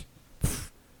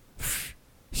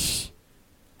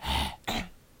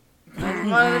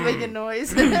wanted to make a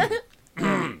noise.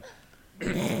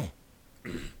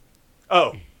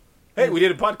 Oh. Hey, we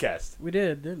did a podcast. We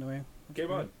did, didn't we?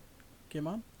 Game on. Game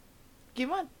on?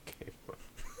 Game on.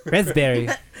 Raspberry.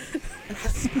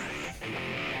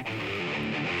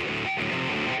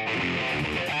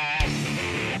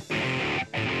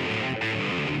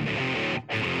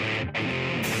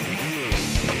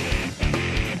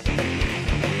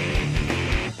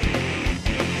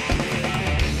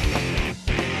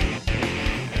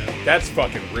 That's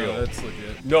fucking real. That's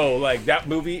legit. No, like, that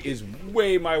movie is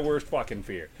way my worst fucking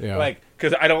fear. Yeah. Like,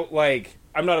 because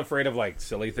I'm not afraid of, like,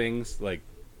 silly things, like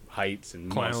heights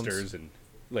and Clowns. monsters and,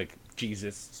 like,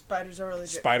 Jesus. Spiders are really good.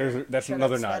 Spiders, that's Shut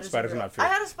another up, not. Spiders are real. not fear. I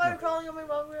had a spider crawling on me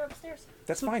while we were upstairs.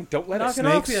 That's fine. Don't let Knock it. it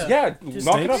off Snakes? ya. Yeah, Just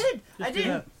knock it snakes? off. I Just do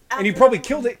did. that. And you probably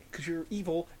killed it because you're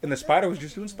evil, and the spider was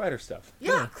just doing spider stuff.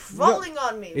 Yeah, crawling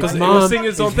on me. Because His it mom was singing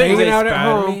his own is thing. hanging out at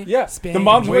Spider home. Me. Yeah, Spam. the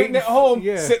mom's Waiting waiting at home,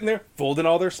 yeah. sitting there, folding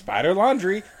all their spider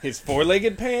laundry, his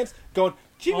four-legged pants, going,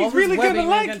 Jimmy's All this really webbing gonna ain't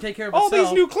like gonna take care of all these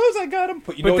itself. new clothes I got him.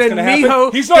 But you But know what's then gonna happen?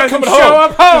 Miho He's not doesn't coming show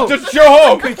home. up home. Just show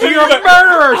home. You're a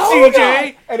murderer, Oh, CJ.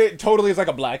 God. And it totally is like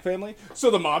a black family.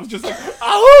 So the mom's just like,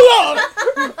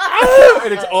 oh,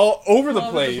 and it's all over the Well,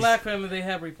 with place. the black family, they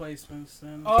have replacements.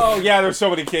 And Oh, yeah, there's so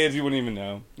many kids you wouldn't even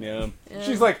know. Yeah.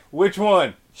 She's like, which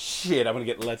one? Shit, I'm going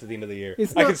to get lets at the end of the year.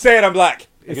 It's I not- can say it, I'm black.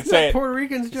 I can It's say not it. Puerto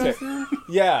Ricans, Say it. Justin.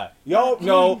 Yeah. Yo,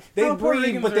 no, they No, Puerto breed,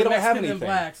 Ricans but they are don't have Mexican and anything.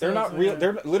 black, so they're not it's, real. yeah.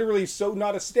 They're literally so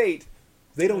not a state.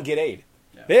 They don't get aid.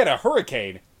 Yeah. They had a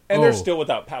hurricane, and they're Oh. still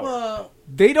without power. well,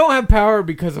 They don't have power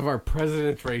because of our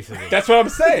president's racism. That's what I'm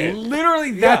saying.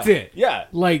 Literally, that's Yeah. it. Yeah,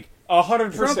 Like,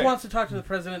 100%. Trump wants to talk to the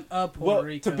president of Puerto Well,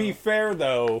 Rico. to be fair,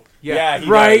 though, yeah, he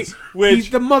right. does, which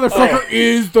the motherfucker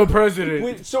is the president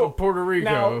of Puerto Rico.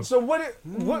 Now, so what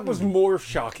was more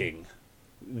shocking,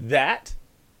 that,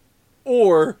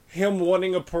 or him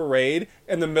wanting a parade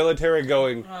and the military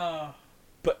going, Oh,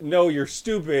 but no, you're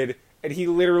stupid, and he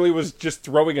literally was just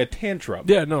throwing a tantrum.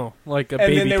 Yeah, no, like a And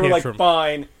baby then they were tantrum. like,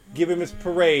 fine, give him his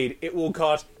parade. It will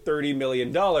cost $30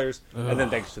 million. And then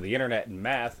thanks to the internet and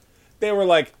math, they were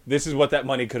like, this is what that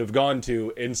money could have gone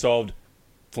to and solved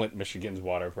Flint, Michigan's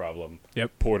water problem.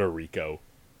 Yep. Puerto Rico,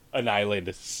 an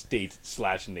island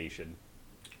state/nation.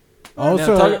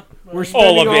 Also, Now, we're All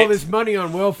spending of all it. this money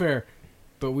on welfare,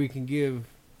 but we can give.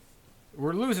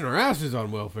 We're losing our asses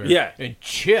on welfare. Yeah. and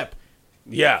chip.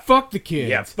 Yeah. Fuck the kids.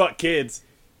 Yeah, fuck kids.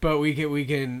 But we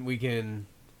can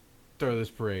throw this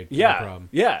parade. No Yeah. problem.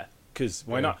 Yeah. Because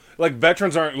why Yeah. not? Like,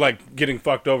 veterans aren't, like, getting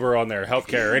fucked over on their health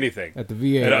care or anything. At the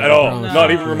VA. At I all. promise Not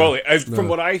you. even remotely. As, No. From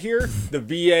what I hear, the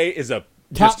VA is a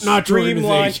Top-notch streamlined-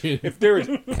 organization. If there is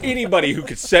anybody who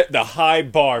could set the high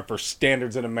bar for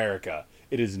standards in America,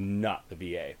 it is not the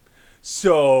VA.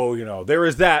 So, there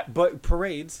is that. But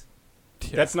parades,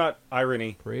 that's not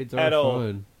irony Parades at are all.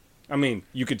 fun. I mean,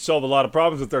 you could solve a lot of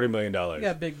problems with $30 million. you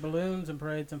got big balloons and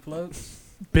parades and floats.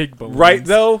 big balloons. Right,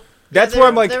 though? That's where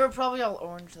I'm like, They were probably all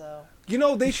orange, though.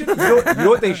 they should, you know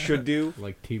what they should do?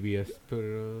 Like TBS put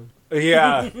it on.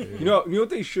 Yeah. You know what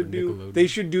they should do? Nickelodeon. They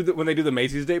should do that when they do the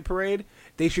Macy's Day Parade.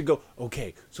 They should go,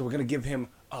 okay, so we're going to give him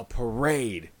a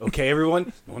parade. Okay,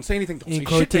 everyone? Don't say anything. Don't In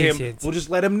say shit to him. quotations. We'll just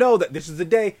let him know that this is the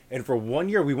day. And for 1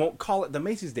 year, we won't call it the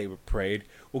Macy's Day Parade.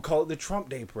 We'll call it the Trump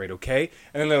Day Parade, okay?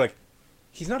 And then they're like,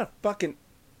 he's not a fucking...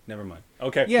 Never mind.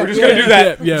 Okay, Yeah, we're just going to yeah, do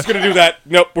that. yeah. We're just going to do that.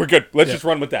 Nope, we're good. Let's Yeah. just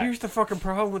run with that. Here's the fucking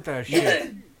problem with that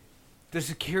shit. The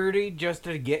security just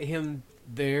to get him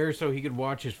there so he could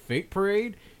watch his fake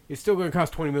parade is still going to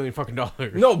cost $20 million fucking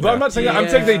dollars. No, but I'm not saying that. I'm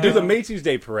saying they do the Yeah. Macy's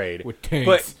Day Parade. With tanks.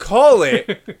 But call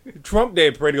it Trump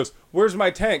Day Parade. He goes, where's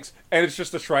my tanks? And it's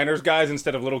just the Shriners guys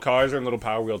instead of little cars and little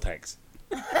Power Wheel tanks.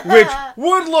 Which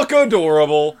would look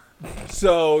adorable.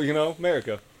 So,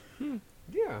 America.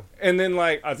 Yeah. And then,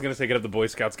 I was going to say get up the Boy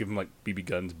Scouts, give them, BB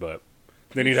guns, but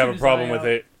then he'd have Shoot a his problem eye with out.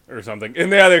 it or something.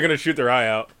 And yeah, they're going to shoot their eye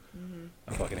out.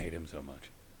 I fucking hate him so much.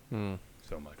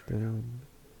 So much. Right now.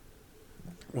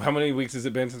 Well, how many weeks has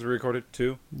it been since we recorded?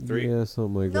 2? 3? Yeah,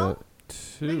 something like No.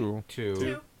 Two.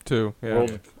 Two. Yeah.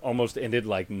 World almost ended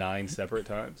 9 separate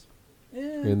times. Yeah.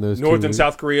 In those North 2 and weeks.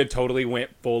 South Korea totally went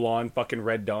full on fucking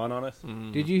Red Dawn on us.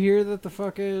 Did you hear that the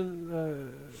fucking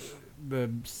the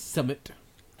summit,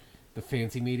 the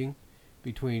fancy meeting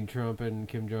between Trump and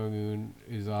Kim Jong Un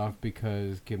is off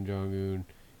because Kim Jong Un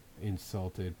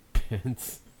insulted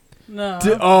Pence? No.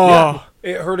 Oh.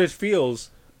 It hurt his feels.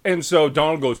 And so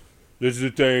Donald goes, this is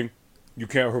the thing. You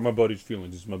can't hurt my buddy's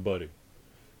feelings. This is my buddy.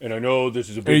 And I know this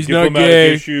is a big He's not diplomatic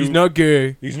gay. issue. He's not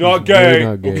gay. He's not He's gay. really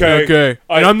not gay. Okay. Okay.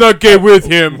 I- And I'm not gay with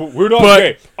him. We're not but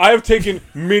gay. I have taken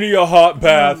many a hot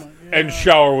bath my and God.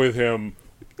 shower with him.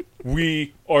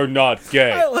 We are not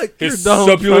gay. I like his your Donald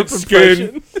succulent Trump skin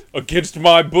impression. against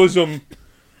my bosom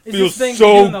It's feels this thing so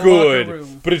we do in the locker good,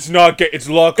 room. but it's not gay. It's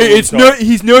locker room It's talk. no.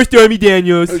 He's no Stormy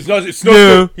Daniels. It's not. It's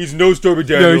No. He's no Stormy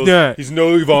Daniels. he's not. He's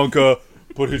no Ivanka.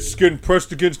 But his skin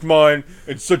pressed against mine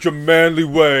in such a manly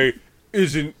way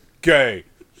isn't gay.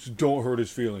 So don't hurt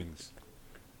his feelings.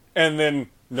 And then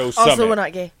no summit. Also, we're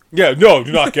not gay. Yeah, no,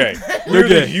 not gay. We're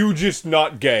the gay. hugest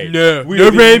not gay. No. We No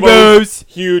are the rainbows. most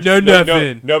Huge. No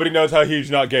nothing. Nobody knows how huge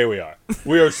not gay we are.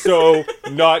 We are so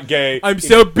not gay. I'm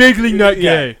so bigly not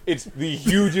gay. Yeah, it's the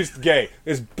hugest gay.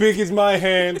 As big as my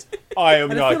hands, I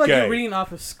am And not I feel like gay. you're reading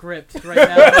off a script right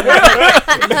now.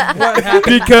 What happened?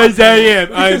 Because I am.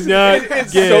 I'm not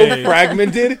It's gay. so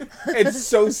fragmented. It's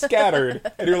so scattered.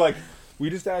 And you're like, we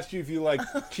just asked you if you like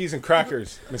cheese and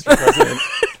crackers, Mr. President.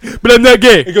 But I'm not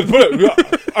gay. He goes,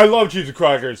 I love cheese and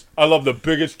crackers. I love the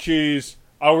biggest cheese.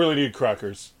 I don't really need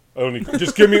crackers. I don't need.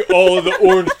 Just give me all of the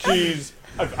orange cheese.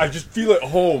 I just feel at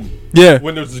home Yeah.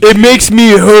 when there's. It makes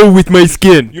me a hoe with my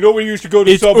skin. You know when you used to go to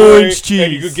It's Subway orange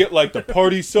and you cheese. could get like the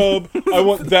party sub? I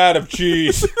want that of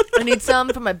cheese. I need some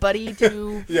for my buddy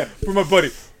too. Yeah, for my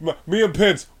buddy. Me and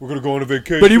Pence, we're going to go on a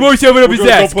vacation. But he won't shove it up We're his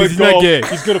gonna go ass play because he's not golf. gay.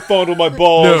 He's gonna fondle my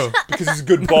balls No. because he's a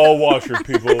good ball washer,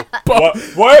 people.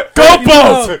 What? Golf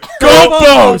balls! Golf Golf balls!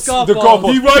 balls! Golf The balls. golf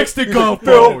balls. He likes the He's golf like,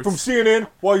 Phil balls. from CNN,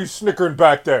 why are you snickering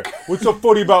back there? What's so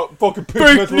funny about fucking Pete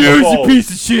Fake Smith with the news, you balls? piece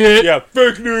of shit. Yeah,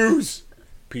 fake news.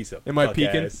 Piece of Am I fuck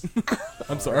peeking? ass.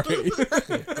 I'm sorry.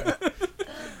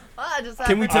 I just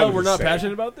Can we happened- tell was we're not saying.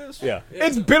 passionate about this? Yeah.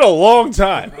 It's been a long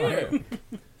time.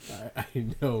 I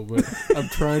know, but I'm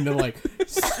trying to like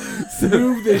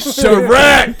smooth this shit.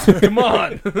 Correct! Come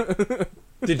on.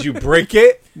 Did you break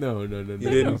it? No. You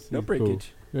didn't? No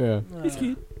breakage. Yeah.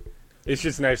 It's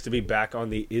just nice to be back on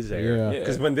the Is Air. Yeah.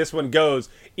 Because when this one goes,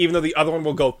 even though the other one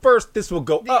will go first, this will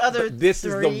go The up. other But this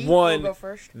is three the will one go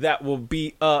first. that will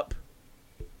be up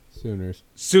Sooners.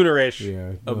 soonerish.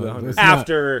 Yeah. Of the no, 100. let's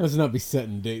After- Not, let's not be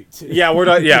setting dates. Yeah, we're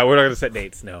not gonna set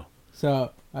dates, no.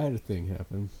 So I had a thing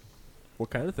happen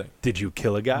What kind of thing? Did you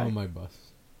kill a guy? on my bus.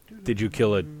 Did you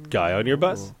kill a guy on your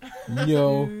bus?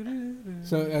 No.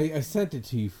 So I sent it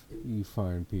to you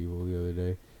fine people the other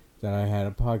day that I had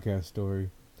a podcast story.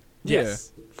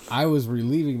 Yes. I was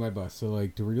relieving my bus. So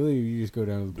like to relieve, you just go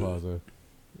down to the plaza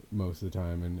most of the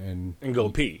time and And go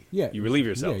pee. Yeah. You relieve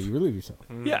yourself. Yeah, you relieve yourself.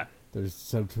 Yeah. There's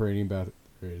subterranean bathroom.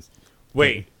 There is.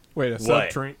 Wait, Wait, a What?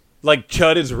 sub-train? like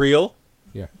Chud is real?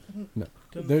 Yeah. No.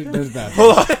 There's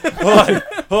bathrooms.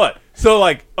 Hold on. So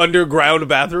like underground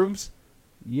bathrooms?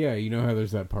 Yeah, you know how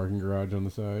there's that parking garage on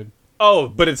the side? Oh,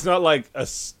 but it's not like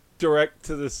direct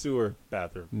to the sewer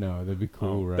bathroom. No, that'd be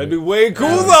cool, right? That'd be way cool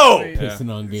Yeah. though. Yeah.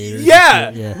 Pissing on gators. Yeah.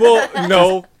 and shit, yeah. Well,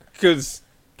 no, because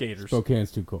Gators.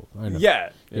 Spokane's too cold. I know.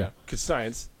 yeah, Yeah. because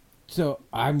science. So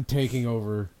I'm taking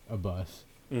over a bus,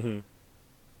 Mm-hmm.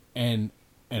 and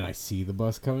I see the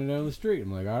bus coming down the street.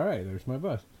 I'm like, all right, there's my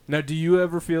bus. Now, do you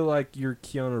ever feel like you're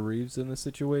Keanu Reeves in this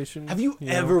situation? Have you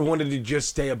know? ever wanted to just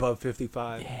stay above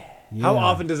 55? Yeah. How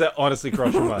often does that honestly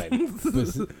cross your mind?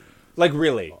 But Like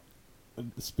really?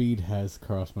 speed has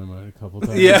crossed my mind a couple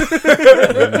times. Yeah.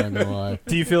 I'm not gonna lie.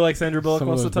 Do you feel like Sandra Bullock Some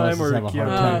of most those of the time, buses or have a hard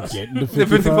Keanu? time Uh, getting to The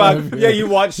 55. Yeah, you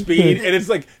watch Speed, and it's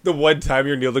like the one time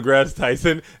you're Neil deGrasse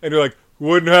Tyson, and you're like,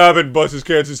 wouldn't happen, buses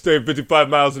can't sustain 55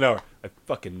 miles an hour. I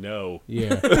fucking know.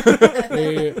 Yeah.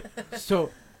 Yeah. So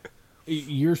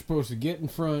you're supposed to get in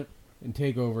front and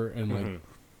take over and like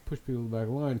push people to the back of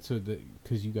the line so that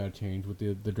because you got to change with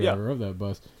the driver of that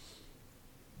bus.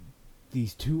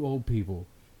 These two old people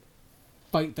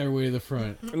fight their way to the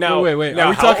front. Now, Wait. Now, Are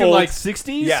we how talking old- like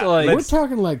 60s? Yeah, Like, We're let's-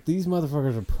 talking like these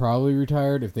motherfuckers are probably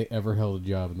retired if they ever held a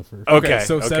job in the first. Okay,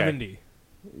 so okay. 70.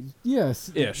 Yes.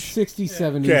 Ish. 60s,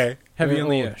 70s. Okay. Heavy They're on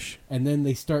the old. ish. And then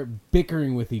they start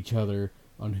bickering with each other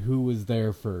on who was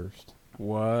there first.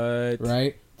 What?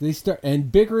 Right? They start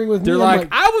and bickering with They're me. I'm like,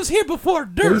 I was here before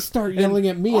they dirt. start yelling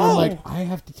at me, and I'm oh. like, I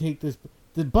have to take this.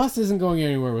 The bus isn't going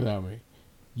anywhere without me.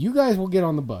 You guys will get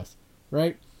on the bus,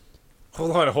 right?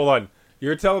 Hold on.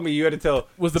 You're telling me you had to tell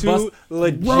Was the two bus-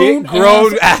 legit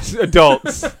grown ass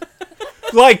adults.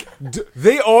 Like,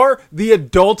 they are the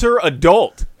adulter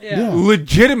adult. Yeah. Two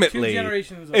Legitimately.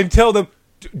 generations of- And tell them,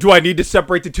 do I need to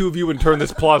separate the two of you and turn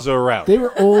this plaza around? They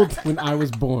were old when I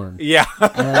was born. Yeah. All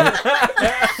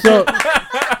right? So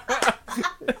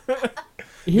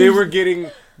They here's- were getting...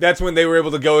 That's when they were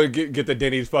able to go and get the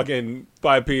Denny's fucking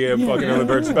 5 p.m. Yeah. fucking early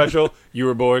bird special. You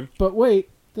were born. But wait,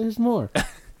 there's more.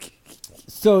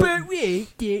 So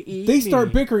they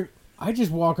start bickering. I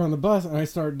just walk on the bus and I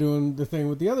start doing the thing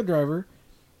with the other driver,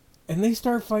 and they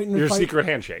start fighting. Your fight. secret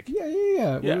handshake. Yeah.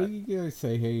 Yeah. Well, you gotta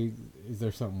say, hey, is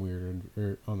there something weird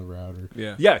on the route? Or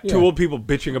Yeah. Yeah, two Yeah. old people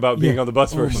bitching about being Yeah. on the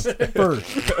bus Oh first. my-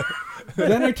 first.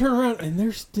 then I turn around and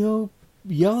they're still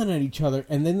yelling at each other,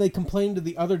 and then they complain to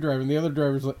the other driver, and the other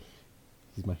driver's like,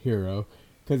 he's my hero,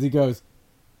 because he goes,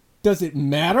 does it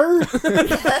matter?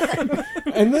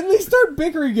 And then they start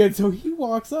bickering again, so he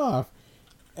walks off,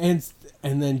 and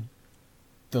then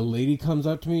the lady comes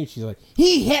up to me and she's like,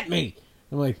 he hit me.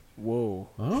 I'm like, Whoa.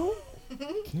 I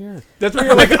don't care. That's when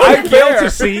you're like, I fail to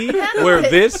see where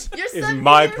this Your is son's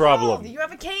my 2 years problem. old. You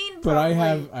have a cane. But I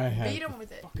probably. have Beat him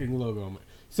with it. fucking logo on it.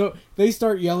 So they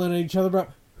start yelling at each other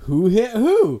about who hit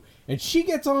who, and she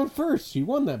gets on first. She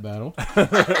won that battle.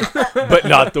 But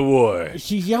not the war.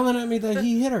 She's yelling at me that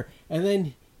he hit her, and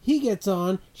then he gets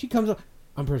on. She comes up.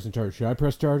 I'm pressing charges. Should I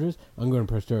press charges? I'm going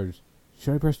to press charges.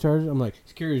 Should I press charges? I'm like,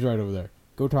 security's right over there.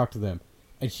 Go talk to them.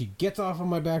 And she gets off on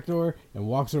my back door and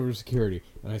walks over to security.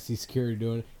 And I see security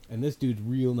doing it. And this dude's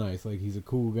real nice. Like, he's a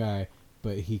cool guy,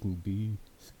 but he can be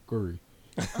scurry.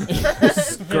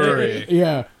 Scurry.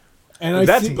 Yeah. And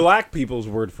That's see, black people's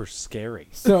word for scary.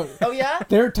 so Oh yeah.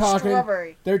 they're talking.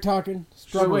 Strawberry. They're talking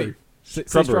strawberry. Wait. Say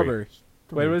Strawberry. strawberry.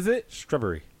 Wait, what is it?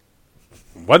 Strawberry.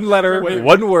 One letter, Wait,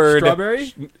 one word.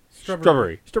 Strawberry?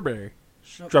 Strawberry. Strawberry.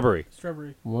 Strawberry.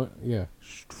 Strawberry. What? Yeah.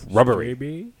 Strawberry.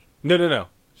 Strawberry. No.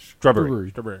 Strawberry.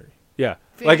 Strawberry. Yeah.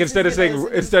 Felix Like is instead of gonna saying, listen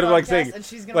to this instead of like podcast saying, and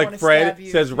she's gonna like wanna Fred stab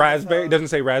you says through the raspberry, phone. doesn't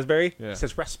say raspberry, Yeah. it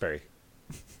says raspberry.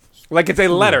 Like it's a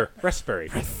letter, raspberry.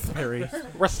 Strawberry.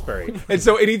 Raspberry. And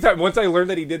so anytime, once I learned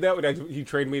that he did that when he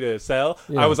trained me to sell,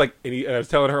 Yeah. I was like, and I was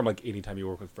telling her, I'm like, anytime you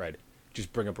work with Fred,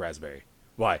 just bring up raspberry.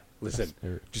 Why? Listen,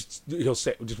 just he'll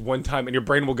say just one time, and your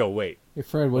brain will go, wait, Hey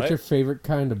Fred, what's What? your favorite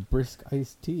kind of brisk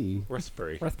iced tea?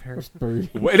 raspberry. Raspberry.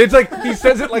 And it's like he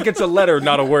says it like it's a letter,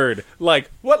 not a word. Like,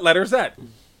 what letter's that?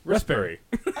 Raspberry.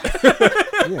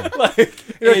 Yeah.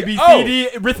 Like you're A, like, B, oh, C,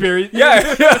 D, raspberry. Yeah.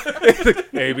 It's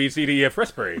like, A, B, C, D, F,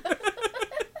 raspberry.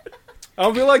 I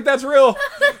don't feel like that's real.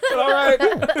 But all right.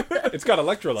 It's got So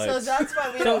electrolytes. that's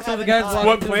why we So- don't so have the an guys eye walk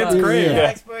What into plants the- crave? Yeah.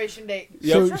 expiration date.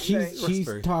 Yep. So she's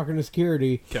Raspberry. talking to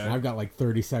security, and Okay. I've got like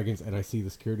 30 seconds, and I see the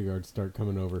security guards start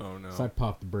coming over. Oh, no. So I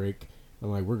pop the brake. I'm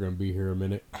like, we're gonna be here a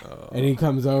minute. And he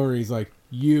comes over, and he's like,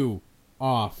 "You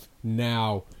off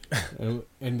now."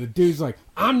 And the dude's like,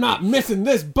 "I'm not missing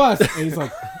this bus." And he's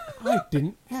like, "I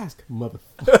didn't ask,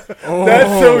 motherfucker."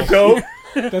 That's so dope.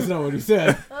 That's not what he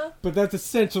said, but that's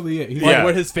essentially it. He's Like Yeah.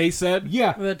 what his face said? like,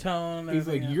 "Yeah." The tone. He's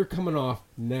like, everything, yeah. "You're coming off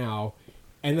now."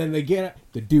 And then they get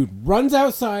the dude runs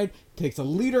outside, takes a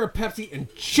liter of Pepsi, and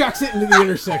chucks it into the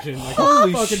intersection. Like,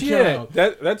 Holy fucking shit. child.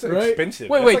 That's Right? expensive.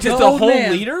 Wait, That's wait, like just the a old whole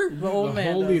man. liter? The old The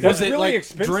man. whole does. liter. That's Was it really like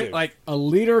expensive. drink like A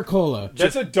liter of cola.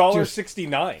 That's Just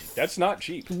 $1.69. That's not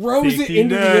cheap. throws it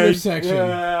into the 69. intersection.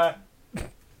 Yeah.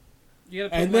 You gotta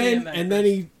put And money in then that and then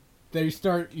first. they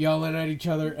start yelling at each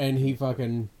other, and he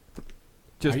fucking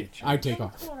just I take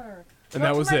off. And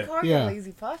that was it. Yeah. Lazy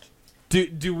fuck.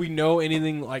 do we know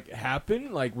anything like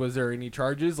happened? Like was there any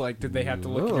charges? Like did they have to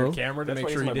look at your No. camera to That's make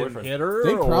why sure he's you my didn't boyfriend. hit her?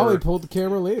 They probably or- pulled the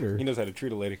camera later. He knows how to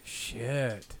treat a lady.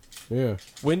 Shit. Yeah,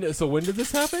 When did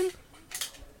this happen?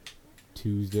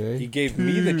 Tuesday. He gave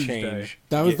me the Tuesday. change.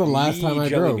 That was Get the last me time I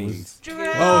jelly drove. beans.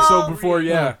 Oh, so before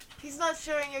yeah. He's not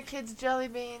sharing your kids jelly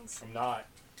beans. I'm not.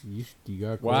 You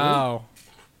got Wow.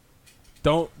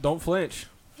 Don't flinch.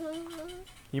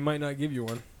 He might not give you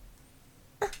one.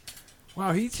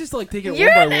 Wow, he's just like taking it You're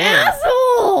one an by one.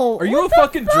 asshole. Are you a What the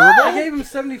fucking fuck? gerbil? I gave him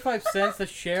 75 cents a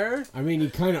share. I mean, you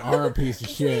kind of are a piece of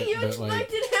shit, You but like,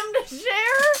 expected him to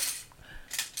share?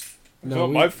 It's not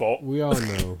my fault. We all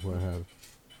know what happened.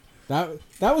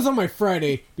 That was on my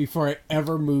Friday before I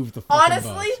ever moved the fucking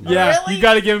Honestly? bus. man. Yeah, Really? you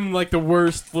got to give him like the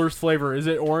worst flavor. Is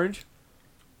it orange?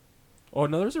 Oh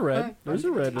no, there's a red. There's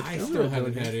a red. I There's a still red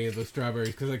haven't jelly had any of those strawberries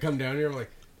because I come down here, I'm like,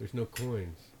 there's no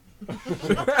coins.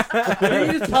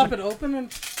 Did you just pop it open and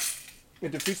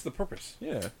It defeats the purpose.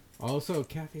 bean. Yeah. Also,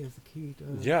 Kathy has the key. To,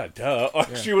 Yeah, duh. Oh,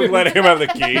 she would let him have the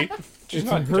key. She's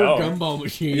it's not her dumb. gumball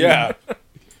machine. Yeah.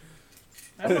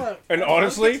 I thought- And I thought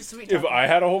honestly, it was sweet if talking. I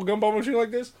had a whole gumball machine like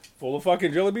this, full of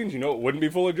fucking jelly beans, you know it wouldn't be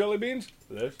full of jelly beans?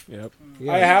 This. Yep.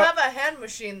 Yeah. I You have- have a hand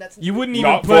machine that's You wouldn't even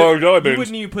Not put full of jelly you beans.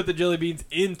 wouldn't even put the jelly beans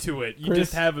into it. You Chris,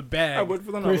 just have a bag. I would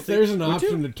for the Chris, novelty. there's an Would you?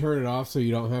 option to turn it off so you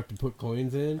don't have to put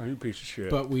coins Oh, in, you piece of shit.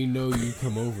 but we know you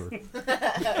come over.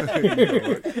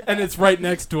 And it's right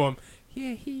next to him.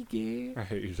 Yeah, he gave. I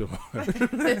hate you so much.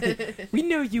 We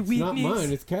know you It's not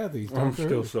mine, it's Kathy's. I'm Talk to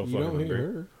still her. so You fucking don't hate hungry.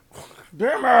 her.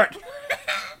 Damn it!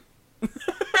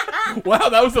 Wow,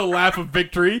 that was a laugh of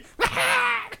victory.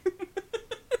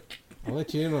 I'll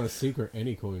let you in on a secret.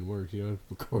 Any coin works. You don't have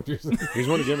to put quarters in. He's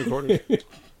one to give me quarters.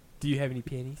 Do you have any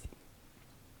pennies?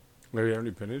 Maybe you have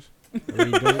any pennies? I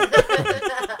mean, don't-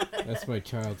 that's my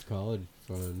child's college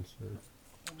fund. So.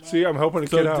 See, I'm helping a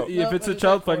So kid out. if it's a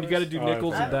child fund, you got to do Oh,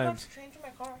 nickels I and have dimes. enough change in my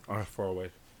car. Far away.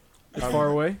 It's far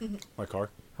away. My car.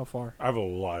 How far? I have a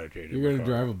lot of change. You're gonna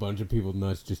drive a bunch of people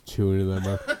nuts just chewing in that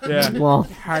mouth. Yeah. Well,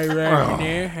 Hi,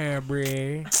 there,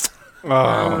 Brie.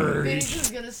 Phoenix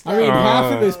is gonna stop. I mean,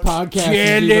 half of this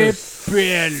podcast is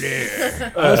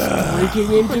either us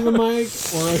drinking into the mic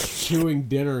or us chewing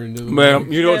dinner into the Man,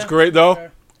 mic. you know what's great though?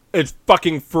 It's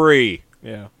fucking free.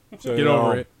 Yeah. So, Get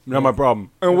over it. Not my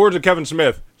problem. In words of Kevin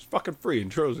Smith, it's fucking free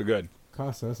and churros are good.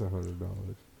 Costs us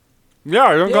 $100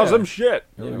 Yeah, it don't cost Yeah. them shit.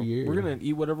 every year. We're gonna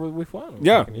eat whatever we want.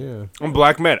 Yeah. Yeah. I'm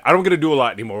black man. I don't get to do a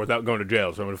lot anymore without going to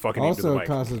jail, so I'm gonna fucking eat to the Also, it mic.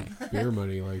 costs us beer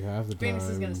money like half the time. Phoenix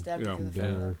is gonna stab you Yeah. through the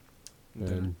dinner. face.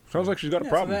 And Sounds like she's got a Yeah,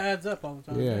 so problem. that adds up all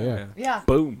the time. yeah. Yeah,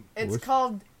 Boom. it's What's-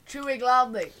 called chewing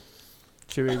loudly.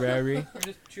 Chewy Barry. Or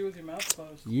just chew with your mouth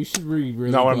closed. You should be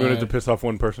really Not what I'm glad. doing it to piss off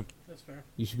one person. That's fair.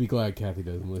 You should be glad Kathy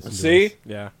doesn't listen. See? to us.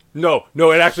 Yeah.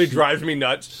 No, it actually drives me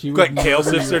nuts. She Like would Kale murder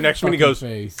sits there your next to me and he fucking goes,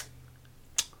 face.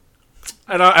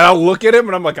 and I'll look at him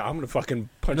and I'm like, I'm gonna fucking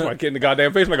punch No. my kid in the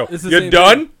goddamn face. And I go, It's the you same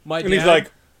done? thing. My And he's dad-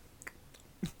 like,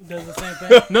 Does the same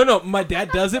thing. No, my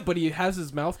dad does it, but he has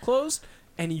his mouth closed,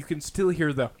 and you can still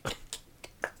hear the.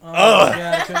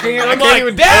 Yeah, I couldn't- I can't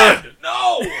even Dad!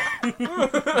 No!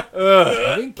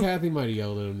 I think Kathy might have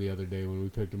yelled at him the other day when we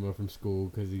picked him up from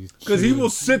school Because he will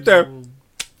sit there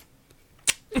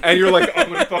and you're like,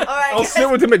 I'm gonna fuck. All right, I'll guys, sit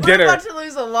with him at we're dinner. about to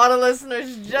lose a lot of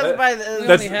listeners just by this. We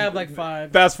That's- only have like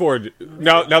 5. Fast forward.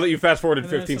 Now that you fast forwarded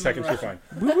And then 15 some of seconds, the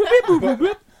you're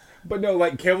fine. But no,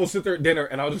 like, Kale will sit there at dinner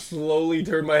and I'll just slowly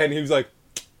turn my head and he's like,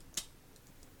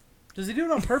 Does he do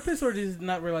it on purpose or does he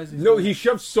not realize he's no, doing he it?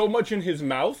 shoves so much in his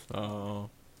mouth. Oh. I don't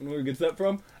know where he gets that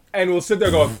from. And we'll sit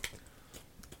there going,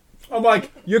 I'm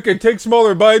like, you can take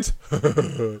smaller bites. like,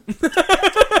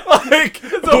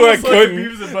 oh, I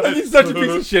couldn't. And he's such a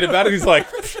piece of shit about it. He's like,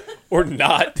 or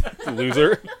not,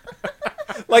 loser.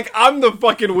 Like, I'm the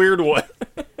fucking weird one.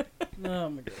 Oh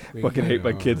my god. Fucking hate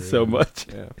my kids so much.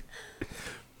 Yeah.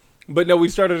 But no, we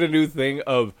started a new thing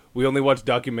of we only watch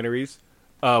documentaries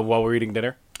while we're eating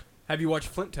dinner. Have you watched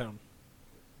Flint Town?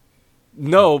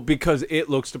 No, because it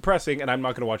looks depressing, and I'm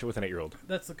not going to watch it with an 8-year-old.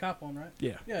 That's the cop one, right?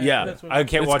 Yeah. Yeah, That's what I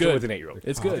can't It's watch it good. with an 8-year-old.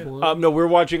 It's good. No, we're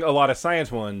watching a lot of science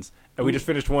ones, and we just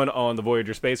finished one on the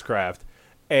Voyager spacecraft,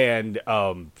 and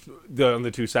on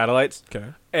the 2 satellites, Okay.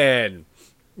 and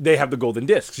they have the golden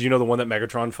discs. You know, the one that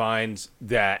Megatron finds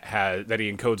that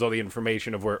he encodes all the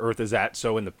information of where Earth is at.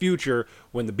 So in the future,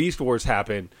 when the Beast Wars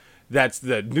happen, that's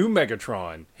the new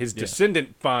Megatron. His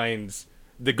descendant finds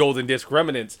the golden disc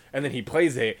remnants, and then he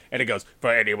plays it, and it goes, for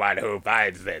anyone who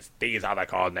finds this, these are the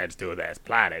coordinates to this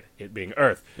planet, it being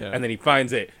Earth. Yeah. And then he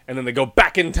finds it, and then they go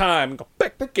back in time,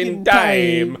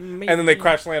 and then they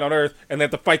crash land on Earth, and they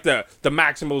have to fight the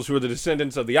Maximals, who are the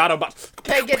descendants of the Autobots.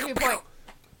 Okay, get your point.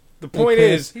 The point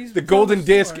is, He's the from golden the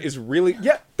disc store. is really...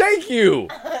 Yeah, thank you!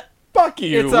 Fuck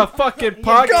you! It's a fucking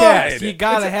God. podcast. You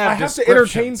gotta I have have to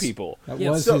entertain descriptions. people. That Yeah,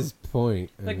 was so- his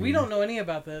point. I Like, we mean, don't know any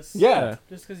about this. Yeah.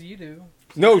 Just because you do.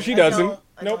 No, she I doesn't. don't.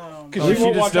 I Nope. don't. Because Oh, she she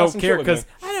won't just watch don't awesome care shit with me. because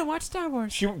I don't watch Star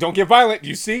Wars. She don't get violent. Do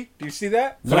you see? Do you see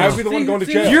that? But I would be the one See- going to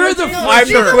see- jail. You're the I'm the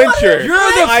flincher. flincher. You're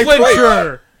the I flinch.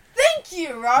 flincher. Thank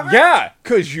you, Robert. Yeah,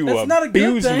 because you That's not a good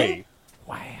abuse thing. me.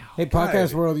 Wow. Hey,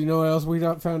 podcast world, you know what else we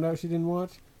found out she didn't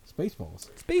watch? Spaceballs.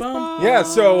 Spaceballs. Yeah,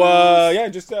 so,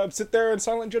 just sit there in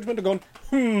silent judgment going,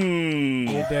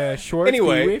 Did Schwartz be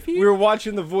Anyway, with you? we were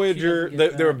watching the Voyager. She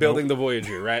doesn't get They were that. building the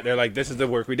Voyager, right? They're like, this is the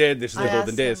work we did. This is I the asked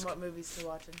golden him disc. what movies to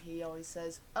watch, and he always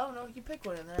says, "Oh no, you pick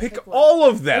one." And then I Pick pick one. all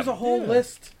of them. There's a whole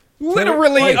list.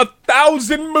 Literally Like-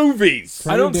 1,000 movies.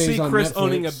 I don't Days see on Chris Netflix.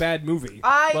 owning a bad movie.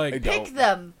 I Like, pick don't.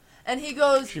 them, and he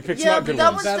goes, She picks "Yeah, not but good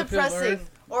that ones. one's Battlefield depressing." Earth.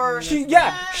 Or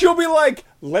She'll be like,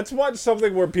 let's watch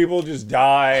something where people just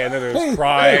die and then there's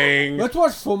crying. Let's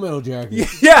watch Full Metal Jacket.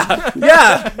 Yeah. No,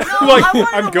 Like, I I'm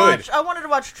wanted to good. watch. I wanted to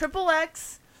watch Triple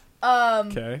X.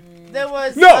 Okay. There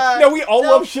was No, we all no,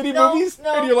 love shitty no, movies,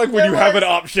 no, and you're like, when there you have was- an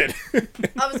option.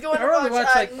 I was going I to rather watch,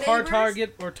 watch like Car Neighbors.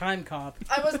 Target or Time Cop.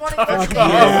 I was wanting to watch Yeah,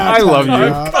 Neighbors. I love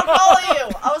you. Fuck all of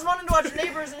you. I was wanting to watch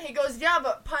Neighbors, and he goes, "Yeah,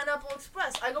 but Pineapple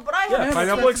Express." I go, "But I have Yeah,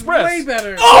 Pineapple That's Express. Way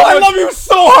better. Oh, I love you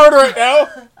so hard right now.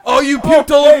 Oh, you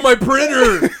puked all over my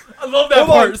printer. I love that Hold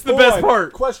part. on, It's the hold best on.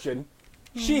 part. Question.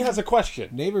 She has a question.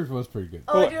 Neighbors was pretty good.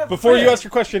 Oh, I do have Before you friends. ask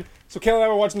your question, so Kayla and I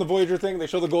were watching the Voyager thing. They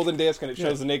show the golden disc, and it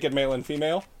shows the naked male and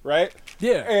female, right?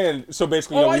 Yeah. And so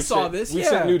basically, Oh, you know, I we saw sent, this, we yeah.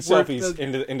 sent nude Where selfies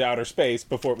the- into outer space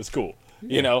before it was cool.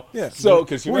 You know? Yeah. So,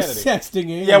 because We're humanity. sexting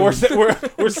aliens. Yeah,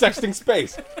 we're sexting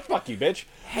space. Fuck you, bitch.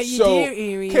 How you so doing,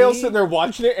 Erie? Kale's sitting there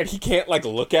watching it, and he can't like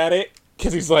look at it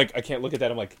because he's like, I can't look at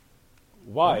that. I'm like,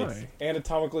 Why? Why? It's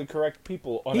anatomically correct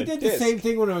people on He a did disc. the same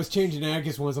thing when I was changing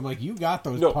Agus once. I'm like, you got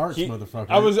those parts, motherfucker.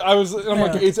 I'm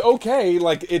like, Yeah. it's okay.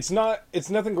 Like, it's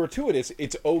nothing gratuitous.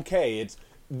 It's okay.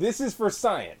 This is for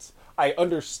science. I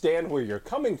understand where you're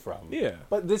coming from. Yeah.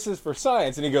 But this is for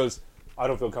science. And he goes, I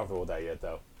don't feel comfortable with that yet,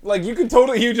 though. Like, you could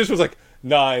totally, he just was like,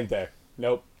 nah, I ain't there.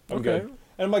 Nope, I'm Okay. good.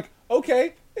 And I'm like,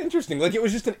 okay, interesting. Like, it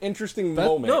was just an interesting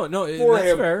moment no, for that's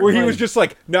him fair. where he Like- was just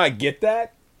like, no, I get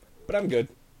that, but I'm good.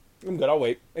 I'm good, I'll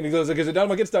wait. And he goes, like, is it done? I'm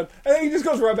like, it's done. And then he just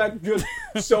goes right back, just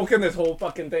soaking this whole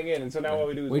fucking thing in. And so now what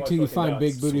we do is Wait watch till you fucking find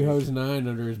nuts. Big Booty Hose 9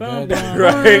 under his Bum, bed. bum.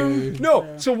 Right?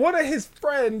 No, so one of his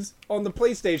friends on the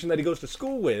PlayStation that he goes to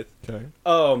school with, Okay.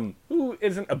 who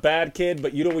isn't a bad kid,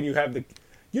 but you know when you have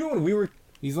when we were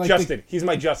He's like Justin. He's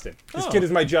my Justin. This kid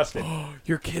is my Justin.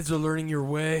 Your kids are learning your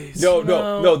ways.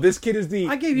 No. This kid is the.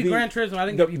 I gave you the, Gran Turismo. I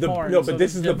didn't the, give you the, porn. No, so but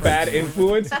this is the different. bad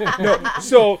influence. No,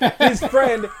 so his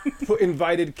friend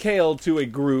invited Kale to a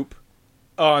group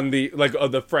on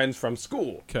the friends from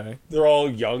school. Okay. They're all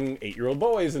young 8-year-old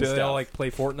boys and Do stuff. they all like play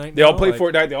Fortnite? They all now? play Like-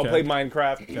 Fortnite. They all okay. play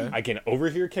Minecraft. Okay. I can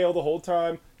overhear Kale the whole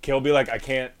time. Kale will be like, I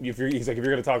can't. He's like, if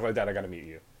you're gonna talk like that, I gotta mute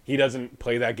you. He doesn't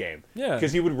play that game. Yeah.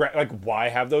 Because he would why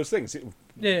have those things?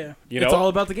 Yeah. You know. It's all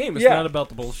about the game. It's Yeah. not about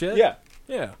the bullshit. yeah.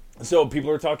 Yeah. So people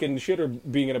are talking shit or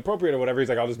being inappropriate or whatever. He's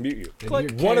like, I'll just mute you. And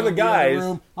Like, you're one of the Kale in guys-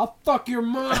 room, I'll fuck your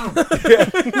mom.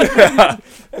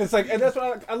 And it's like, and that's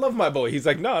what I love my boy. He's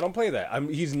like, no, I don't play that.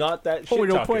 He's not that shit we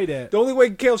don't talker. play that. The only way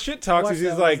Kale shit talks Watch is he's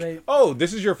that like, one, Zay. oh,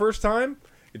 this is your first time?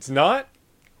 It's not?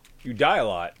 You die a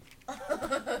lot.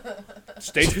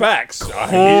 State facts.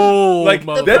 Cold like,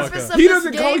 motherfucker. that's, Purpose of he this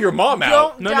doesn't call game, your mom out.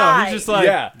 don't No, die. he's just like,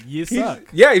 Yeah. you He's- suck.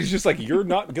 Yeah, he's just like, you're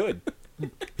not good.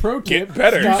 Pro tip: Get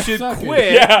better. stop You should sucking.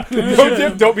 quit. Yeah. No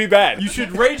tip, don't be bad. You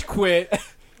should rage quit,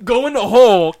 go in the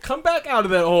hole, come back out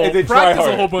of that hole, And then try practice a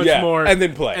harder. whole bunch Yeah, more, and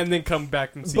then play. and then come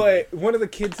back and see. But one of the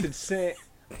kids had sent,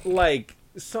 like,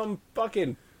 some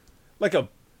fucking, like I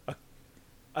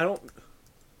don't,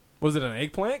 was it an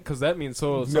eggplant? Because that means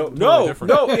so. no, something no, totally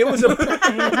different. no, it was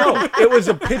it was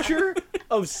a picture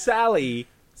of Sally,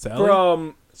 Sally?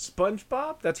 from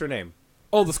SpongeBob. That's her name.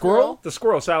 Oh, the squirrel. The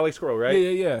squirrel, Sally Squirrel, right?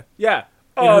 Yeah. Yeah.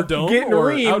 In her dome getting or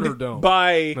reamed out her dome?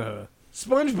 by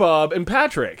SpongeBob and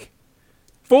Patrick.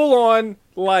 Full on,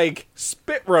 like,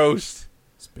 spit roast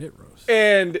Spit roast.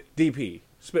 and DP.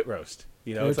 Spit roast.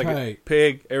 You know, it's like a Airtight.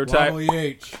 pig, airtight. Wobbly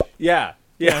H. Yeah.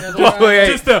 Yeah. That's Wobbly right.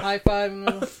 eight. Just a, High five. in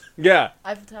the middle. Yeah.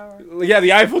 Eiffel Tower. Yeah,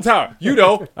 the Eiffel Tower. You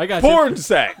know. I got Porn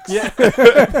sex. Yeah.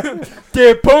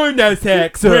 They're porn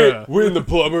sex. We're in the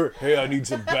plumber. Hey, I need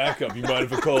some backup. You mind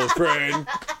if I call a friend?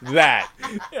 That.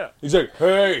 Yeah. He's like,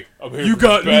 hey, I'm here You for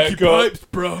got backup. leaky pipes,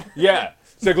 bro. Yeah.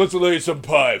 It's like, let's lay some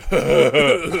pipe.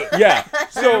 Yeah. I'm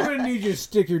So, gonna need you to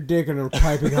stick your dick in a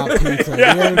piping hot pizza. You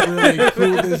haven't really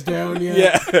cooled this down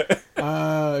yet.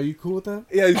 yeah. You cool with that?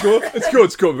 Yeah, it's cool. It's cool.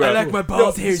 It's cool, bro. I like my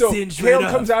balls hair so singed Kale right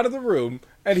up. comes out of the room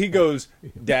and he goes,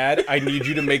 Dad, I need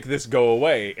you to make this go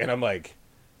away. And I'm like,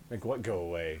 what go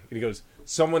away? And he goes,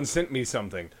 someone sent me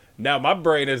something. Now my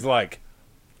brain is like,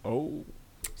 Oh.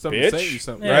 Something bitch. sent you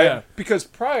something. Yeah. Right? Because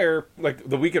prior, like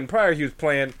the weekend prior, he was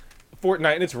playing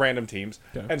Fortnite and it's random teams.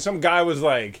 Okay. And some guy was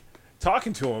like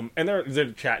talking to him and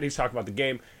they're chatting. He's talking about the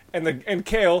game. And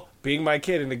Kale, being my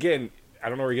kid, and again, I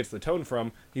don't know where he gets the tone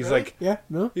from. He's like, Yeah.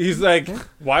 No. He's like,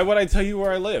 why would I tell you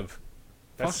where I live?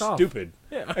 That's Fuck off. stupid.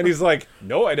 Yeah. And he's like,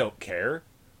 no, I don't care.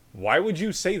 Why would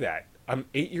you say that? I'm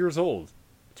 8 years old.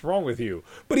 What's wrong with you?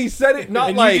 But he said it not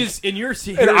And like. you just, and you're and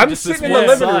hearing I'm just this sitting in the one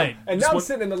living room, side. and Just now I'm one-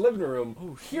 sitting in the living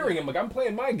room, hearing him like I'm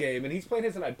playing my game, and he's playing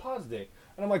his, and I paused it,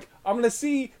 and I'm like, I'm gonna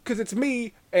see because it's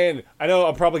me, and I know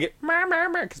I'll probably get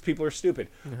because people are stupid,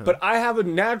 but I have a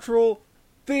natural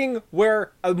thing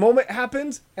where a moment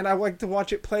happens, and I like to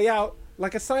watch it play out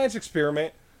like a science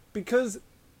experiment because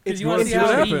it's you wanna see how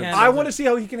he interesting. handles I it. want to see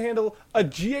how he can handle a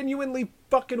genuinely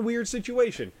fucking weird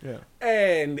situation, Yeah.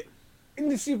 and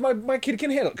to see if my kid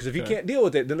can handle it. Because if he Okay. can't deal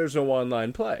with it, then there's no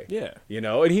online play. Yeah. You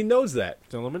know, and he knows that.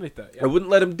 To eliminate that. I wouldn't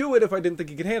let him do it if I didn't think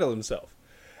he could handle himself.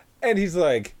 And he's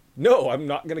like, no, I'm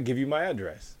not going to give you my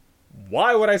address.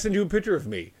 Why would I send you a picture of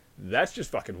me? That's just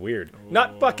fucking weird.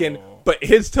 Not fucking, but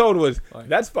his tone was, Like-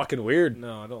 that's fucking weird.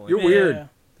 No, I don't like You're that. weird.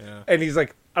 Yeah. Yeah. And he's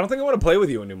like, I don't think I want to play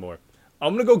with you anymore.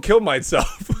 I'm going to go kill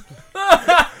myself.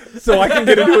 So I can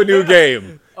get into a new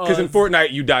game. Because in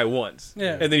Fortnite, you die once.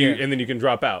 Yeah. And then you can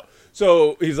drop out.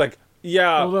 So he's like,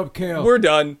 yeah, Hold up, Kale. we're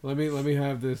done. Let me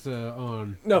have this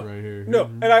on No, right here. no.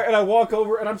 And I walk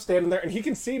over and I'm standing there and he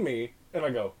can see me and I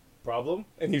go, problem?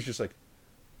 And he's just like,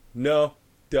 no,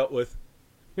 dealt with.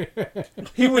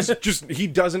 He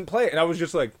doesn't play it. And I was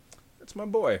just like, that's my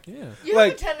boy. Yeah. You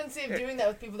Like- have a tendency of doing that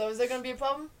with people, though. Is there going to be a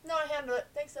problem? No, I handle it.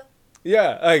 Thanks, though.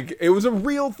 Yeah, like it was a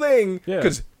real thing. Yeah.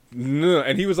 Because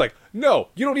and he was like, "No,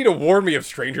 you don't need to warn me of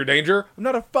stranger danger. I'm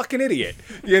not a fucking idiot.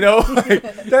 You know,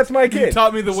 like, that's my kid." You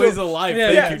taught me the ways of life.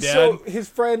 yeah, Thank you, Dad. So his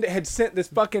friend had sent this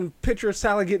fucking picture of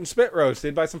Sally getting spit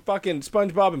roasted by some fucking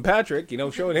SpongeBob and Patrick. You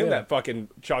know, showing him that fucking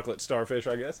chocolate starfish,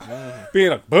 I guess,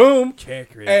 being like, "Boom."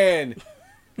 And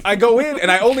I go in,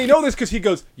 and I only know this because he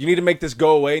goes, "You need to make this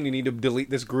go away, and you need to delete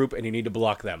this group, and you need to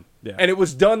block them." Yeah. And it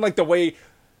was done like the way,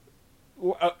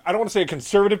 I don't want to say a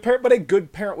conservative parent, but a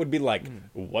good parent would be like,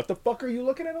 "What the fuck are you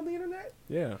looking at on the internet?"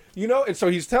 Yeah. You know? And so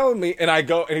he's telling me, and I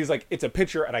go, and he's like, "It's a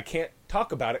picture, and I can't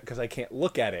talk about it because I can't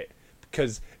look at it."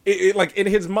 Because, it, like, in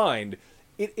his mind,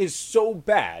 it is so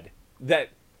bad that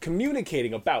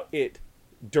communicating about it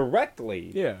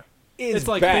directly Yeah. is It's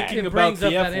like bad. thinking It about brings the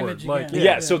up F that word. image Like, again.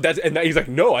 Yeah, so that's, and he's like,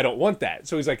 "No, I don't want that."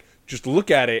 So he's like, "Just look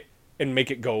at it and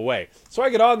make it go away." So I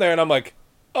get on there and I'm like,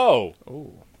 "Oh."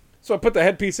 So I put the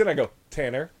headpiece in, I go,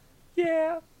 "Tanner."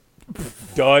 Yeah.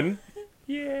 Done.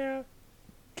 Yeah.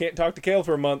 Can't talk to Kale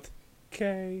for a month.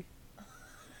 Okay.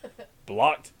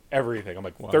 Blocked everything. I'm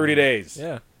like, 30 days.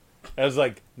 Yeah. I was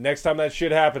like, next time that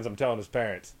shit happens, I'm telling his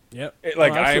parents. Yep.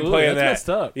 Like, Oh, I ain't absolutely. playing That's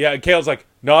that. messed up. Yeah, and Kale's like,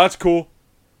 "No, that's cool.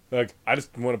 Like, I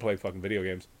just want to play fucking video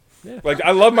games." Yeah. Like,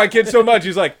 I love my kid so much.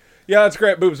 He's like, "Yeah, that's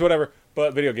great, boobs, whatever.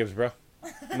 But video games, bro."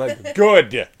 I'm like,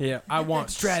 "Good. Yeah. I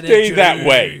want strategy. Stay that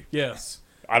way. Yes.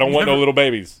 I don't want no little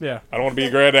babies. Yeah. I don't want to be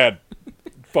a granddad.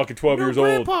 Fucking 12 years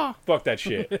grandpa. old. Fuck that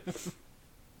shit.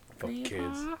 Fuck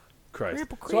kids. Christ.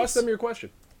 Grandpa So ask Chris. them your question.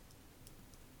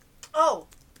 Oh.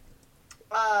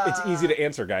 It's easy to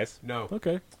answer, guys. No.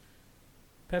 Okay.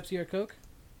 Pepsi or Coke?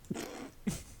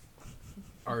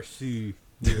 RC.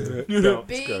 No, it's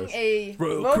Being gross. a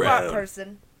Road robot crowd.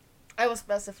 person, I will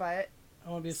specify it. I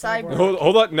want to be a Cyborg. cyborg.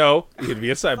 Hold on. No. You can be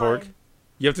a cyborg. Fine.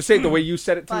 You have to say it the way you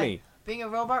said it to Fine. me. Being a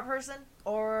robot person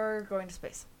or going to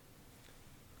space.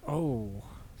 Oh.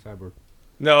 Cyborg.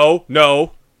 No.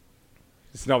 No.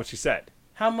 It's not what she said.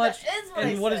 How much That is what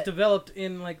and I what is said. developed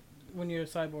in like when you're a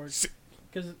cyborg?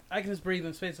 Because I can just breathe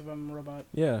in space if I'm a robot.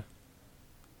 Yeah.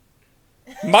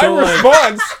 My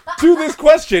response to this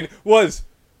question was,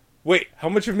 wait, how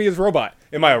much of me is robot?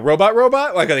 Am I a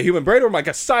robot, like a human brain, or am I like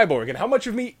a cyborg? And how much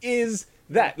of me is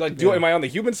that? Like, am I on the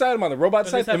human side? Am I on the robot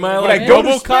Does side? this have Am I When like I go to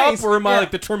RoboCop space- or am I Yeah.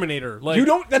 like the Terminator? Like You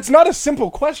don't. That's not a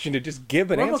simple question to just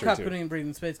give an answer RoboCop to. couldn't even breathe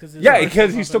in space because Yeah,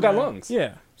 because he's still got lungs.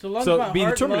 Yeah. So lungs, So about be the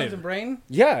heart, lungs, Terminator. and brain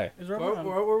Yeah. is What, robot.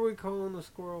 what were we calling the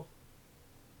squirrel?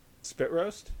 Spit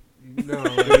roast. No.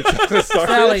 Sally,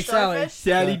 Sally. Starfish?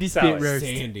 Sally the Sally. spit roast.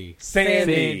 Sandy.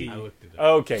 Sandy. I looked it up.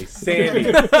 Okay,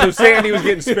 Sandy. So Sandy was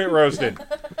getting spit roasted.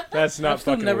 That's not I've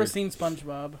still fucking never weird. seen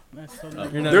SpongeBob. I still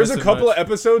never. You're not There's a missing couple much. of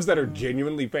episodes that are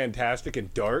genuinely fantastic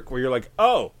and dark where you're like,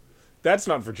 oh, that's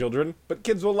not for children, but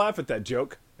kids will laugh at that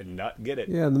joke and not get it.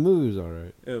 Yeah, the movie was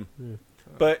alright.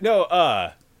 But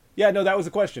no, yeah, no, that was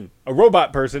the question. A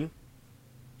robot person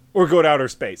or go to outer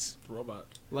space? Robot.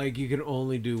 Like, you can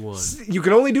only do one. You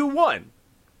can only do one.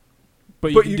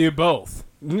 But you But can you- do both.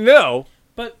 No.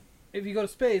 But if you go to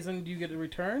space, then do you get a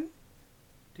return?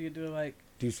 Do you do like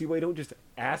Do you see why you don't just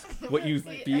ask what you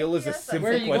feel is a Yes, simple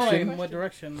where are you question? going? What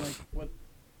direction? Like what?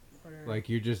 where- Like,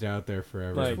 you're just out there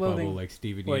forever Like- in a bubble Floating. like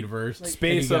Steven Like, Universe. like-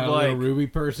 Space and you got of, a little like- Ruby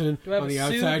person Do I have on the a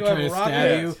suit? outside Do I have trying a to rocket? stab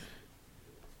Yeah. you.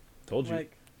 Told you.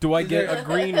 like Do I Is get there- a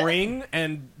green ring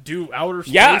and do outer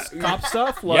space Yeah. cop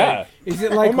stuff? Like, Yeah. Is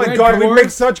it like Oh my Red god, we Dwarf? make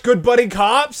such good buddy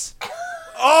cops.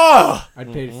 Oh,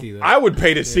 I'd pay to see that. I would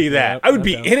pay to see that. yep, I would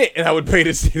be yep. in it, and I would pay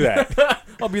to see that.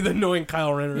 I'll be the annoying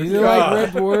Kyle Renner. Is it God.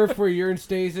 like Red Dwarf where you're in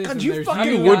stasis God, and you there's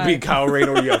fucking you would guy. be Kyle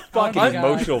Rayner, you fucking my God.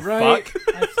 emotional Right? fuck.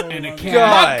 I totally And a love cat.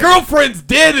 God. My girlfriend's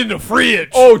dead in the fridge.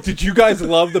 Oh, did you guys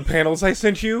love the panels I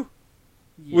sent you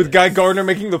with Guy Gardner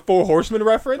making the Four Horsemen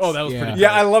reference? Oh, that was Yeah. pretty. Yeah,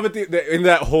 good. I love it in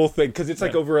that whole thing because it's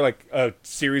like Yeah. over like a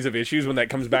series of issues. When that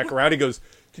comes back around, he goes,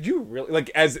 "Did you really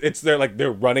like?" As it's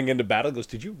they're running into battle. He goes,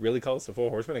 "Did you really call us the Four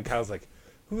Horsemen?" And Kyle's like,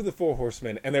 "Who are the Four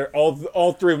Horsemen?" And they're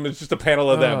all three of them. It's just a panel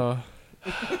of them.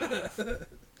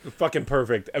 Fucking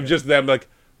perfect. Of just them like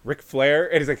Ric Flair,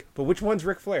 and he's like, "But which one's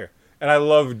Ric Flair?" And I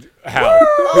loved how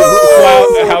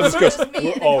how this goes. Just me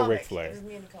We're in the all comic. Ric Flair. Just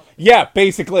me in the comic. Yeah,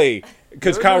 basically,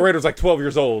 because Kyle Rayner's like 12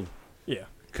 years old. Yeah.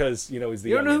 Because he's the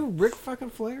You don't know youngin'. who Rick fucking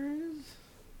Flair is?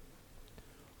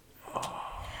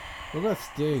 What about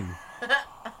Sting? You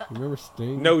remember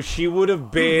Sting? No, she would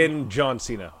have been John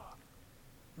Cena.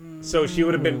 So she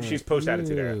would have been. She's post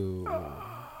Attitude Era. Ew.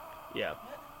 Yeah.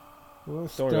 What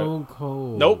about Don't Stone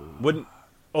Cold? Nope. Wouldn't.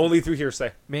 Only through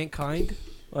hearsay. Mankind.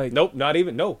 Like Nope. Not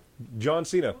even. No. John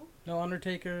Cena. No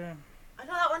Undertaker. I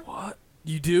know that one. what?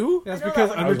 You do? That's I know because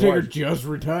that one. I was Undertaker watching- just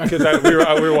retired. Because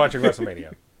we were watching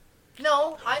WrestleMania.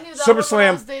 No, I knew that when I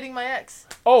SummerSlam. was dating my ex.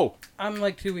 Oh, I'm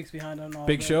like 2 weeks behind on all.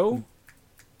 Big of it. Show.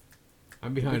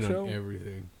 I'm behind Big on Show?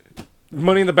 everything.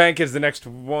 Money in the Bank is the next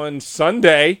one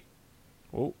Sunday.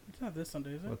 It's not this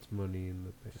Sunday, is it? What's money in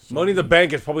the bank? Money in the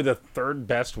Bank is probably the third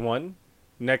best one,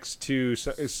 next to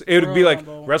it would be like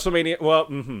Rumble. WrestleMania. Well,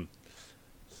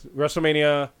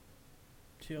 WrestleMania.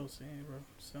 TLC, bro.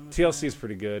 TLC is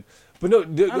pretty good, but no,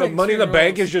 I like Money in the Extreme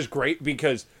Bank Rules. is just great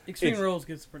because Extreme it's- Rules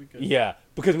gets pretty good. yeah,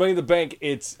 because Money in the Bank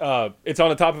it's on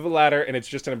the top of a ladder and it's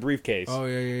just in a briefcase. Oh,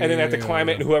 yeah. And then they have to climb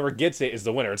it, and whoever gets it is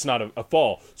the winner. It's not a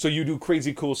fall. So you do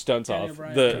crazy cool stunts Daniel off.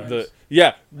 Bryan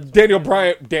Daniel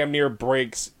Bryan damn near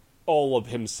breaks all of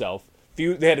himself. They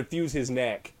had to fuse his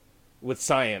neck with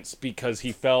science because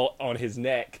he fell on his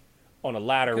neck on a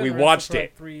ladder. Couldn't We wrestle watched for it.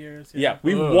 like 3 years. Yeah,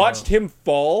 we Ugh. watched him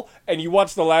fall, and you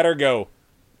watch the ladder go,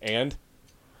 and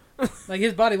Like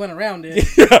his body went around it.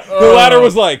 the ladder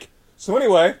was like. So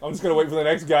anyway, I'm just gonna wait for the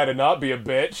next guy to not be a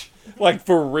bitch. Like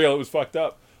for real, it was fucked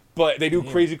up. But they do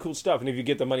crazy cool stuff, and if you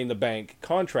get the Money in the Bank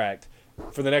contract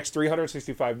for the next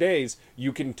 365 days,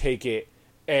 you can take it.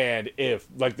 And if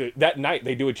like that night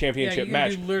they do a championship you can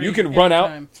match, do literally you can run out,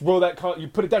 anytime. throw that, you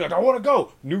put it down. Like I want to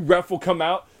go. New ref will come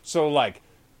out. So like,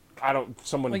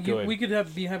 someone Like good. we could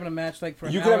be having a match like for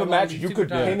an You could have a hour match. long, You super could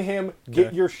tight. pin him,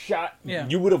 get your shot. Yeah.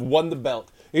 You would have won the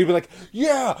belt. And he'd be like,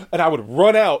 yeah. And I would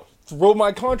run out, throw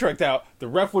my contract out. The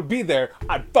ref would be there.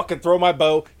 I'd fucking throw my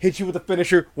bow, hit you with a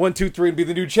finisher, 1, 2, 3, and be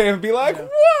the new champ and be like, Yeah.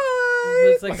 what?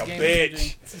 It's like a game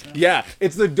bitch. changing. Yeah,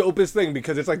 it's the dopest thing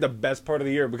because it's like the best part of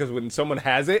the year because when someone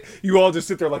has it, you all just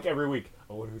sit there like every week.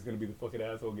 I wonder who's going to be the fucking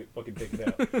asshole get fucking taken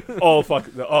out.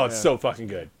 It's so fucking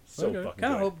good. So Okay. fucking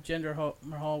Kind of good. hope Jinder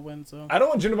Mahal wins though. I don't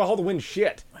want Jinder Mahal to win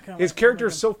shit. kinda His like- character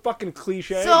like is so fucking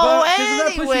cliche. So But- 'cause they're not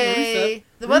pushing anyway, Rusev.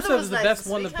 the weather Rusev's was the nice best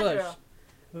this one to weekend, push. girl.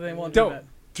 But they won't do Don't. that.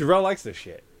 Jarrell likes this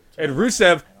shit. And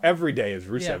Rusev, every day is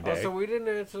Rusev Yeah. Day. Also, we didn't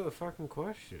answer the fucking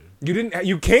question.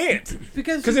 You can't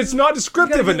because it's not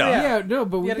descriptive You gotta- enough. Yeah. Yeah, no,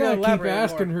 but we gotta gotta keep elaborate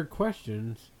asking more. her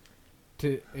questions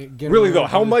to get. Really her though, to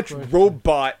how this much question.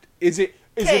 robot is it?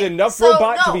 Is it Okay, enough so,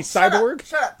 robot to no, be shut up, cyborg?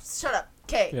 Shut up.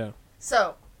 Okay. Yeah.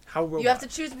 So How robot? you have to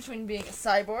choose between being a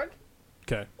cyborg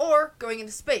Okay. or going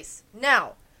into space.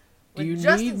 Now, Do you with need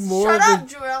Justin's more shut up,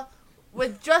 than- Jarrell.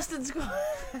 With Justin's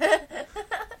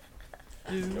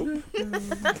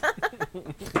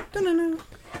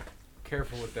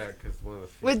Careful with that, because one of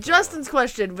the. with Justin's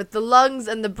question, with the lungs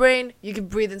and the brain, you can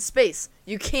breathe in space.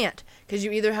 You can't because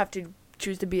you either have to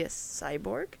choose to be a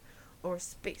cyborg or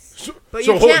space. But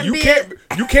So you hold on, can't you be can't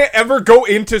you can't ever go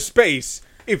into space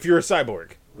if you're a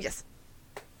cyborg. Yes.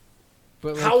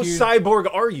 But like How you,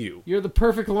 cyborg are you? You're the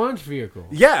perfect launch vehicle.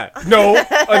 Yeah, no,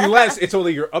 unless it's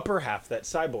only your upper half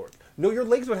that's cyborg. No, your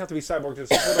legs would have to be cyborg to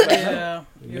support all that metal.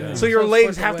 Yeah. So your So legs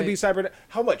sports have to away. be cyborg.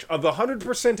 How much of the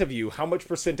 100% of you? How much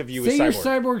percent of you Say is your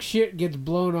cyborg? cyborg shit gets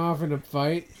blown off in a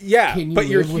fight. Yeah, Can you but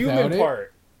your live human without it?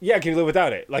 part. Yeah, can you live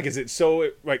without it? Like, is it so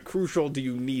like crucial? Do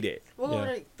you need it? Well,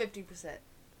 Yeah. like 50%.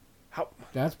 How?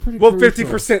 That's pretty. Well, crucial.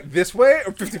 50% this way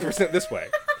or 50% this way?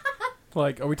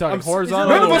 Like, are we talking I'm s- horizontal?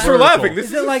 None of or us are vertical? laughing. This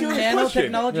Is it like a serious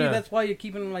question. nanotechnology? Yeah. That's why you're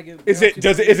keeping like. Is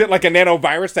it like a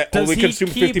nanovirus that Does only he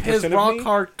consumes keep 50% his of rock me?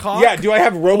 hard cock? Yeah. Do I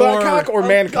have robot or- cock or Oh,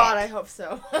 man God, I cock? hope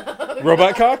so.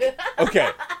 Robot cock? Okay.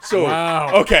 So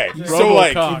Wow. okay. So Robo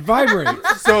like cock. It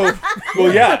vibrates. so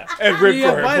well yeah, and rip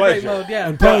Yeah, for her vibrate pleasure. mode. Yeah.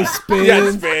 And probably spins.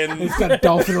 Yeah, spin. It's got a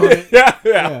dolphin on it.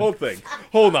 Yeah, whole thing,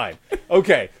 whole nine.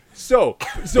 Okay, so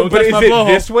Don't but touch is my it blowhole.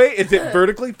 this way? Is it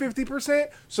vertically 50%?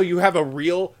 So you have a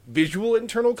real visual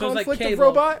internal So it's like conflict of cable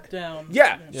robot? down.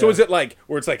 Yeah. So Yeah. is it like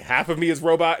where it's like half of me is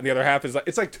robot and the other half is like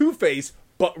it's like Two-Face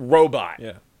but robot?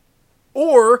 Yeah.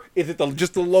 Or is it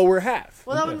just the lower half?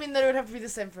 Well, that would mean that it would have to be the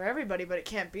same for everybody, but it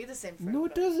can't be the same for No,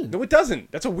 it everybody. doesn't. No, it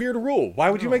doesn't. That's a weird rule. Why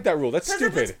would you make that rule? That's Because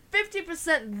if stupid. it's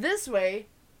 50% this way,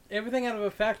 Everything out of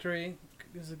a factory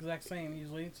is the exact same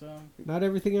usually. So Not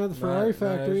everything out of the Ferrari Not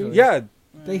factory. actually. Yeah,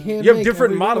 They hand you have make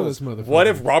different every one of models. those What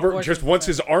if motherfuckers. Robert Or just just wants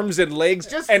the his arms and legs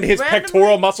just and his randomly-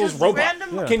 pectoral muscles just robot?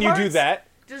 random Yeah. Can you do parts- that?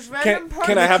 Just random parts.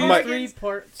 can I have and my- three organs-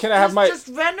 parts. Can I have my? Just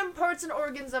random parts and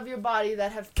organs of your body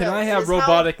that have. Can failed. I It have is how-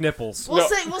 robotic nipples? We'll No.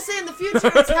 say in the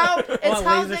future it's how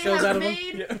laser they shows out have of 'em?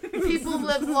 made people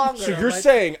live longer. So you're like-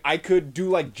 saying I could do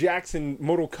like Jackson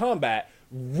Mortal Kombat,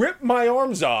 rip my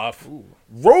arms off,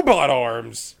 robot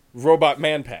arms, robot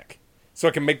man peck, so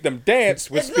I can make them dance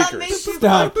with If that speakers. makes you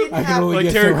Stop. fucking I can only Like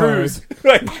get Terry so hard. Crews.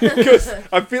 Like, because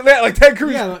I feel that like Ted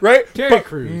Cruz, Yeah, like right? Terry But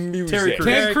Crews. music. Terry Crews.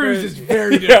 Ted Cruz Crews. is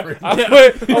very Yeah, different.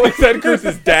 I want Ted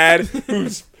Cruz's dad,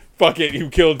 who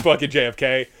killed fucking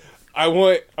JFK. I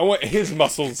want his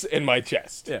muscles in my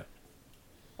chest. Yeah.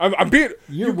 I'm being.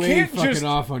 You're you way can't fucking just.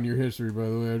 off on your history, by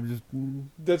the way. I'm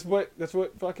just That's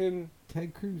what fucking.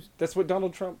 Ted Cruz. That's what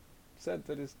Donald Trump said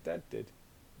that his dad did.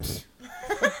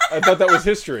 I thought that was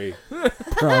history.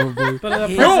 Probably. But the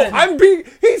No, president, I'm being.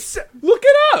 Look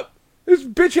it up. This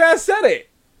bitch ass said it.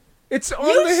 It's on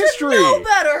You the should history. know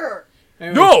better.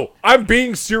 Anyway, No, I'm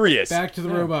being serious. Back to the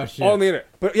robot shit. On the internet.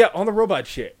 But yeah, on the robot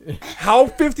shit. How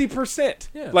 50%?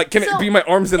 Yeah. Like, can So, it be my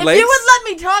arms and If legs? you would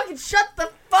let me talk and shut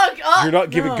the fuck up. You're not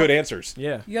giving No. good answers.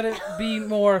 Yeah. you gotta be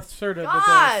more assertive with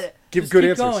God. this. Give Just good keep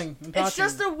answers. Going and It's talking.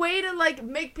 just a way to like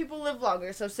make people live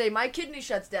longer. So say my kidney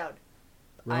shuts down.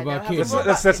 I now Robot have a kid. That's, robot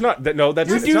that's kidney. not. No, that's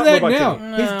We it's do not that robot now. kidney.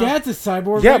 No. His dad's a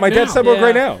cyborg. Yeah, right my dad's now. cyborg Yeah.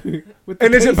 right now. With the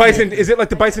And is it pacemaker. Is it like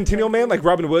the Bicentennial Man, like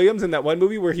Robin Williams in that one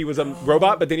movie where he was a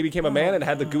robot, but then he became a man and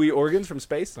had the gooey organs from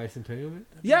space? Bicentennial Man?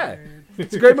 Yeah,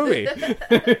 it's a great movie.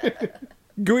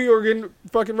 Gooey organ,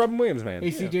 fucking Robin Williams, man.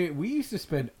 Hey, CJ, we used to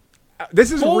spend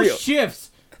This is whole real. shifts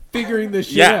figuring this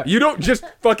shit Yeah, out. you don't just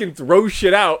fucking throw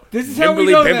shit out. This is how we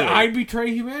nimbly know bimbly. that I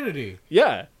betray humanity.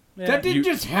 Yeah, Yeah. That didn't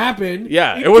just happen.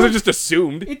 yeah. It wasn't took- just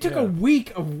assumed. It took a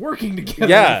week of working together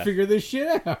Yeah. to figure this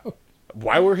shit out.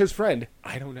 Why we're his friend?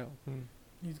 I don't know.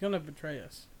 He's gonna betray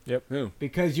us. Who?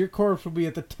 Because your corpse will be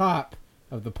at the top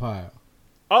of the pile.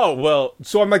 Oh well,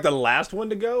 so I'm like the last one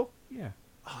to go. Yeah.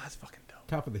 Oh, that's fucking dumb.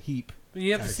 Top of the heap. But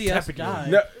you have to see us die.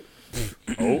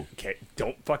 No. Okay,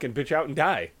 don't fucking bitch out and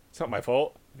die. It's not my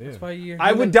fault. Yeah. That's why you're.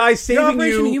 I would die You're saving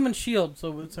Operation you. Human Shield,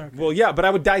 so it's okay. Well, yeah, but I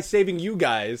would die saving you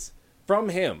guys from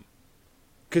him.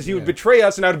 Because he would Yeah. betray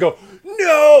us, and I would go,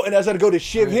 no! And as I'd go to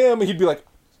shiv him, he'd be like,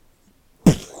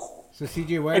 So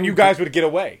CJ, why? and are you we- guys would get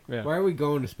away. Yeah. Why are we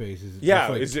going to space? Is it Yeah, just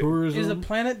like is it- tourism? Is the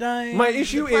planet dying? My The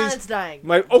issue planet's is, dying.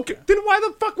 okay, then why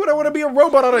the fuck would I want to be a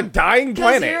robot on a dying Because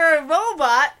planet? you're a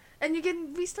robot and you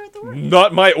can restart the world.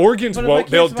 Not my organs But if I won't,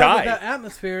 can't they'll survive with die. That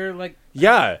atmosphere, like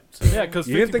Yeah. Yeah, because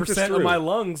You didn't think this 50% of through. my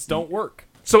lungs don't work.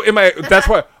 So that's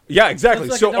why, yeah, exactly.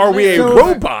 That's like So a double are we a negative.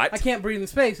 robot? I can't breathe in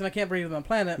space and I can't breathe on the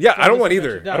planet. Yeah, so I don't this want will either.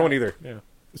 eventually I don't want die. either. Yeah.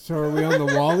 So are we on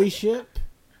the Wally ship?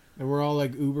 And we're all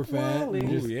like uber fat? Wall-E. and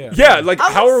Ooh, just- yeah. Yeah, like,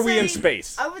 I how would are we in say-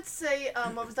 space? I would say,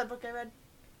 what was that book I read?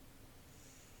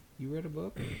 You read a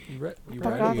book? You read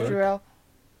Fuck a off, book? Jarrell.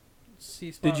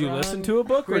 Did you listen to a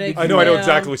book? Or Grenade did I know Yeah.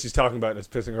 exactly what she's talking about, and it's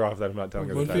pissing her off that I'm not telling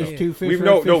her One the fish, title. two fish, We've- red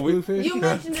no, fish, no, blue fish? You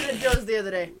mentioned it at Joe's the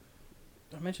other day.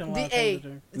 I mentioned a lot The of A. things to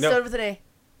do. It No. started with an A.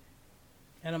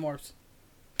 Animorphs.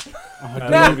 I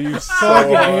love you so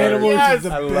Fucking hard. animals Yes. is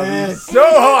the I love you best. so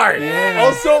hard. Yeah.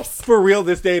 Also, for real,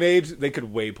 this day and age, they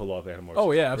could way pull off Animorphs.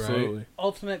 Oh, yeah, absolutely.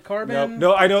 Ultimate no, Carbon.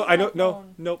 no, I know, no,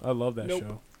 nope. I love that Nope.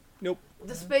 show.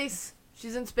 The space.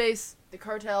 She's in space. The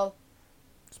cartel.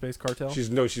 Space Cartel? She's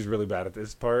really bad at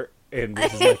this part, and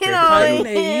this is my You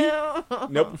favorite. know,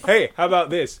 part. Nope. Hey, how about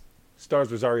this?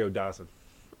 Stars Rosario Dawson.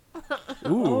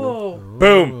 Ooh. Oh.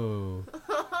 Boom.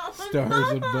 Oh.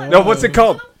 Stars above. No, what's it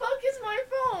called? What the fuck is my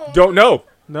phone? Don't know.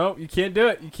 No, you can't do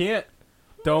it. You can't.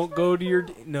 Don't go to your...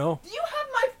 No. Do you have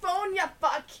my phone, you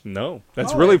fuck? No,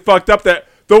 that's Oh. really fucked up. That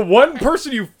the one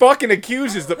person you fucking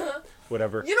accuse is the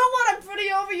whatever. You know what? I'm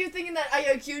pretty over you thinking that I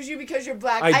accuse you because you're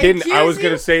black. I didn't. I accuse was gonna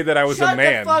you- say that I was Shut a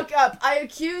man. the fuck up. I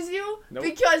accuse you Nope.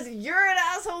 because you're an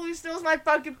asshole who steals my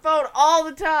fucking phone all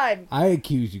the time. I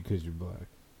accuse you because you're black.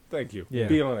 Thank you. Yeah.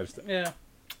 Being honest. That's Yeah.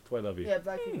 why I love you. Yeah,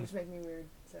 black people just make me weird,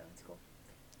 so it's cool.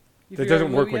 You That figure out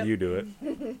doesn't a work movie when yet? you do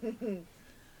it.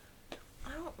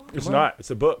 I don't. It's on. not.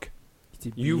 It's a book.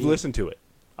 You've listened to it.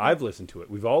 I've listened to it.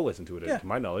 We've all listened to it, Yeah. to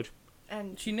my knowledge.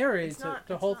 And She narrates It's not-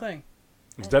 the it's whole not. thing.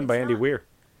 It's And done by it's Andy not. Weir.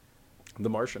 The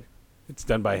Martian. It's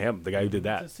done by him, the guy who did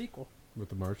that. It's a sequel. With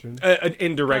the Martian? An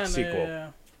indirect Kinda, sequel.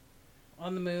 yeah.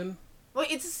 On the moon.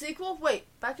 wait, it's a sequel. Wait,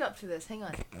 back up to this. Hang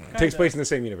on. Takes Kinda. place in the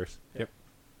same universe. Yep.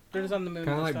 They're just on the moon.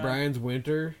 Kind of this like time. Brian's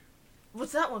Winter.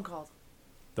 What's that one called?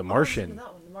 The Oh, Martian.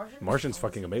 that one. The Martian. Martian's Oh,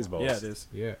 fucking that's- amazeballs. Yeah, it is.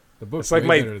 Yeah. The book's It's like way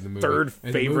my better than the movie. third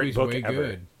And the favorite movie's book way ever.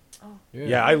 Good. Oh.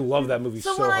 Yeah, I love that movie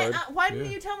so, So hard. why didn't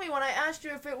Yeah. you tell me when I asked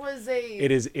you if it was a? It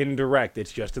is indirect.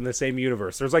 It's just in the same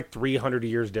universe. There's like 300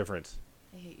 years difference.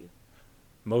 I hate you.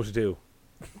 Most do.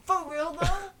 For real though.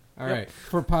 All right.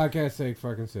 For podcast sake,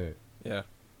 fucking say it. Yeah.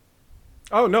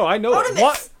 Oh no, I know it. Artemis.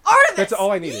 What? Artemis. That's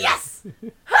all I needed. Yes.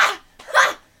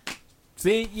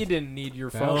 See, you didn't need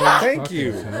your That phone. was Thank fucking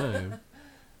you. time.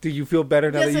 Do you feel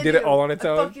better now Yes, that you I did it do. all on its I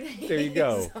own? fucking hate There you it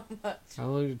go. so much. How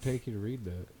long did it take you to read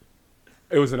that?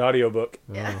 It was an audiobook.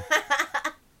 Yeah.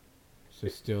 So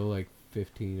still like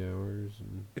 15 hours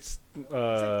and It's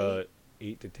like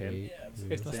 8 to 10. 8. Yeah, it's,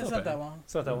 It's it's not not bad. that long.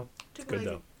 It's not that one. Took good, a lazy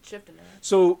though. shift in there.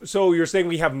 So you're saying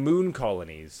we have moon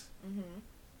colonies?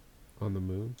 on the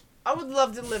moon. I would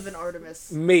love to live in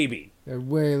Artemis. Maybe. They're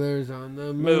whalers on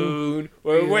the moon. Moon.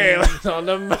 We're Yeah. whalers on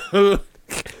the moon.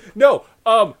 No,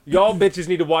 Y'all bitches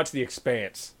need to watch The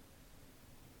Expanse.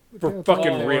 For fucking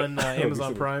Oh, real. on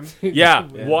Amazon Prime. Yeah,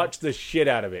 Yeah. watch the shit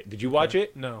out of it. Did you watch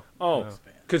it? No. Oh, No.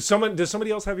 does somebody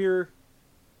else have your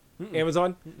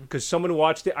Amazon? Because someone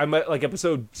watched it. I'm at like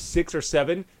episode 6 or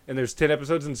 7, and there's 10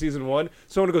 episodes in season 1.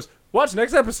 Someone goes, watch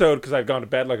next episode, because I've gone to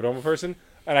bed like a normal person,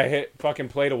 and I hit fucking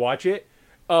play to watch it.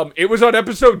 It was on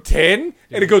episode 10,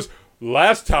 and it goes,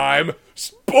 last time,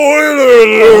 spoiler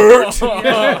alert!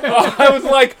 I was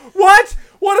like, what?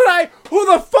 What did I? Who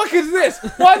the fuck is this?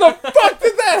 Why the fuck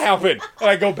did that happen? And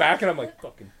I go back and I'm like,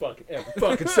 fuck.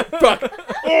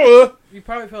 You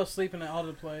probably fell asleep and it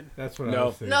auto-played. That's what No. I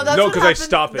was saying. No, that's No, what 'cause I happened.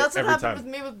 stop it That's what every happened time.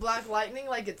 with me with Black Lightning.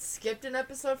 Like it skipped an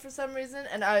episode for some reason,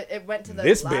 and it went to the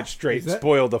This last. bitch straight Is that-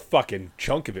 spoiled a fucking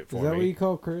chunk of it Is for that what me. you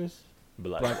call Chris?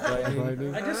 Black Black Lightning.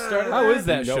 Lightning. Lightning? I just started. How is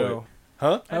that You know show?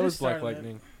 Huh? I How just is Black started it.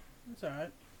 Lightning? It's alright.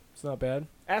 It's not bad.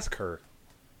 Ask her.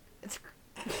 It's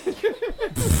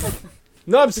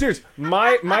No, I'm serious.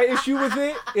 My issue with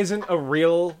it isn't a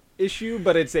real issue,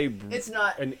 but it's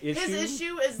not. an issue. His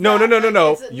issue is No. that,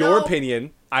 like, it's a- Your no.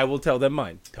 opinion. I will tell them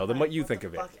mine. Tell them what you What think the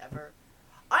of it. fuck ever.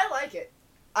 I like it.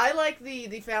 I like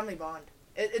the family bond.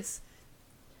 It's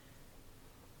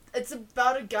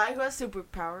about a guy who has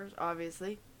superpowers,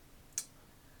 obviously.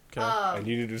 Okay. I need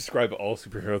you to describe all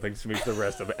superhero things to me for the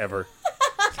rest of ever.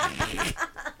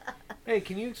 Hey,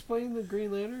 can you explain the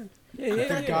Green Lantern? yeah.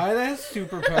 The guy that has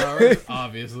superpowers,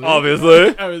 obviously.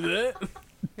 Obviously. That was it.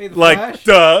 Hey, the Like, Flash,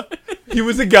 duh. He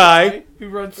was a guy. who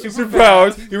runs super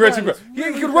Superpowers. fast. He ran super. He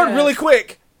could run really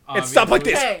quick and stop like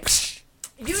this. Hey,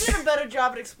 you did a better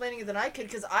job at explaining it than I could,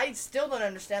 because I still don't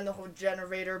understand the whole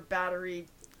generator battery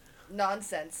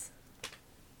nonsense.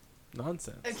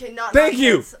 Nonsense. Okay, not Thank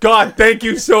you. nonsense. God, thank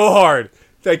you so hard.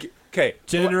 Thank you. Okay.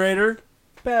 Generator,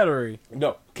 battery.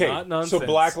 No. Okay. Not So nonsense.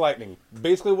 Black Lightning.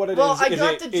 Basically what it is. Well, I is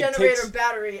got it, the it generator takes,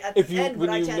 battery at if the you- end, when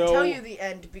but I you can't know- tell you the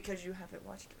end because you haven't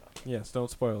watched it all. Yes, don't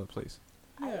spoil it, please.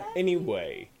 Yeah.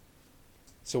 Anyway.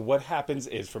 So what happens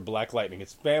is for Black Lightning,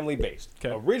 it's family based. 'Kay.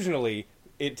 Originally,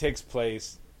 it takes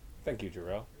place. Thank you,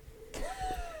 Jarrell.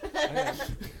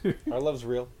 Our love's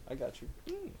real. I got you.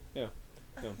 Yeah.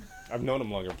 I've known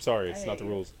him longer. I'm sorry. It's not the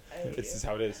rules. This It's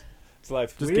how it is. It's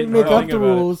life. Just We get didn't make up thinking the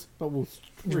about it. rules, but we'll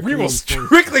We will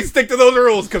strictly stick to those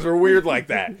rules because we're weird like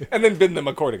that, and then bend them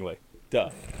accordingly. Duh.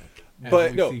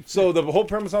 But we no. see So the whole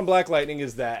premise on Black Lightning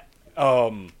is that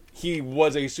he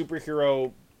was a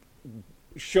superhero,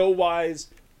 show-wise,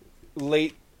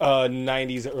 late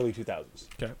 90s, early 2000s.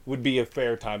 Okay. Would be a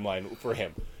fair timeline for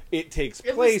him. It takes It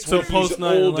was place So when he's post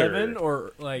 9/11 older.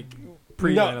 or like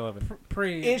pre No.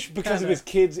 9/11? Ish because kinda. of his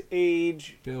kid's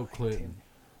age. Bill Clinton.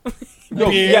 No,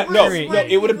 Yeah, no, Period. no.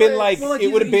 It would have been like Well, like it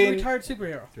would have he's a been. retired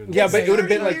superhero. Yeah, but it would have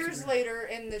been 30 like years later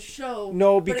in the show.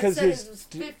 No, but it because said his- it was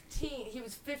 15. He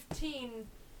was 15.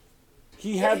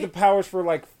 he had the powers for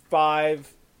like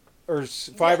 5 or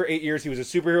 8 years. He was a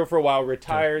superhero for a while.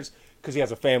 Retires because he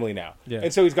has a family now, Yeah.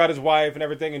 and so he's got his wife and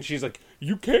everything. And she's like,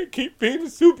 "You can't keep being a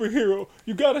superhero.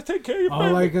 You got to take care of your Oh,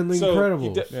 family." like in The So he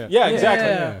Incredibles. d- Yeah. yeah, exactly.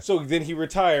 Yeah. So then he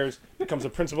retires, becomes a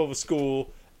principal of a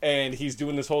school, and he's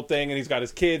doing this whole thing. And he's got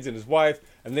his kids and his wife.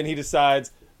 And then he decides,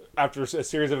 after a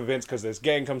series of events, because this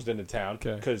gang comes into town,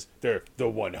 Okay. because they're the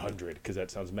 100, because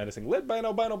that sounds menacing, led by an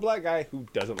albino black guy who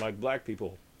doesn't like black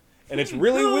people. And it's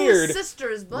really Whose weird. sister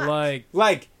is black.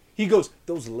 Like, He goes,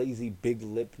 those lazy,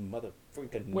 big-lipped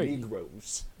motherfucking Wait.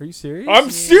 Negroes. are you serious? I'm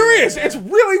serious. Yeah. It's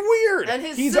really weird. And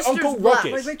his He's sister's Uncle black.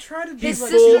 Ruckus. Like they try to do his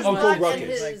like sister's Uncle black Ruckus.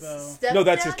 and his Like, though. stepdad. No,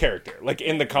 that's his character. Like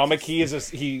in the comic, he is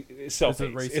self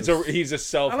hates. racist. He's a I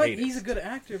self like hater. he's a good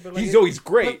actor, but like He's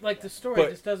great. But, like the story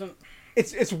but- just doesn't.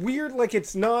 It's weird. Like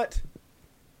it's not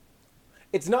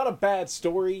a bad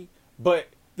story, but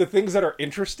the things that are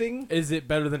interesting, Is it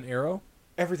better than Arrow?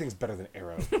 everything's better than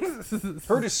Arrow.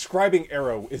 Her describing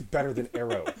Arrow is better than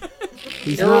Arrow.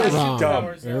 He's Arrow not is wrong. dumb.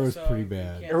 Arrow's pretty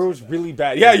bad. Arrow's really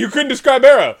bad. Yeah, you couldn't describe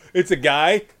Arrow. It's a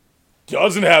guy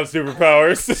doesn't have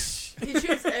superpowers. He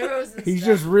shoots arrows and He's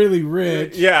stuff. just really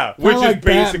rich. Yeah, Kinda which like is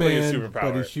basically Batman, a but he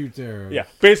superpower. shoots arrows. Yeah,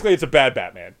 basically it's a bad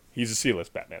Batman. He's a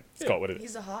C-list Batman. Let's call it what it is.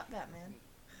 He's a hot Batman.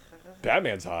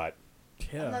 Batman's hot. I'm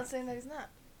Yeah. not saying that he's not.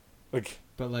 Like,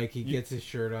 But like he gets his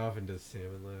shirt off and does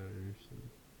salmon ladders.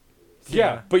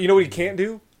 yeah, but you know what he can't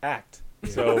do? Act.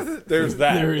 So there's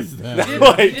that. There is He that. did,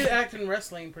 Like- he did act in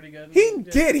wrestling pretty good. He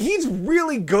did. He's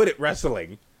really good at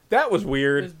wrestling. That was It was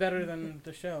weird. better than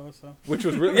the show. So Which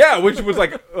was which was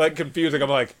like confusing. I'm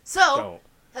like, So, don't.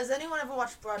 has anyone ever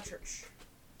watched Broadchurch?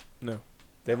 No.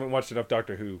 They haven't watched enough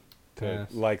Doctor Who to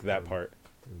Pass. like that part.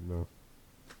 No.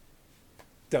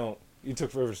 Don't. You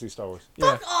took forever to see Star Wars.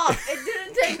 Yeah. Fuck off! It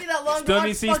didn't take me that long Still to need watch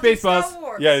to see fucking Spaceballs. Star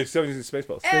Wars. Yeah, you still need to see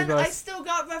Spaceballs. And I Spaceballs. still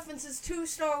got references references to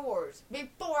Star Wars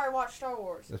before I watched Star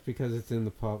Wars. That's because it's in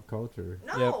the pop culture.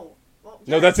 No. Yep. Well,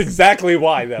 No, that's yes. exactly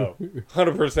why, though.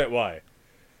 100% why.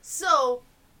 So,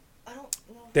 I don't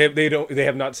know. They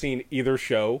have not seen either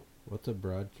show. What's a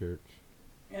broad church?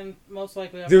 And most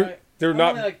likely, They're I'm not.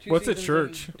 only, like, 2 What's a seasons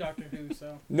church? in Doctor Who,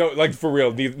 so No, like for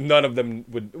real. None of them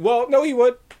would. Well, no, he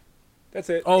would. That's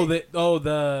it. Oh,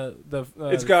 the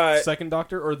It's got- second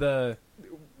Doctor or the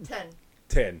 10.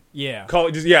 10. yeah. Call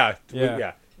it just yeah. Yeah.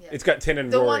 Yeah. Yeah. It's got 10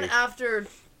 and The Rory. one after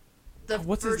the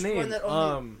What's first his name? one that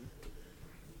only...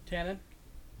 Tannen.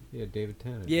 Yeah, David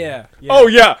Tennant. Yeah. Oh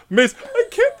yeah, Miss. I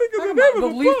can't think of the I'm name the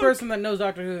of the least book. person that knows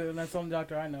Doctor Who, and that's the only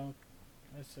Doctor I know.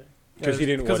 I say. 'Cause he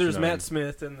didn't Because watch there's none. Matt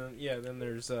Smith and then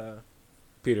there's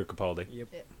Peter Capaldi, yep.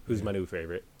 who's my new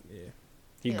favorite. Yeah.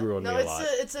 He Yeah. grew on no, me a lot.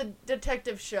 it's a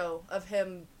detective show of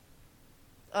him.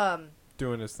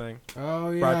 Doing his thing.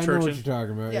 Oh, yeah, Broad I know what Churchin. you're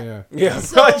talking about, Yeah. yeah. Yeah,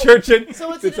 So- Broad Churchin.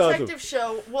 So it's a awesome. detective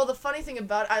show. Well, the funny thing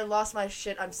about it, I lost my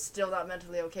shit. I'm still not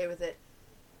mentally okay with it.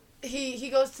 He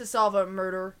goes to solve a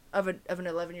murder of an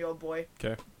 11-year-old boy.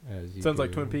 Okay. As you Sounds like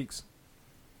do. Twin Peaks.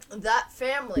 That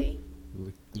family.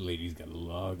 Lady's got a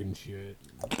log and shit.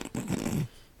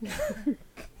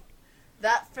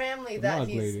 That family The that log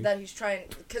lady. he's trying,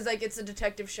 because like it's a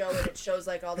detective show and it shows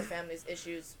like all the family's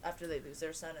issues after they lose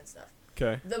their son and stuff.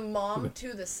 Okay. The mom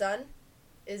to the son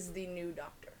is the new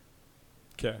doctor.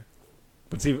 Okay.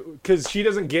 But see, because she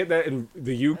doesn't get that in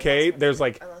the UK, there's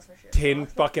like I lost my shit. 10 I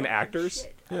lost my fucking actors.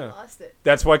 shit. Yeah. I lost it.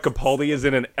 that's why Capaldi is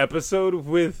in an episode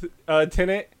with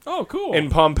Tennant Oh, cool. in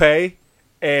Pompeii,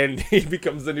 and he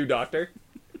becomes the new doctor.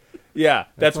 Yeah,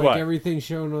 that's like why. everything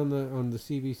shown on the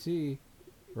CBC,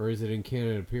 or is it in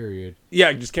Canada? Period.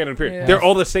 Yeah, just canon period. Yeah. They're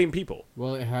all the same people.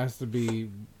 Well, it has to be.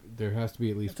 There has to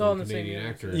be at least It's all one in the same Canadian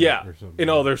universe. actor. Yeah, or something. in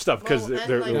all their stuff because Well, and,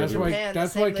 they're. like, That's in why. Japan,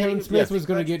 That's the why same lady Kevin who Smith plays was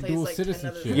going to Grudge get plays, dual like, 10 other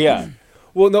citizenship. people. Yeah.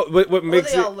 Well, no, but what Or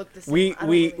makes they it all look the same. we I don't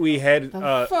we really we know. had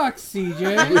The fuck,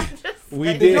 CJ? Just we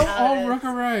saying did- Don't how all it look is.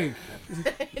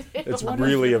 alike. it's What is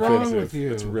really wrong offensive. with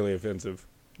you? It's really offensive.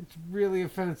 It's really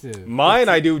offensive. Mine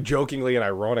I do jokingly and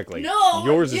ironically. No,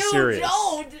 yours is you serious.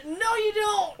 don't. No, you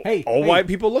don't. Hey, All hey, white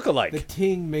people look The alike.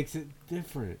 ting makes it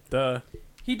different.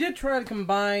 He did try to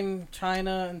combine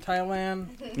China and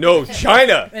Thailand. No,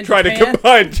 China And tried to Japan?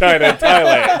 combine China and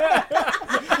Thailand.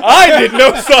 I did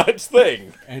no such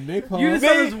thing. And Nepal. You just-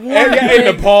 That was And, one and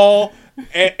thing. Nepal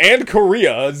and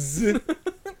Korea's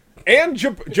and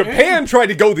Japan tried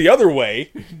to go the other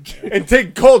way and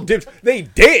take cold dips. They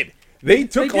did. They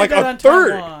took They did like that a on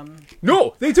third. Taiwan.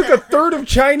 No, they took a third of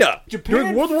China Japan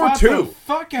during World War fought the II.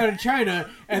 fuck out of China,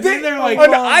 and They, then they're like,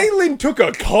 an island took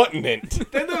a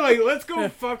continent. then they're like, let's go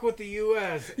fuck with the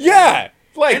U.S. Yeah,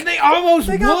 like And they almost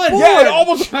won. yeah, it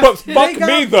almost. But fuck got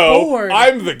me though. bored.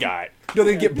 I'm the guy. No,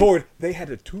 they get bored. They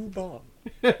had a two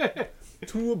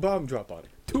bomb drop on it.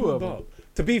 Two of bomb.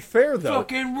 To be fair though,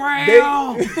 Fucking they,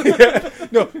 rail.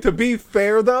 no. To be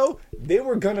fair though, they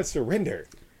were gonna surrender,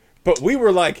 but we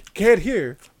were like, can't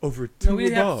hear over two No, we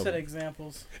have to bomb. set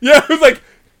examples. Yeah, it was like,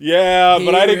 yeah,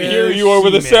 but I didn't hear you over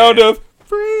the sound of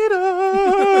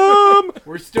freedom.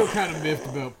 We're still kind of miffed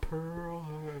about Pearl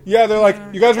Harbor. Yeah, they're like,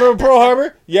 you guys remember Pearl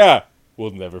Harbor? Yeah,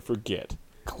 we'll never forget.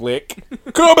 Click,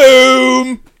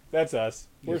 kaboom. That's us.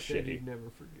 We're You said shitty. you'd never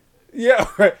forget. Yeah,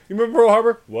 right. You remember Pearl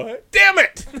Harbor? What? Damn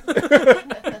it!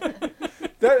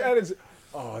 that is.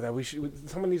 Oh, that we should.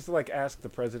 Someone needs to like ask the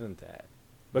president that.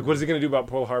 Like, what is he gonna do about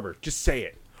Pearl Harbor? Just say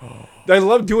it. I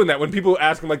love doing that when people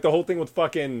ask him, like the whole thing with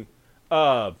fucking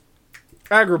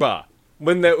Agrabah.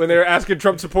 When they're asking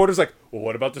Trump supporters, like, well,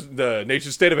 what about the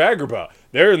nation state of Agrabah?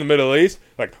 They're in the Middle East.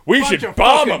 Like, we Bunch should of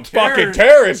bomb them, fucking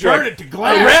terrorists. You're Turn like, it to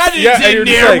glass. Radin's Yeah, and you're in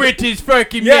just there like- with his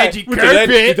fucking yeah, magic with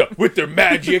carpet. with their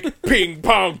magic, ping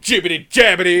pong, jibbity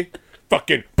jabbity,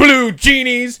 fucking blue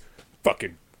genies,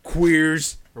 fucking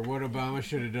queers, Or what Obama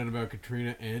should have done about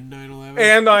Katrina and 9/11.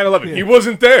 and 9/11. He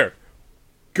wasn't there.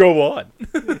 Go on.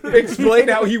 Explain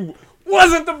how he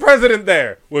wasn't the president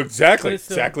there. Well, exactly. But it's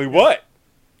still- Exactly what?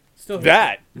 Still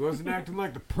That. He wasn't acting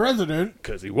like the president.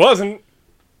 Because he wasn't.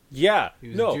 Yeah. He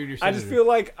was a No. junior I just senator. feel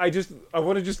like I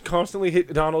want to just constantly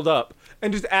hit Donald up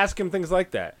and just ask him things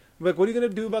like that. Like, what are you going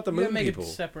to do about the You gotta moon make people? a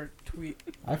separate tweet.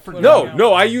 I forgot.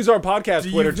 No, I use our podcast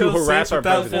Twitter to harass our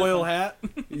without president. foil hat?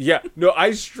 Yeah, no,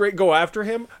 I straight go after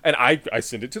him, and I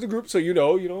send it to the group so you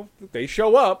know, they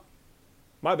show up.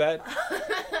 My bad.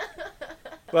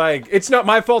 Like, it's not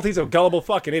my fault he's a gullible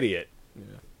fucking idiot. Yeah.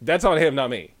 That's on him, not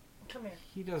me. Come here.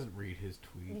 He doesn't read his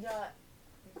You tweets. got.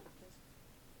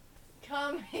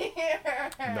 Come here.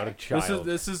 I'm not a child.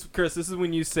 This is Chris. This is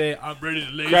when you say, "I'm ready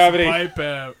to lay Gravity. some pipe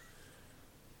out."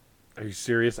 Are you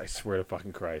serious? I swear to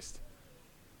fucking Christ.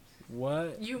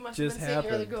 What? You must just have been seeing your other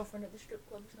happened? girlfriend at the strip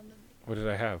club or something. What did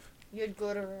I have? You had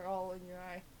glitter all in your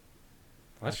eye.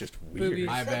 That's just weird. Boobies.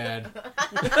 My bad.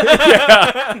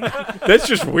 Yeah. That's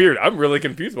just weird. I'm really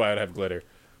confused why I'd have glitter.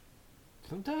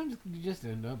 Sometimes you just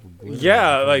end up with glitter.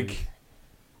 Yeah, on like, things.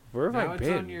 where have now I it's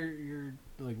been? on your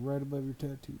like right above your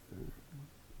tattoo.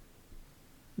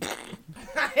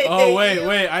 Oh wait,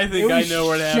 I It think I was know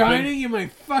what happened. shining in my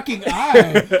fucking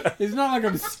eye. It's not like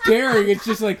I'm staring. It's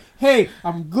just like, hey,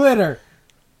 I'm glitter.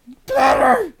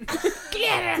 Glitter. Thank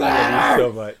you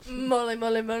so much. Mole.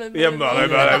 Yeah,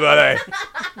 mole.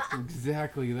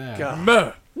 Exactly that.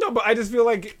 God. No, but I just feel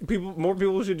like more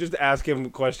people should just ask him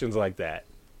questions like that.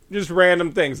 Just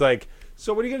random things like,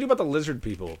 so what are you gonna do about the lizard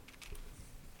people?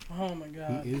 Oh my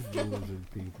god. He is the lizard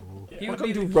people. He How would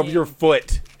come be you the rub king. your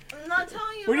foot? I'm not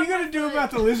telling you. What are you about gonna my do foot.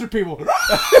 about the lizard people?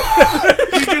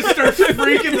 He just starts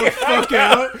freaking the fuck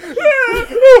out.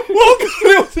 Well,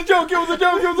 it was a joke. It was a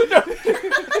joke. It was a joke.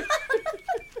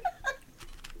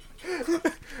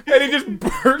 And he just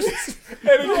bursts,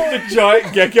 and he's just a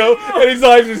giant gecko, and he's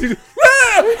like, and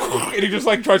he just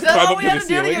like tries Is to that climb all up we to had the to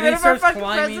do to ceiling. get rid of our starts fucking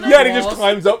climbing. president? Yeah, and he just walls.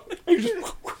 climbs up. And he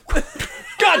just,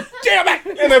 God damn it!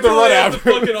 And they have to run after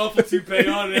him. fucking awful toupee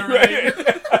on and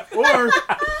everything. Or,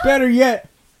 better yet,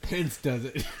 Pence does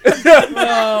it.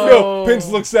 No, Pence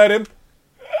looks at him.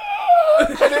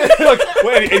 And then, like,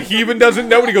 wait, and he even doesn't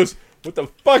know. And he goes, "What the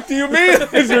fuck do you mean,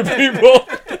 lizard people?"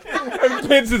 And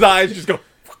Pence's eyes just go.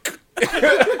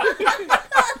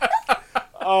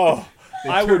 Oh,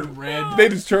 I would. turn red. They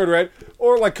just turn red,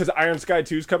 or like because Iron Sky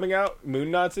 2 is coming out, Moon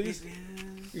Nazis.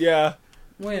 Yeah,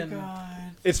 When?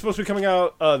 it's supposed to be coming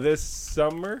out this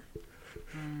summer.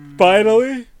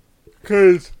 Finally,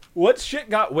 because what shit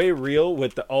got way real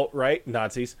with the alt-right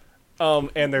Nazis,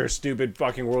 and their stupid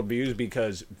fucking worldviews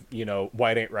because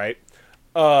white ain't right.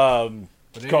 Call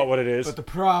it what it is. But the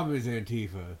problem is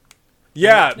Antifa.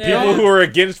 Yeah, Yeah. people who are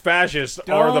against fascists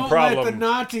are the Don't problem. let the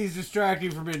Nazis distract you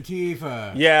from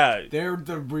Antifa. Yeah, They're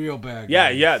the real bad yeah,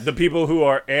 guys. yeah. The people who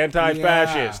are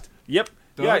anti-fascist. Yep.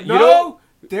 Yeah, No,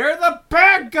 they're the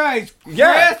bad guys. Chris.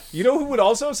 Yeah. You know who would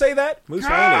also say that? Mussolini.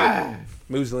 God.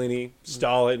 Mussolini,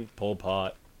 Stalin, Pol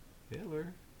Pot, Hitler.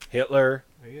 Hitler,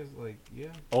 I guess, yeah.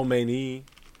 Khomeini,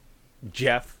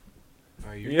 Jeff.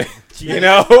 Are you? Yeah.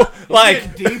 Getting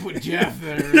Like, deep with Jeff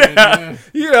there.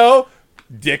 yeah,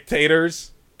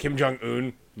 dictators. Kim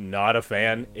Jong-un, not a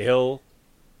fan. Ill.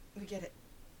 We get it.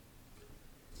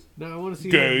 No, I want to see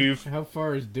Dave. how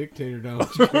far is dictator down.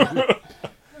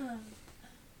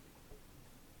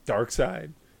 Dark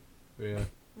side. Yeah.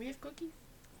 We have cookies.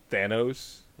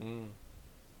 Thanos.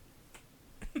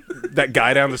 That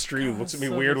guy down the street who looks at me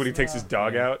So weird when he takes his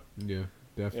dog out. Yeah,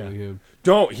 definitely him.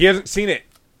 Don't. He hasn't seen it.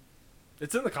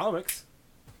 It's in the comics.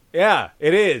 Yeah,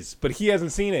 it is. But he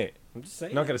hasn't seen it. I'm just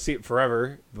saying. Not going to see it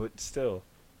forever, but still.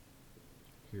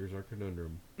 Here's our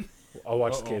conundrum. I'll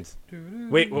watch the Uh-oh. kids.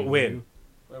 Wait, what when?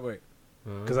 Wait.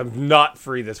 Because I'm not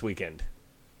free this weekend.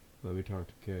 Let me talk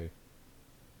to Kay.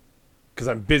 Because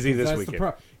I'm busy this That's weekend. the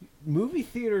problem. Movie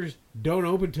theaters don't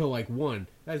open till like 1.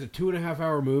 That's a 2.5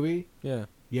 hour movie. Yeah.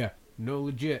 Yeah, no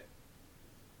legit.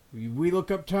 We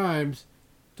look up times.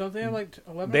 Don't they have like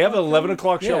 11? They have 11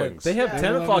 o'clock? o'clock showings. They have Yeah.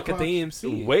 10 o'clock at the 11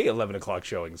 AMC. Way 11 o'clock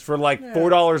showings for like Yeah.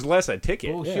 $4 less a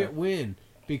ticket. Bullshit Yeah. win.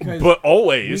 Because But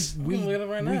always. We can look at it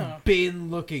right now. we've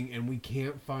been looking and we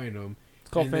can't find them. It's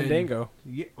called And then- Fandango.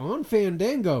 Yeah, on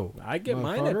Fandango. I get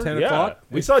mine at motherfucker. 10 Yeah. o'clock.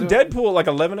 We It's saw so- Deadpool at like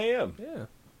 11 a.m. Yeah.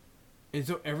 And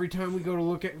so every time we go to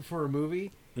look at for a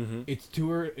movie, Mhm.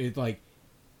 it's like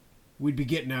we'd be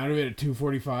getting out of it at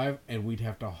 2:45 and we'd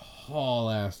have to haul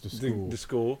ass to school. The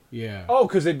school. Yeah. Oh,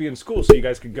 because they'd be in school, so you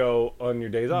guys could go on your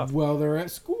days off. Well, they're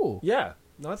at school Yeah.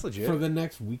 No, that's legit. for the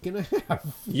next week and a half.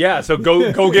 Yeah, so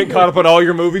go get caught up on all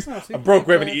your movies. Oh, see, I'm broke.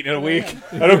 We haven't okay. eaten in a week.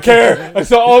 I don't care. I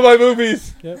saw all my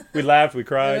movies. Yep. We laughed. We They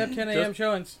cried. have 10 a.m.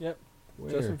 showings. Yep.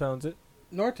 Where? Justin found it.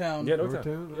 Northtown. Yeah, no Northtown?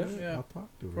 time. Alright, Yeah. I'll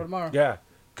talk to For her. tomorrow. Yeah,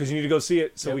 because you need to go see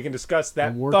it so Yep. we can discuss that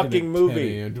I'm working fucking at movie.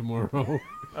 10 a.m. tomorrow.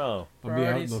 Oh. I'll be out in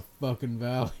Priorities. the fucking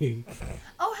valley.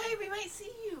 Oh, hey, we might see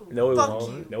you. No, we Fuck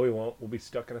won't. you. No, we won't. We'll be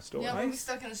stuck in a store. Yeah, we'll be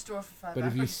stuck in a store for 5 But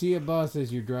hours. if you see a bus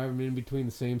as you're driving in between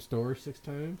the same store 6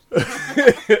 times,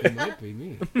 it might be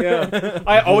me. Yeah.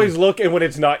 I always look, and when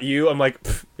it's not you, I'm like,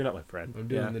 "Pfft, you're not my friend. I'm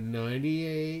doing Yeah. the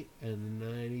 98 and the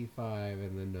 95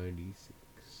 and the 96.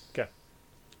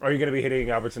 Are you going to be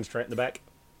hitting Albertson's Trent in the back?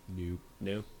 Nope.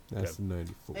 No. That's the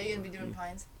 94. Are you going to be doing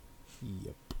Pines?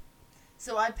 Yep.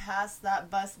 So I passed that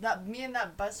bus. Me and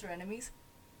that bus are enemies.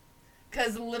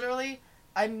 Because literally,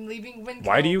 I'm leaving Winco.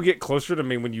 Why do you get closer to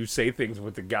me when you say things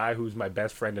with the guy who's my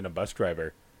best friend and a bus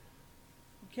driver?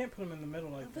 can't put them in the middle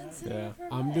like I've been that. sitting Yeah. here for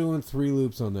a I'm minute. doing 3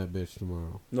 loops on that bitch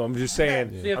tomorrow. No, I'm just saying.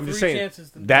 So you have I'm just 3 saying.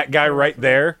 chances to That guy right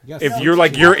there. You got If six you're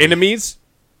like your chances. enemies,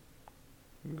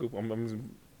 I'm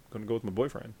gonna go with my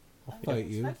boyfriend. I'll fight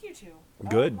you. Expect you to.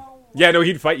 Good. I don't know Yeah, no,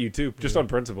 he'd fight you too, just Yeah. on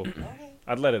principle. what- Okay.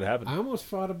 I'd let it happen. I almost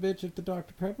fought a bitch at the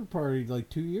Dr. Pepper party like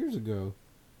 2 years ago.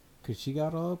 Because she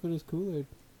got all up in his Kool-Aid.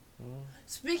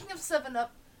 Speaking of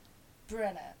 7-Up,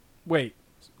 Brenna. Wait,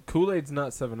 Kool-Aid's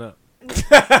not 7-Up.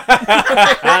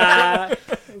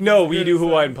 No, we do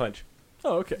Hawaiian Punch.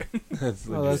 Oh, okay. That's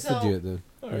Oh, that's So- legit then.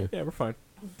 All right. Yeah, we're fine.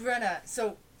 Brenna.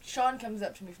 So Sean comes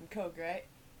up to me from Coke, right?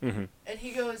 Mm-hmm. And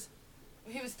he goes,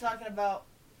 he was talking about,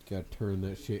 Gotta turn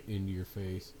that shit into your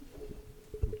face.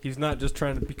 He's not just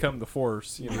trying to become the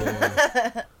Force, you know.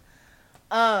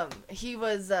 Yeah. he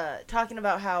was talking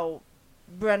about how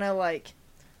Brenna, like,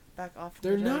 back off.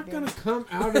 They're the not jelly gonna come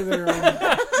out of their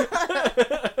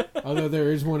own. Although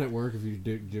there is one at work if you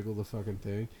jiggle the fucking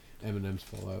thing, M&M's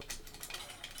fall out.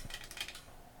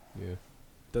 Yeah.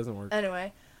 Doesn't work. bean.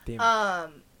 Anyway,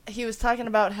 Damn it. he was talking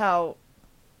about how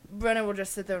Brenna will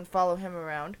just sit there and follow him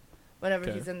around whenever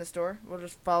Okay. he's in the store. We'll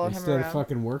just follow him Instead of around.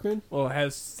 fucking working. Well,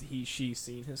 has she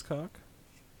seen his cock?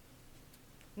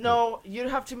 No, you'd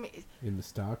have to In the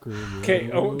stock room. Okay,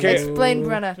 yeah. okay. explain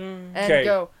Brenna Mm. and 'Kay,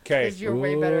 go, 'kay. because you're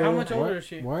way better. How at much it. older is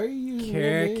she? Why are you using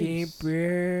real names?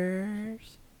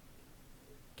 Bears.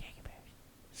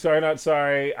 Sorry, not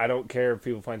sorry. I don't care if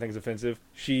people find things offensive.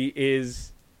 She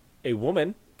is a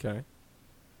woman Okay.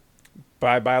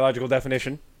 by biological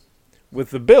definition.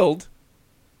 With the build,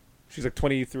 she's like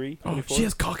 23, Oh, 24. she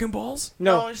has cock and balls?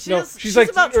 No, No, no, she's she's like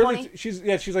about early. 20. She's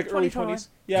like 20, early 21. 20s.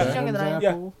 Yeah, She's younger than I am. yeah,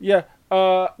 Apple.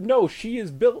 yeah. No, she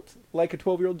is built like a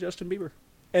 12-year-old Justin Bieber,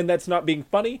 and that's not being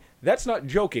funny. That's not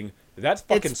joking. That's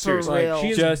fucking It's for serious. real. She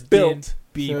is Justin built. So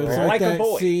Bieber. it's Like like a that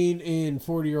boy. scene in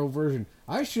 40-Year-Old Version.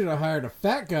 I should have hired a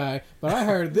fat guy, but I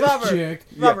hired this Robert. chick.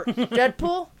 Robert,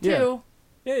 Deadpool Yeah. 2.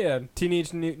 Yeah.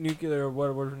 Teenage Nuclear,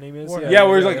 whatever her name is. Yeah,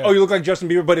 where it's like, oh, you look like Justin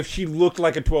Bieber, but if she looked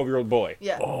like a 12-year-old boy.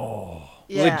 Yeah. Oh.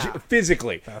 Yeah.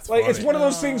 Physically. That's like, it's funny. one of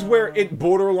those things where it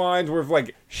borderlines where if,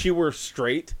 like, she were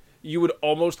straight, you would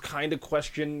almost kind of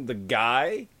question the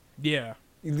guy. Yeah.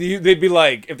 They'd be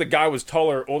like, if the guy was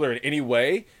taller or older in any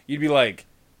way, you'd be like,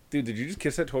 dude, did you just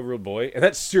kiss that 12-year-old boy? And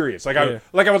that's serious. Like, Yeah.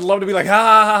 I would love to be like, ha,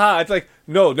 ha, ha, ha. It's like,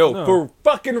 no, No. for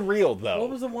fucking real, though. What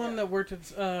was the one that worked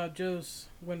at Joe's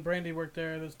when Brandy worked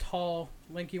there? This tall,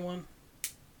 lanky one?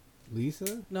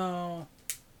 Lisa? No.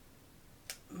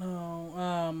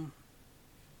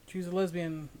 She was a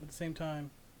lesbian at the same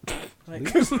time.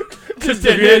 Like, Lisa? Just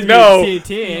if you didn't know,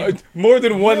 CT. more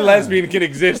than one Yeah. lesbian can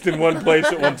exist in one place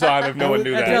at one time if no one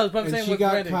knew I that. tell- but I'm And saying she with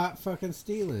got Brandy. caught fucking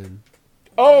stealing.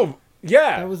 Oh,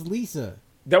 yeah. That was Lisa.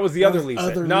 That was the That other was Lisa.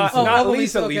 other Not, Lisa. Oh, not other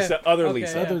Lisa, Lisa, Lisa, okay. other Okay,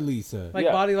 Lisa. yeah. Other Lisa. like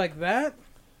Yeah. body like that?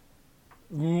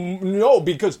 No,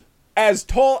 because as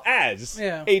tall as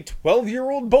Yeah. a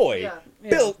 12-year-old boy, Yeah. Yeah.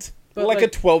 built But like a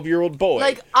like- 12-year-old boy.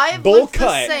 Like, I've Bowl looked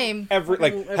cut. the same. Every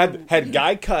like Every- had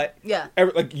guy cut. Yeah.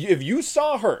 Like if you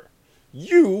saw her,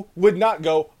 you would not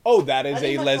go, "Oh, that is I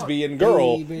need a my lesbian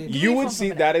girl." Baby. You Give me would a see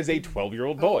phone that as a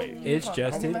 12-year-old boy. It's I'll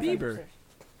Justin get my phone Bieber. upstairs.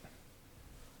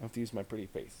 I have to use my pretty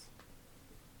face.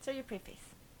 Show your pretty face.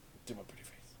 Do my pretty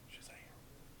face. She's like,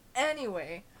 here.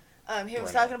 Anyway, he was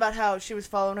Brenna. talking about how she was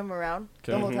following him around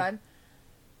the Okay. whole Mhm. time,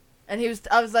 and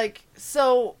I was like,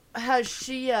 so has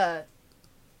she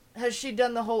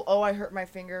done the whole, oh, I hurt my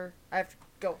finger, I have to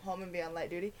go home and be on light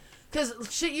duty? Because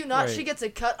shit you not, Right. she gets a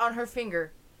cut on her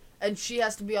finger, and she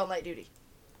has to be on light duty,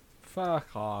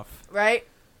 Fuck off. right?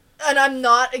 And I'm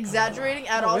not exaggerating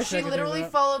at I all. wish I She could do literally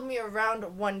that. followed me around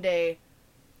one day,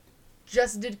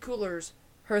 just did coolers,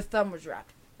 her thumb was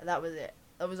wrapped, and that was it.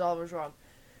 That was all that was wrong.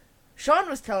 Sean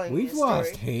was telling me We've a story.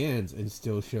 lost hands and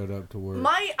still showed up to work.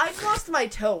 I've lost my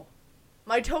toe.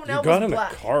 My You toenail got was in a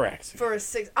black car accident. for a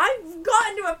 6. I've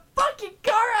gotten into a fucking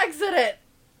car accident.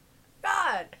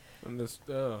 God. And this,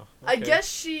 oh, I okay. guess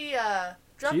she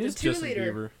dropped she a is 2 Justin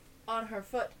liter Bieber. on her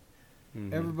foot.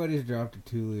 Mhm. Everybody's dropped a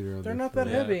 2-liter on They're their not that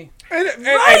foot. Yeah. heavy.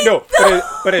 And no,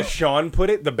 but as Sean put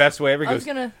it, the best way ever I was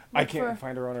goes. gonna. I look can't for-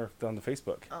 find her on the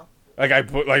Facebook. Oh. Like I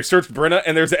put searched Brenna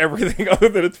and there's everything other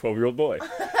than a 12-year-old boy.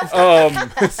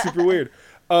 It's super weird.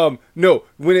 No,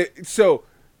 when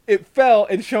it fell,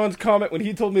 and Sean's comment when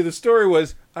he told me the story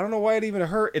was, I don't know why it even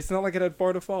hurt. It's not like it had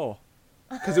far to fall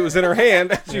because it was in her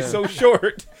hand. And she's so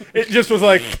short. It just was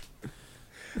like,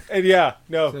 and yeah,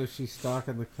 no. So she's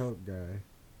stalking the Coke guy.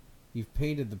 You've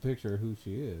painted the picture of who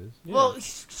she is. Yeah. Well,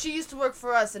 she used to work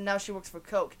for us, and now she works for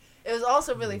Coke. It was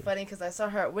also really funny because I saw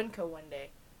her at Winco one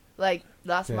day, like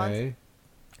last month, Okay.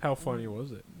 How funny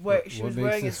was it? where What she was makes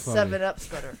wearing a this funny? 7-Up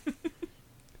sweater.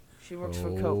 She works for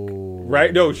Coke.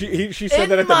 Right? No, she said In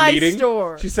that at the my meeting.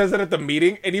 store. She says that at the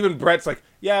meeting, and even Brett's like,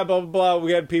 yeah, blah, blah, blah.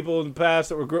 We had people in the past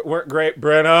that weren't great.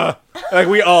 Brenna. Like,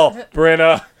 we all,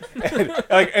 Brenna.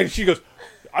 And she goes,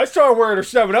 I saw her wearing her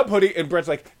 7-Up hoodie, and Brett's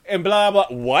like, and blah, blah.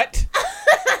 What?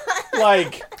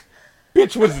 Like,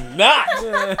 bitch was not.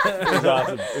 It was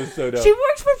awesome. It was so dope. She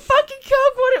works for fucking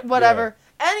Coke. Whatever.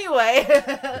 Anyway.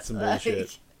 That's some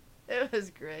bullshit. It was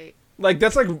great. Like,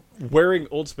 that's like wearing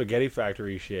old Spaghetti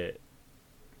Factory shit.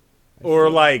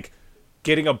 Or, like,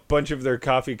 getting a bunch of their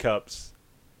coffee cups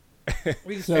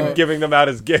and giving them out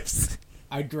as gifts.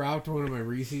 I dropped one of my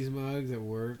Reese's mugs at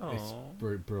work.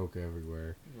 It broke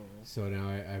everywhere. So now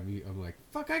I'm like,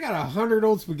 fuck! I got 100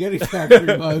 old Spaghetti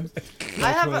Factory mugs.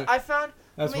 I found.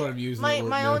 That's what I'm using.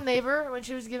 My own neighbor, when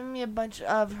she was giving me a bunch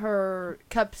of her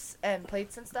cups and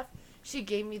plates and stuff, she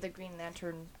gave me the Green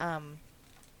Lantern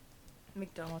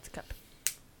McDonald's cup.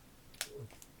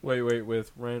 Wait,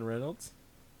 with Ryan Reynolds?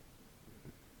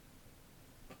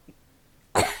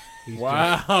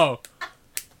 Wow.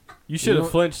 You should have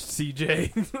flinched,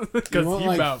 CJ. Because you want he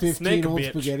like about 15 snake a old bitch.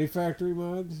 Spaghetti Factory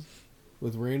mugs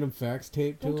with random facts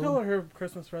taped to Don't them? tell her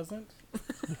Christmas present.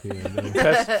 Yeah, no.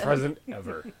 Best present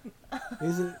ever.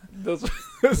 Is it? Those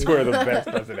were the best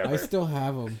present ever. I still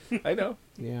have them. I know.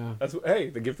 Yeah. That's hey,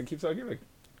 the gift that keeps on giving.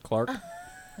 Clark.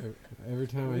 Every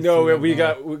time I No, see we that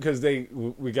got because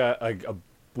we got like a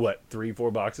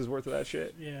 3-4 boxes worth of that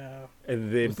shit, Yeah.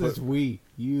 and then What's this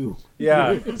you?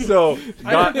 yeah. So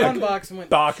I got did one like, box and went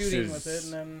boxes shooting with it,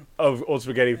 and then of Old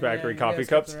Spaghetti and Factory then coffee you guys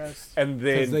got cups, the rest. and 'Cause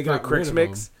then they for got rid Crix of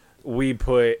Mix we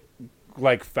put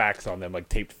like facts on them, like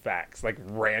taped facts, like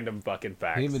random fucking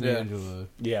facts. Him and Yeah. Angela.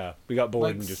 Yeah, we got bored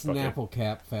Like and just fucking Snapple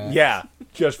cap facts. yeah,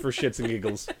 just for shits and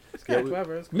giggles. It's kind of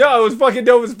clever. It's No, it was fucking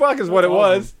dope as fuck, is what it That's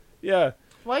was. Yeah.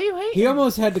 Why are you hating? He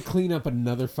almost had to clean up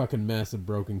another fucking mess of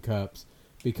broken cups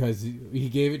because he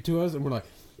gave it to us, and we're like,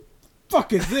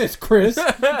 "Fuck is this, Chris?"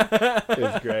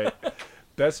 It's great.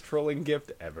 Best trolling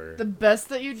gift ever. The best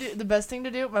thing to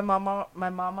do. My mom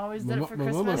always did it for My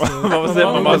Christmas.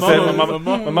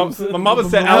 My mama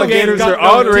said alligators are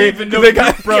ornery because they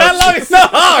got love it so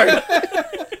hard.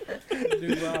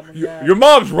 Dude, Rob, and Dad. Your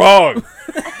mom's wrong.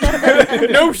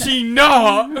 No, she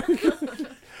not.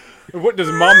 What does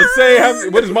mama say?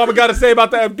 What does mama got to say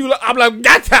about that Abdullah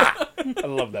Oblongata? I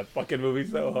love that fucking movie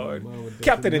so hard.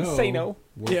 Captain Insano.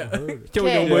 Yeah. Heard. Can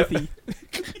we go Okay. with you?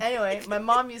 Anyway, my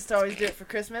mom used to always do it for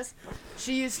Christmas.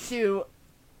 She used to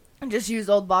just use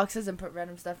old boxes and put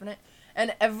random stuff in it.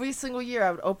 And every single year,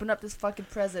 I would open up this fucking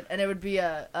present, and it would be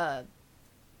a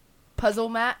puzzle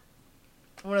mat.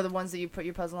 One of the ones that you put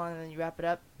your puzzle on and then you wrap it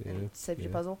up and save your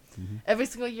puzzle. Mhm. Every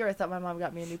single year, I thought my mom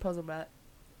got me a new puzzle mat.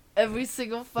 Every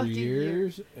single For fucking year.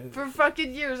 years. For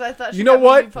fucking years, I thought she You know got me a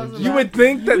new what? puzzle You mat. would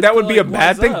think that would be a like, bad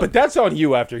what's thing, up? but that's on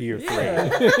you after year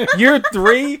 3. Year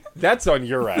 3, that's on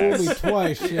your Fool me ass.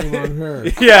 twice, shame on her.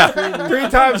 Yeah, 3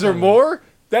 times or more,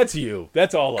 that's you.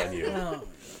 That's all on you. Oh.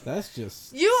 That's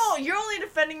just. You're only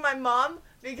defending my mom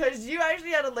because you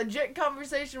actually had a legit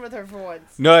conversation with her for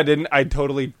once. No, I didn't. I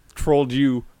totally trolled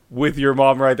you with your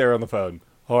mom right there on the phone.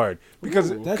 Hard.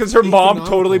 Because That's her mom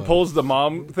totally economical. pulls the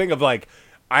mom thing of like,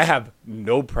 I have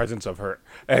no presence of her.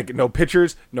 Like, no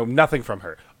pictures, no nothing from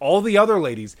her. All the other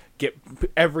ladies get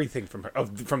everything from her,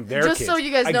 from their Just kids. so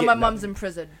you guys I know, get my mom's nothing. in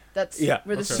prison. That's Yeah.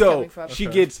 where this is So coming from. she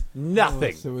gets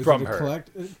nothing So is from it a her.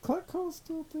 collect call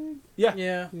still thing? Yeah.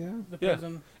 Yeah. Yeah. The Yeah.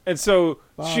 prison. And so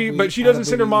Bobby, but she doesn't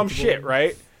send her Bobby, mom Bobby. shit,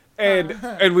 right?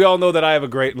 And we all know that I have a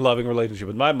great and loving relationship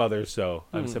with my mother, so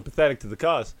I'm sympathetic to the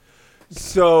cause. Oh,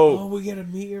 So we gotta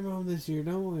meet your mom this year,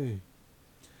 don't we?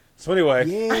 anyway,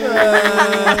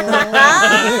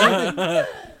 Yeah.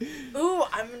 Ooh,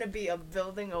 I'm gonna be a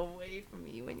building away from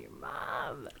you and your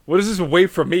mom. what is this away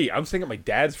from me? I'm staying at my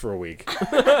dad's for a week.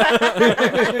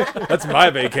 That's my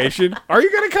vacation. Are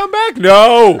you gonna come back?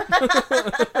 No.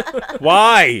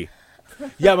 Why?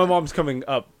 Yeah, my mom's coming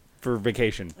up for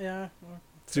vacation. Yeah.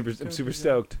 I'm super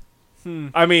stoked.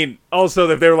 I mean, also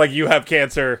if they were like, you have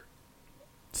cancer,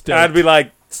 I'd be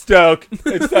like, stoked.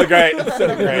 It's so great. It's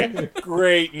so great.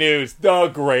 Great news. The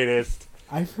greatest.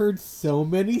 I've heard so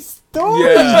many stories.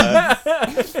 Yeah.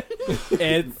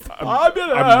 It's I'm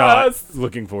not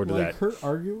looking forward to Like that. her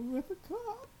arguing with a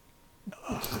cop.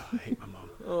 I hate my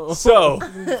mom. So,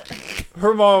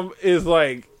 her mom is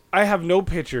like, I have no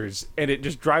pictures, and it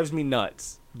just drives me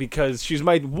nuts because she's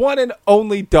my one and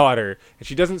only daughter, and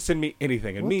she doesn't send me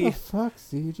anything. And What me, the fuck,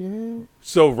 CJ?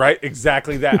 so right,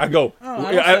 exactly that. I go, Oh,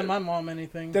 I don't send my mom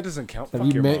anything. that doesn't count. Have Fuck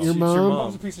you your met mom. your She's mom?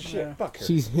 mom's a piece of shit. Yeah. Fuck her.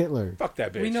 She's Hitler. Fuck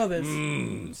that bitch. We know this.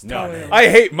 No, Totally. I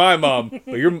hate my mom,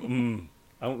 but I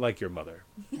don't like your mother.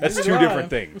 That's Neither two do I. different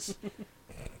things.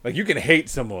 Like, you can hate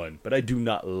someone, but I do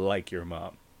not like your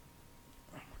mom.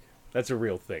 That's a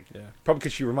real thing. Yeah. Probably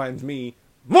because she reminds me,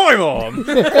 my mom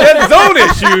had his own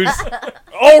issues,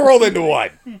 all rolled into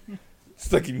one.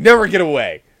 It's like you never get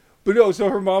away. But no, so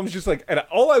her mom's just like, and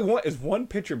all I want is one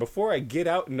picture before I get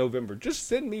out in November. Just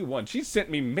send me one. She sent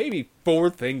me maybe 4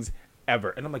 things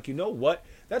ever. And I'm like, you know what?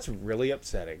 That's really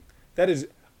upsetting. That is,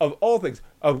 of all things,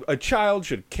 a child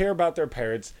should care about their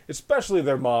parents, especially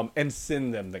their mom, and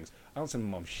send them things. I don't send my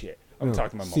mom shit. I'm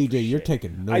talking to my mom. CJ, you're shit.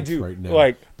 taking I notes do, right now.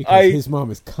 like, because his mom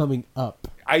is coming up.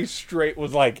 I straight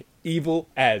was like, evil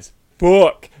as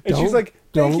fuck. And she's like,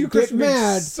 thank you, get Chris. I'm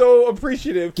mad. so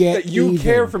appreciative Get that you even.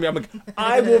 care for me. I'm like,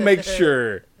 I will make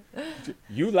sure.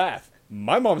 You laugh.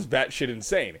 My mom's batshit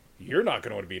insane. You're not going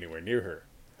to want to be anywhere near her.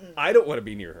 I don't want to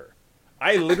be near her.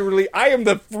 I am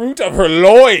the fruit of her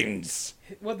loins.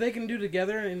 What they can do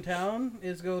together in town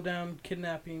is go down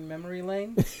kidnapping memory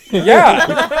lane. Yeah.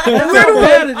 That's how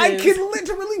bad Literally, it I is. can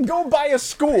literally go by a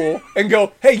school and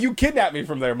go, hey, you kidnapped me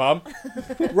from there, Mom.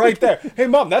 Right there. Hey,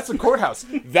 Mom, that's the courthouse.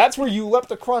 That's where you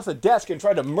leapt across a desk and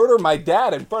tried to murder my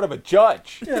dad in front of a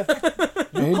judge.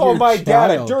 And Call your my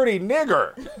dad a child. dirty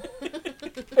nigger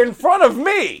in front of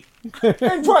me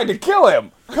and tried to kill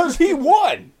him because he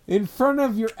won. In front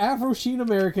of your Afro-Sheen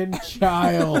American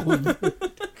child.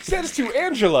 Says to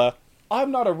Angela,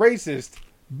 I'm not a racist,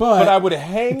 But but I would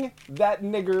hang that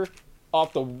nigger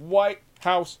off the White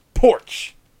House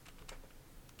porch.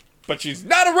 But she's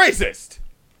not a racist.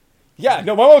 Yeah,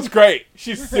 no, my mom's great.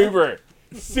 She's super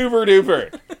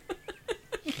duper.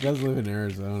 she does live in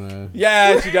Arizona.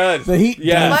 Yeah, she does. The heat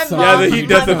Yeah, does My yeah, mom, the heat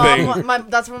does the my thing. mom,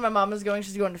 that's where my mom is going.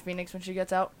 She's going to Phoenix when she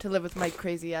gets out to live with my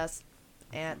crazy ass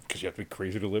aunt. Because you have to be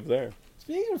crazy to live there.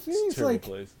 Speaking of It's Phoenix, a terrible like,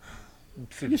 place.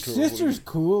 your sister's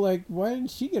cool. Like, why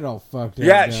didn't she get all fucked up?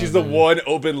 Yeah, down she's the there? one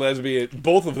open lesbian.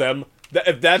 Both of them.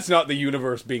 If that's not the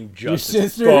universe being Your just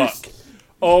as sisters? fuck.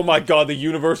 Oh my god, the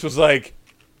universe was like,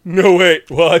 no wait,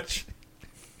 watch.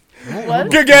 What?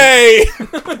 Gay!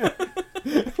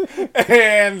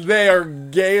 And they are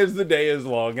gay as the day is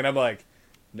long. And I'm like,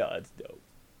 no, it's dope.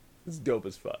 It's dope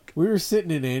as fuck. We were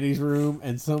sitting in Andy's room,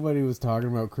 and somebody was talking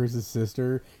about Chris's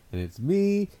sister, and it's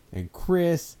me and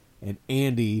Chris and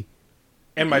Andy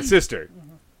And my sister.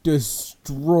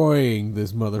 destroying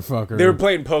this motherfucker. They were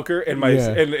playing poker, and Yeah.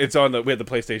 and it's on we had the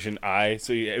PlayStation Eye,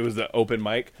 so it was the open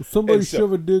mic. Somebody and so-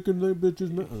 shove a dick in that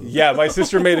bitch's mouth. Yeah, my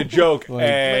sister made a joke, Like-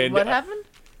 Wait, and what happened?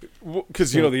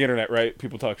 because you know the internet, right?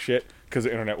 People talk shit because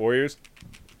of internet warriors.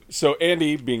 So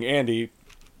Andy, being Andy,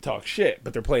 talks shit,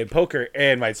 but they're playing poker,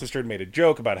 and my sister had made a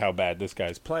joke about how bad this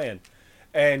guy's playing,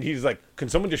 and he's like, "Can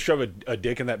someone just shove a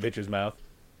dick in that bitch's mouth?"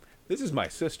 This is my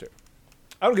sister.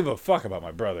 I don't give a fuck about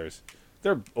my brothers.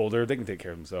 They're older; they can take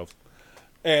care of themselves.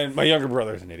 And my younger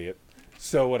brother's an idiot,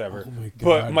 so whatever. Oh my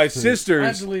But God, my Chris. I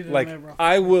sisters, deleted like, them, bro.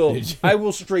 I will Did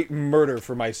you? straight murder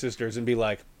for my sisters and be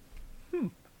like,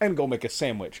 and go make a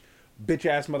sandwich. Bitch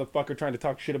ass motherfucker trying to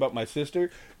talk shit about my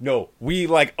sister. No, we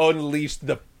like unleashed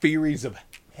the furies of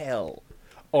hell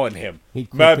on him. He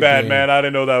quit My the bad, game. man. I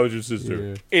didn't know that was your sister.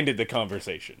 Yeah. Ended the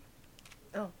conversation.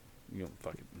 Oh. You don't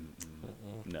fucking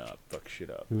nah, fuck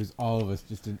shit up. It was all of us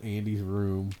just in Andy's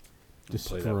room, Play that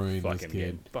destroying this fucking kid.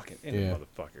 game. Fucking end Yeah.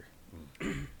 motherfucker.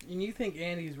 And you think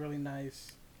Andy's really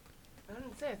nice. I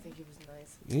didn't say I think he was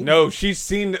nice. Andy- No, she's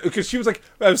seen because she was like,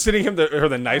 I was sending him her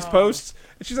the nice Oh. posts,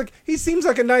 and she's like, he seems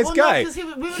like a nice Well, guy. no, because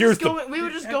we were Here's just the- going. We were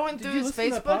just going Did through you his listen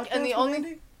to that Facebook, and the podcast only. with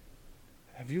Andy?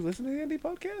 Have you listened to the Andy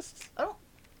podcasts? I don't.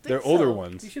 Think They're so. older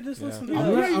ones. You should just Yeah. listen to I'm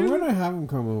those. gonna have him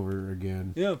come over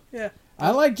again. Yeah. Yeah.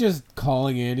 I like just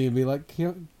calling Andy and be like,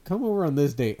 come over on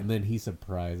this date, and then he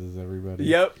surprises everybody.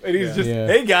 Yep, and he's Yeah. just, Yeah.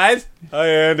 hey guys, hi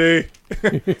Andy,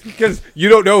 because you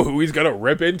don't know who he's gonna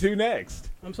rip into next.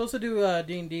 I'm supposed to do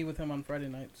D&D with him on Friday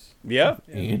nights. Yeah.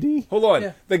 Yeah. Andy? Hold on,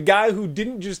 Yeah. the guy who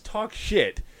didn't just talk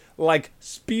shit, like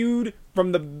spewed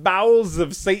from the bowels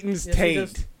of Satan's Yes,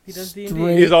 taint, he does D&D.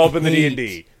 Straight is all up in the hate.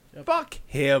 D&D. Yep. Fuck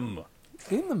him.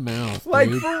 In the mouth, Like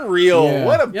dude. for real. Yeah.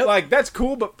 What a Yep. like. That's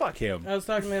cool, but fuck him. I was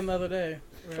talking to him the other day.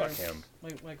 Fuck him.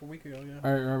 Like a week ago, yeah.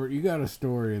 All right, Robert, you got a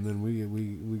story, and then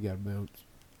we got bounced.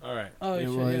 All right. Oh, Yeah,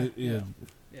 shit, well, yeah. yeah.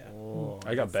 Yeah. Oh,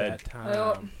 I got it's bed. that time.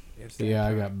 Well- It's that Yeah, I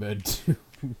time. got bed too.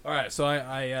 All right, so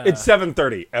I It's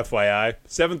 7:30, FYI.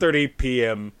 7:30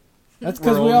 p.m. That's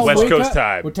because We're we on all West wake Coast up.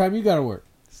 time. What time you gotta work?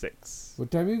 6. What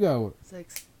time you gotta work?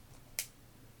 6.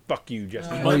 Fuck you,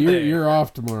 Justin. Uh, Oh, you're Monday.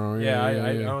 off tomorrow. yeah, I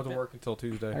yeah. don't have to work until I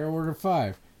Tuesday. gotta work at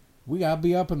 5. We gotta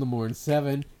be up in the morning.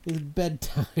 7 is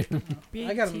bedtime.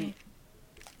 I got him.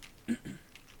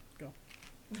 What?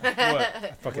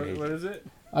 I fucking hate What you. is it?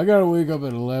 I gotta wake up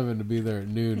at 11 to be there at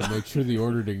noon to make sure the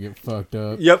order didn't get fucked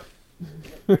up. Yep.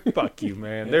 Fuck you,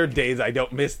 man. There are days I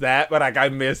don't miss that, but like I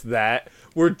miss that.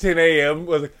 We're 10 a.m.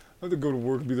 was like, I have to go to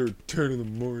work and be there at 10 in the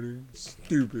morning.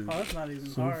 Stupid. Oh, that's not even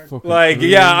So hard. fucking Like, early.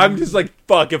 yeah, I'm just like,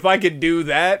 fuck, if I could do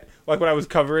that, like when I was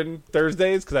covering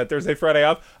Thursdays, because I had Thursday, Friday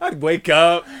off, I'd wake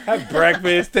up, have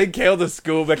breakfast, take Kale to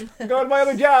school, like, I'm going to my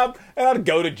other job, and I'd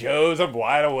go to Joe's, I'm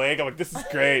wide awake, I'm like, this is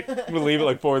great. I'm going to leave at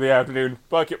like 4 in the afternoon,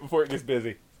 fuck it, before it gets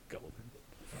busy. Go.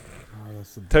 Oh,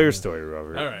 that's the Tell your best. story,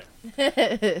 Robert. All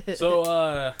right.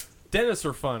 So, dentists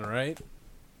are fun, right?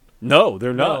 No,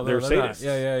 they're not. No, they're not. sadists.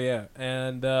 Yeah.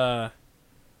 And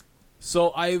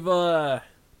so I've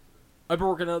been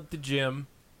working out at the gym,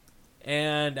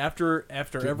 and after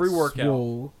every workout,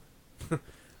 Swole.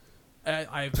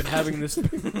 I've been having this.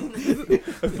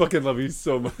 I fucking love you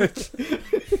so much.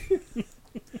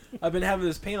 I've been having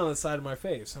this pain on the side of my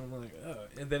face. I'm like, ugh.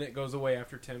 And then it goes away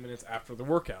after 10 minutes after the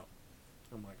workout.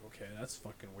 I'm like, okay, that's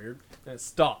fucking weird. And it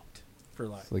stopped for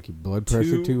like It's like your blood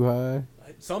pressure too high.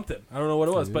 something. I don't know what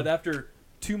it was, Yeah. but after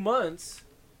 2 months,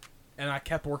 and I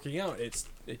kept working out, it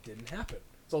didn't happen.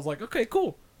 So I was like, okay,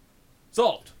 cool,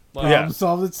 solved. Like, Yeah. Problem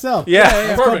solved itself.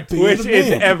 Yeah, perfect. Being which the is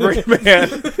man. every man.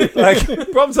 Like,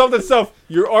 problem solved itself.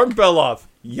 Your arm fell off.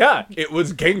 Yeah, it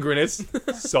was gangrenous.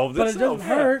 Solved But it itself. doesn't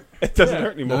hurt. It doesn't Yeah.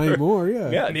 hurt anymore. Not anymore, yeah.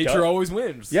 Yeah, it nature does. always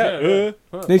wins. Yeah,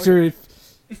 Huh, Nature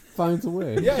finds a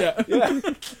way. Yeah. Yeah.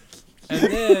 And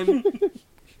then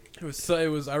it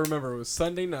was. I remember it was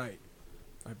Sunday night.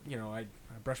 I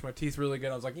brushed my teeth really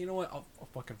good. I was like, you know what? I'll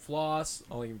fucking floss.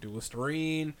 I'll even do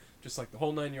Listerine, just like the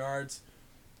whole 9 yards.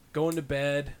 Going to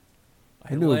bed.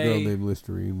 I knew a girl named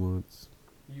Listerine once.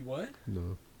 You what?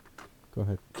 No. Go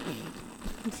ahead.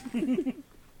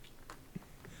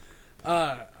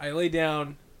 I lay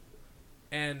down,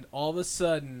 and all of a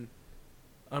sudden,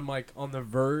 I'm like on the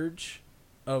verge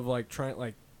of like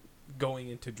going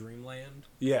into dreamland.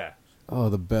 Yeah. Oh,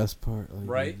 the best part. Like,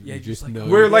 Right? You Yeah, just just like- know.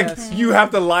 Where, like, Yes. you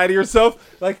have to lie to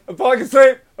yourself. Like, I'm falling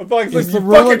asleep. I'm falling asleep. It's You the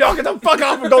roller- fucking don't get the fuck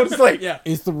off and go to sleep. Yeah.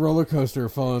 It's the roller coaster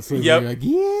of falling asleep. Yep. You're like,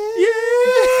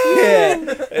 yeah. Yeah.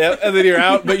 Yep. And then you're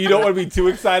out, but you don't want to be too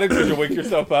excited because you'll wake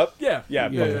yourself up. Yeah. Yeah, I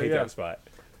Yeah, fucking yeah, hate yeah. that spot.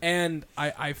 And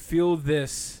I feel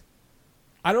this.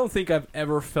 I don't think I've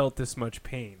ever felt this much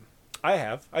pain. I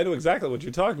have. I know exactly what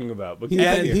you're talking about. But He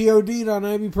OD'd on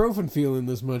ibuprofen feeling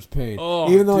this much pain.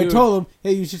 Oh, Even though dude. I told him,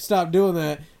 hey, you should stop doing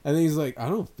that. And then he's like, I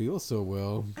don't feel so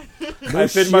well. No I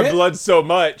fed my shit. blood so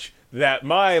much that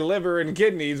my liver and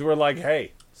kidneys were like,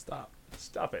 hey, Stop.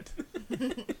 stop it.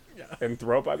 And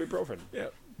throw up ibuprofen. Yeah.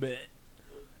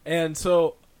 And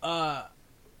so,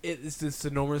 it's this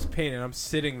enormous pain, and I'm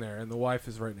sitting there, and the wife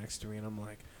is right next to me, and I'm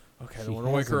like, okay, I She don't want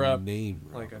to wake has her a up. Name,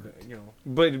 Like, Robert.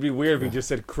 But it'd be weird if he just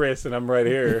said Chris and I'm right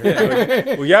here. Like,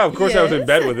 well, yeah, of course I was in Yes.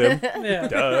 bed with him. Yeah.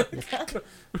 Duh.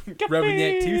 rubbing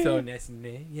that tooth on nice and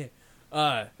yeah.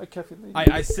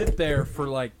 I sit there for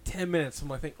like 10 minutes. I'm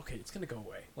like, okay, it's gonna go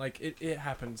away. Like it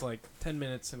happens like 10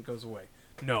 minutes and it goes away.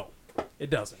 No, it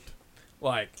doesn't.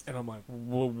 Like, and I'm like,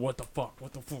 what the fuck?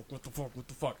 What the fuck? What the fuck? What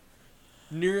the fuck?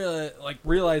 Near like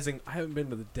realizing I haven't been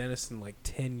to the dentist in like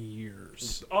 10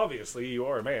 years. Obviously, you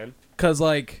are a man. Cause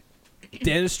like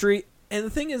dentistry, and the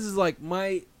thing is like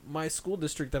my school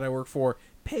district that I work for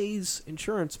pays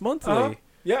insurance monthly. Uh-huh.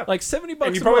 Yeah. Like $70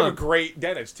 and you a probably month. have a great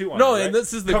dentist, too, on No, it, right? and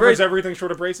this is the Covers great- everything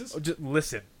short of braces? Oh, just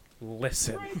listen.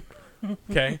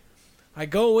 Okay, I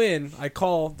go in, I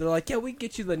call. They're like, "Yeah, we can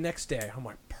get you the next day." I'm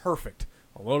like, "Perfect."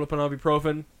 I load up an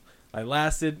ibuprofen. I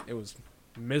lasted. It was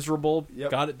miserable.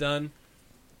 Yep. Got it done.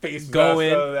 Face Go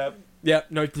vest, in. that. Yeah,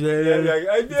 no. Yeah, like,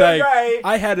 I did It's like, right.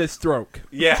 I had a stroke.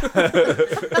 Yeah.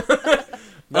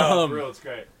 No, for real, it's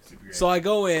great. Super great. So I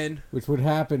go in. Which would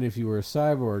happen if you were a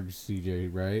cyborg, CJ,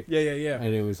 right? Yeah.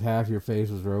 And it was half your face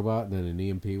was robot, and then an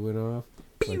EMP went off.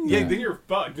 Like yeah, that. then you're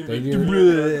fucked. Then you're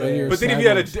But then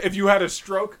cyborg. if you had a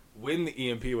stroke when the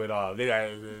EMP went off,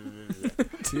 then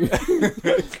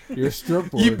You're a stroke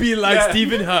board. You be like Yeah.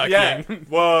 Stephen Hawking. yeah.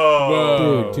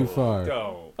 Whoa. Dude, too far.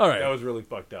 No. All right. That was really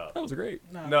fucked up. That was great.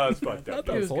 No, it's fucked I up.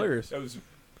 thought it was hilarious. That was.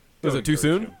 Was it too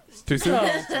soon? Too soon? No.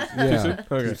 Yeah.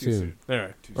 Okay. Too soon. All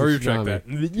right. Or you check that.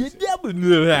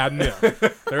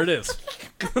 There it is.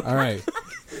 All right.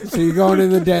 So you're going to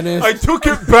the dentist. I took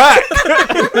it back.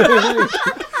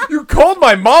 You called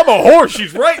my mom a whore.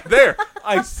 She's right there.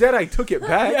 I said I took it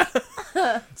back.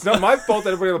 It's not my fault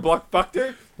that everybody on the block fucked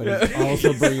her. But he's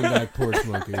also bringing back Porch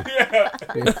Monkey.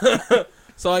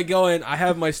 So I go in. I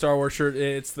have my Star Wars shirt.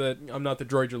 It's the I'm not the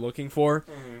droid you're looking for.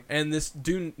 And this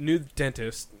new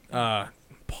dentist,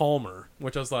 Palmer,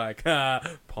 which I was like,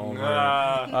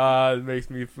 Palmer. It makes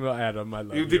me feel Adam. I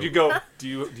love you. Did you go? Do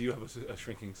you have a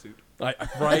shrinking suit? Right?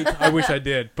 I wish I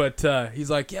did. But he's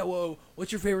like, yeah. Well,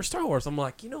 what's your favorite Star Wars? I'm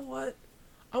like, you know what?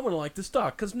 I want to like the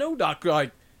stock because no doctor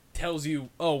like tells you,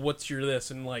 oh, what's your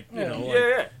this and like you know, like,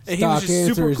 Yeah. and he was Stock just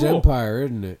answer super is cool. Empire,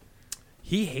 isn't it?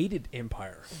 He hated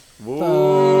Empire.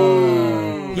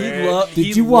 Whoa. Did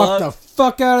He you walk loved- the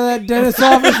fuck out of that dentist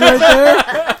office right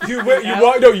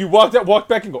there? You walked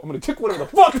back and go, I'm gonna take whatever the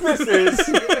fuck this is.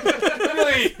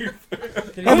 Leave.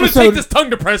 I'm gonna Episode- take this tongue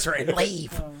depressor and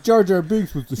leave. Jar Jar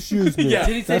Binks was the shoes man. Yeah.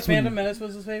 Did he say That's when- Phantom Menace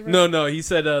was his favorite? No, he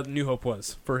said New Hope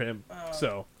was for him.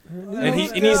 So and he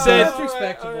That's said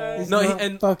respectable. It's No, he- not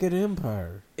and- fucking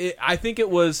Empire. I think it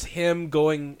was him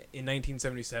going in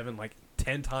 1977 like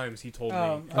 10 times. He told me.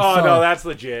 Oh saw- no, that's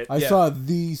legit. I Yeah. saw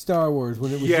the Star Wars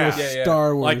when it was Yeah. just Yeah, yeah.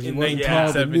 Star Wars. Like in It wasn't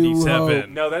called The New 1977. Hope.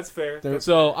 No, that's fair. There-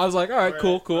 So I was like, all right,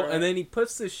 cool. All right. And then he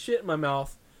puts this shit in my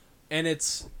mouth, and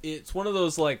it's one of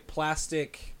those like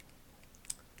plastic,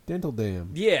 Dental dam.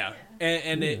 yeah,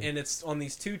 and Yeah. and it's on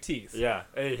these two teeth. Yeah.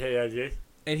 Hey,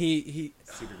 And he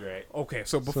super great. okay.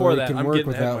 So before so that, it can I'm work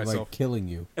getting ahead of without myself. like killing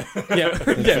you. Yeah, That's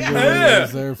really yeah. what it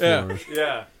was there for. Yeah.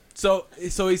 Yeah. So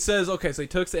he says, okay, so he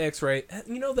took the X-ray.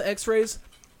 You know the X-rays?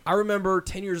 I remember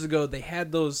 10 years ago they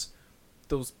had those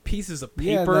pieces of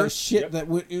Yeah, paper. that shit Yep. that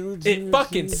went. It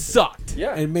fucking sucked.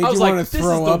 Yeah. and made I was you like, want to this is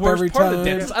throw the up worst every part time. of the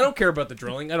dentist. I don't care about the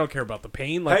drilling. I don't care about the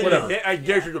pain. Like whatever. I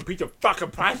guess you a piece of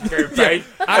fucking plastic here, Yeah.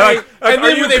 right? And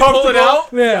then when they pull it out,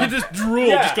 Yeah. you just drool.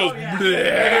 Yeah. Just goes. And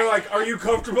they're like, "Are you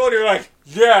comfortable?" And you're like,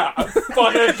 "Yeah, I'm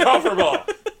fucking comfortable."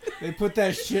 They put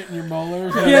that shit in your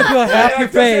molars. You have to go half your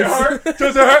Does it face. hurt?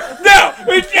 Does it hurt? No,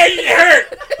 it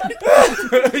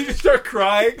hurt. You just start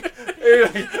crying. And you're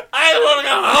like,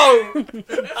 I want to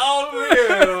go home. I'll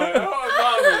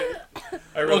leave.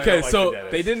 I really Okay, don't like so the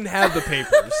dentist. they didn't have the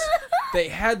papers. They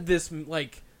had this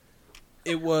like,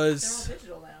 it was.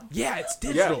 digital now. Yeah, it's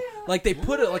digital. Like they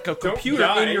put it like a computer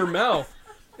die. in your mouth,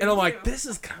 and I'm like, this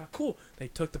is kind of cool. They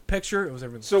took the picture. It was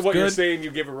everything. So was what good. you're saying?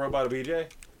 You give a robot a BJ?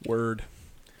 Word.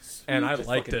 And I Just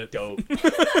liked fucking it. Dope.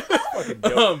 Fucking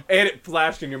dope. And it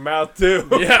flashed in your mouth too.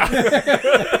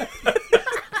 Yeah.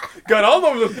 Got all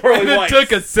over the pearly And it whites.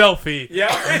 took a selfie. Yeah.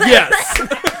 Yes.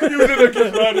 You did a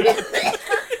good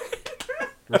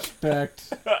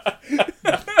Respect.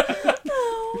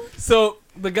 So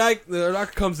the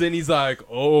doctor comes in. He's like,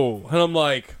 "Oh," and I'm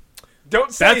like,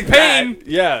 Don't say That's pain. that.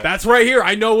 Yeah. "That's right here.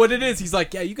 I know what it is." He's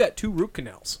like, "Yeah, you got 2 root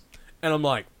canals," and I'm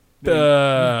like,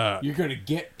 You're gonna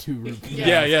get to root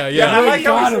yeah. Yeah, I like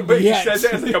how got he, him but he yet. says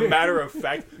it as like a matter of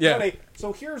fact. Yeah. Funny.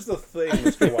 So here's the thing,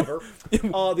 Mr. Weber.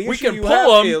 The We issue can you pull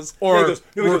have 'em is, or he goes,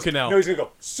 he root goes, canal. No, he's gonna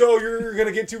go. So you're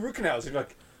gonna get 2 root canals? And you're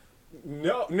like,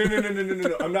 no.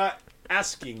 I'm not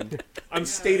asking. I'm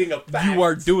stating a fact. "You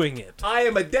are doing it." I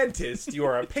am a dentist. You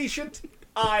are a patient.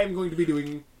 I'm going to be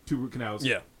doing 2 root canals.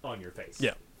 Yeah. On your face.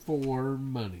 Yeah. for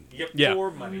money. Yep. Yeah. For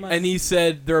money. And he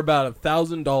said they're about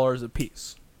 $1,000 a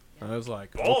piece. I was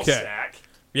like, Ball okay, sack.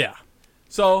 yeah.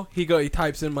 So he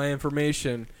types in my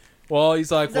information. Well,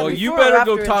 he's like, Is that well, you before or better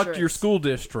go after talk to your insurance? school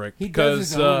district He does his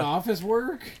because own office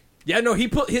work. yeah, no, he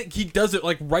does it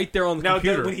like right there on the Now,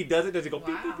 computer. when he does it, does he go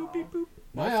beep, beep, beep, beep, boop?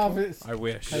 My office I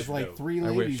wish. has like No. 3 I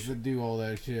ladies wish. that do all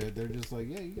that shit. They're just like,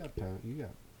 yeah, you got time, you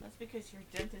got. That's because your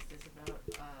dentist is about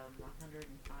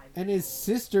 105. And his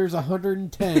sister's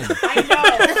 110. I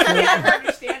know. You can't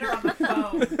understand her on the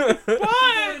phone.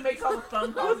 Why? He makes all the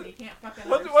phone calls and he can't fucking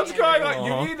What's understand going her.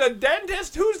 on? Aw. You need a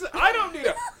dentist? I don't need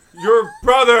a. Your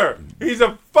brother. He's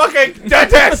a fucking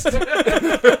dentist. I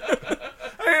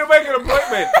need to make an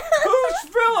appointment. Who's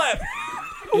Philip?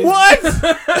 What?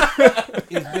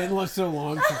 It's been so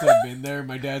long since I've been there.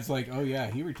 My dad's like, oh yeah,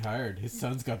 he retired. His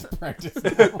son's got to practice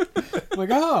now. I'm like,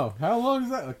 oh, how long is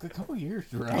that? Like a couple years,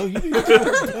 Darrell. You need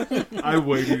to I'm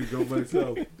waiting to go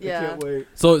myself. Yeah. I can't wait.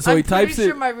 So I'm he types pretty it.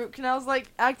 sure my root canal's like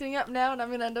acting up now, and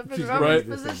I'm gonna end up in She's Robert's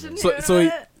right. position So here in a so he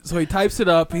minute. so he types it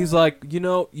up. He's like,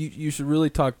 you should really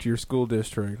talk to your school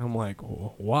district. I'm like,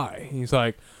 well, why? He's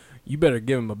like, you better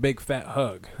give him a big fat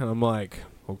hug. And I'm like,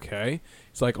 okay.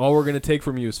 He's like, all we're gonna take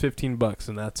from you is $15,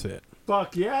 and that's it.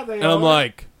 Fuck yeah, they And I'm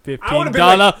like, I would've $15,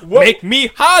 been like, what- make me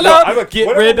holler, No, I'm like, get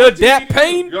whatever rid more of teeth you that need.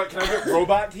 pain. You're like, can I get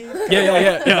robot teeth?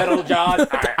 Yeah. Metal jaws.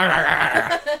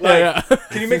 Yeah.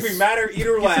 Can you make me madder,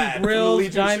 eater Get lad? some from the grills, Legion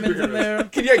of diamonds in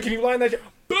Superheroes? there. Can you line that shit?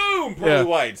 Boom! Pearly Yeah.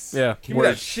 whites. Yeah. Give me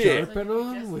that shit. sharpen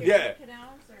on with Yeah.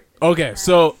 Okay,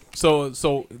 so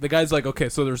the guy's like, okay,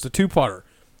 so there's the 2-parter.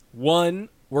 One,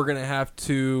 we're gonna have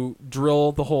to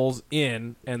drill the holes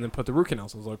in and then put the root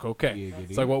canals. I was like, okay. Giggity.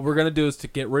 It's like what we're gonna do is to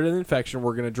get rid of the infection,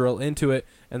 we're gonna drill into it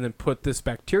and then put this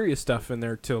bacteria stuff in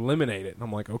there to eliminate it. And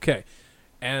I'm like, okay.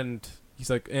 And he's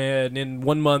like, and in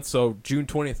 1 month, so June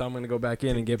 20th, I'm gonna go back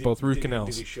in and get both root canals.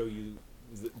 Did he show you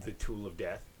the tool of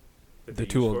death? That The they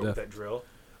tool use of for death. That drill.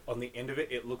 on the end of it,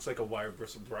 it looks like a wire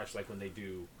bristle brush, like when they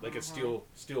do like a steel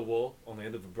wool on the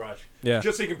end of the brush. Yeah.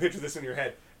 Just so you can picture this in your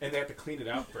head, and they have to clean it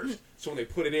out first. So when they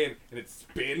put it in and it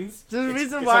spins, There's a it's-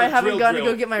 reason it's why like I a haven't gone to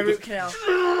drill. go get my It root goes,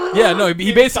 canal. Yeah, no,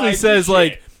 he basically Inside says the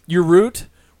like shit. your root,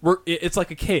 it's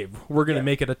like a cave. We're gonna Yeah.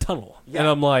 make it a tunnel, Yeah. and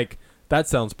I'm like, that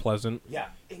sounds pleasant. Yeah,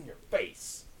 in your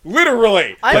face.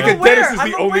 Literally. I'm like aware, a dentist is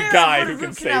I'm the only aware of guy what a who can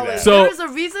root say canal that. is. So- There's a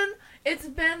reason it's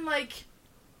been like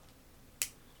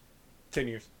 10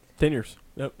 years. 10 years.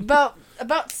 Yep.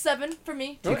 about 7 for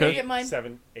me to Okay. go get mine.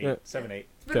 7, 8, Yeah. 7, 8.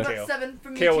 It's been Okay. about 7 for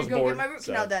me Kale to was go born, get my root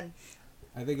so- canal done.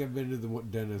 I think I've been to the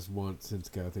dentist once since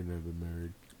Kathy and I have been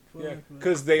married. Yeah,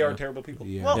 because they are Yeah. terrible people.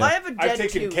 Yeah. Well, Yeah. I have a I've dead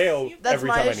taken tooth. kale That's every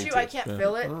my time I issue. need I to. can't Yeah.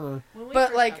 feel it. When we But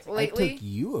first like got I lately, took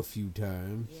you a few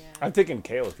times. Yeah. I've taken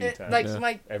kale a few it, times. like Yeah.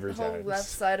 my Every whole time. left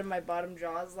side of my bottom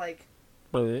jaw is like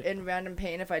Really? in random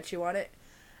pain if I chew on it,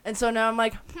 and so now I'm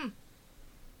like,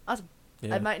 awesome.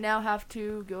 Yeah. I might now have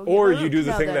to go. Or get my you root do the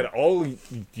canal thing done. that all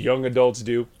young adults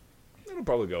do. It'll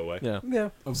probably go away. Yeah. Yeah.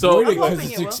 So- Avoid it I'm because hoping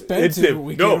it's it will. expensive. It's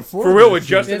we no, can't afford for real, that with shit.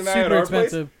 Justin It's and I at super our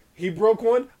expensive. place, he broke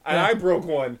one, and Yeah. I broke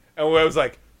one, and I was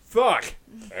like, fuck,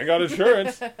 I got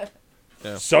insurance.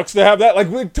 Yeah. Sucks to have that. Like,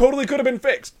 we totally could have been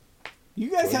fixed.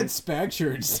 You guys had SPAC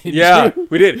shirts, didn't Yeah, you?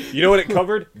 we did. You know what it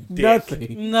covered? Dick.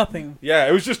 Nothing. Nothing. Yeah,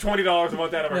 it was just $20 a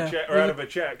month out of our Yeah. check, It or was out a- of a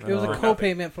check. It was for a nothing.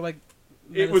 co-payment for like.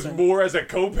 It was medicine. more as a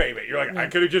co-payment. You're like, I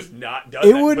could have just not done It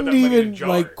that. Put wouldn't that money in a even jar.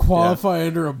 like qualify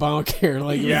under Obamacare.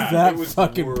 Like Yeah, it was that it was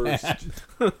fucking worst.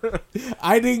 bad.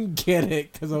 I didn't get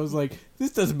it because I was like,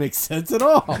 this doesn't make sense at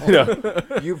all. No.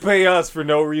 You pay us for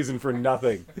no reason for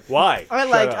nothing. Why? I Shut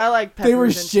like up. They were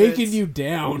Pepper's shaking insurance. you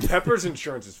down Pepper's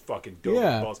insurance is fucking dope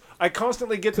Yeah. as balls. I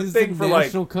constantly get the because it's thing a for like,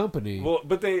 national company. well,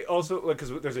 but they also like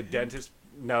because there's a dentist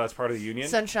now that's part of the union.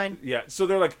 Sunshine. Yeah, so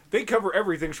they're like they cover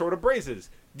everything short of braces.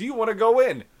 Do you want to go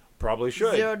in? Probably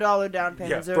should. $0 down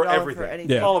payment. Yeah, $0 for for everything.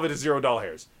 anything. Yeah. All of it is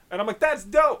 $0, and I'm like, that's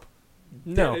dope.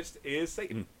 No. Dentist is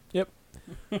Satan.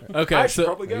 Okay. I should So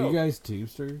probably Are go. you guys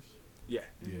Teamsters? Yeah,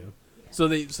 so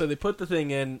they put the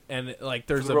thing in, and like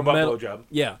there's the a robot metal. blowjob.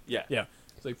 Yeah. Yeah. Yeah.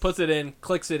 So he puts it in,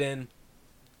 clicks it in.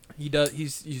 He does.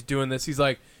 He's doing this. He's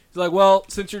like, well,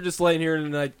 since you're just laying here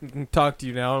and I can talk to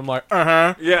you now. I'm like,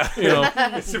 Yeah, You know.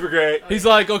 it's super great. He's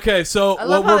like, okay, so I what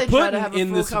love how we're they try to have putting a in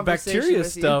full this conversation bacteria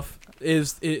with you. stuff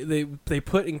is they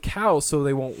put in cows so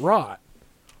they won't rot.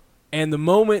 And the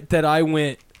moment that I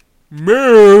went,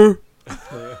 moo,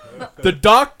 the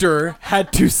doctor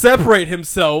had to separate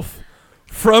himself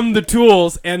from the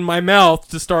tools and my mouth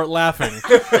to start laughing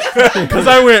because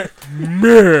I went,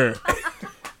 moo.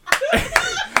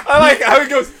 I like how he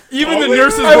goes. Even the calmly.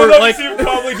 nurses I would were love like- to see him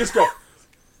calmly just go.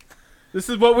 This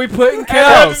is what we put in And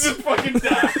I cows. just fucking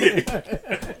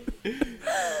die.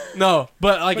 No,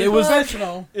 but like But it was.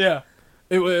 professional. Yeah,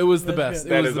 it was the That's best.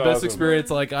 good. It That was is the best awesome. experience.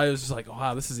 Like I was just like,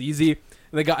 wow, this is easy.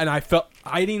 And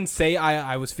I didn't say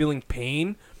I was feeling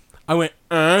pain. I went,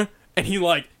 and he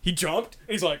jumped. And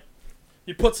he's like,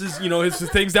 he puts his his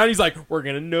things down. He's like, we're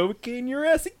gonna Novocaine your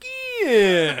ass again.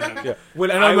 Yeah. When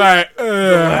And I I'm like, the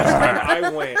last time I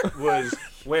went was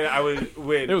when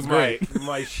It was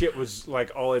my shit was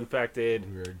like all infected.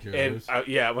 We were at Joe's.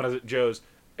 And when I was at Joe's,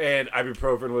 and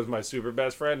ibuprofen was my super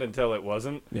best friend until it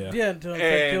wasn't. yeah, Yeah, until it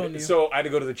started killing you. And so I had to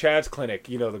go to the Chad's clinic,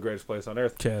 the greatest place on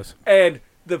earth. Chaz. And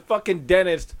the fucking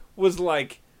dentist was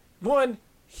like,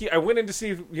 I went in to see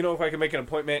if I could make an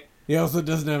appointment. He also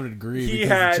doesn't have a degree He because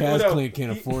had- the Chaz well, no, Clinic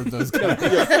can't he- afford those guys.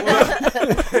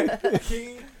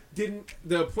 He didn't.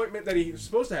 The appointment that he was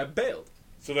supposed to have bailed.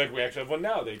 So like we actually have one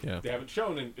now. They haven't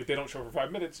shown, and if they don't show for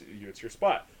 5 minutes, it's your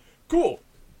spot. Cool.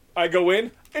 I go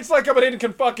in. It's like I'm an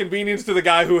inconvenience to the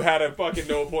guy who had a fucking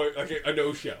no appointment, like a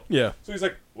no show. Yeah. So he's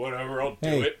like, whatever, I'll do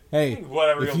Hey, it. hey,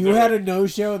 Whatever. if he'll you do had it. a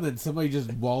no-show and then somebody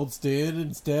just waltzed in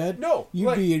instead, No, you'd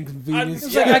like, be inconvenienced.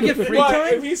 It's like, I get free but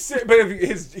time? If he's, but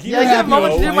if he Yeah, I doesn't get a have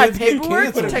moment no to do my plans get paperwork,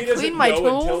 canceled. But if to he doesn't clean my know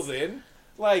until tools. then,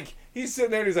 like he's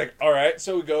sitting there and he's like, "All right,"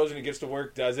 so he goes and he gets to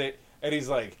work, does it, and he's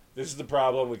like, "This is the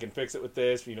problem. We can fix it with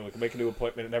this. We can make a new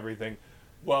appointment and everything."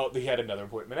 Well, he had another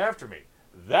appointment after me.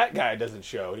 That guy doesn't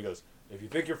show. And he goes, "If you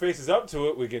think your face is up to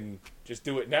it, we can just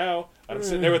do it now." And I'm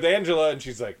sitting there with Angela, and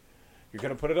she's like, "You're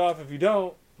gonna put it off if you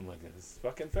don't." I'm like, "This is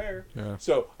fucking fair." Yeah.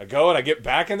 So I go and I get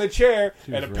back in the chair,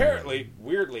 She and was apparently,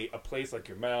 weirdly, a place like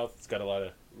your mouth, it's got a lot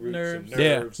of roots Nerves. and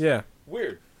Yeah. nerves. Yeah.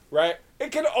 Weird, right?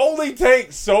 It can only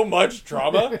take so much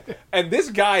trauma, and this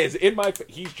guy is in my.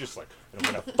 He's just like, I'm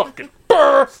gonna fucking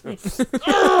burr.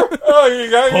 Oh,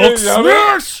 you got Hulk me, numb it?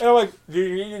 smash! And I'm like, do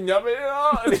you need to numb it at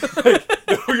all? And he's like,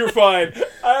 no, you're fine.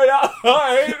 I'm not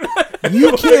fine.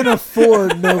 You can't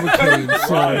afford Novocaine,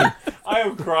 sorry. I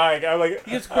am crying. I'm like,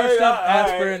 He gets crushed up I-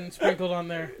 aspirin sprinkled on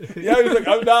there. Yeah, he's like,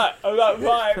 I'm not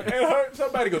fine. And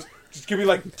somebody goes, just give me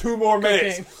like 2 more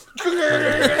minutes.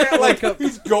 Like,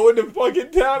 he's going to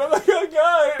fucking town. I'm like, oh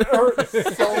god, it hurts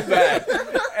so bad.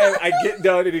 And I get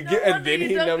done, and then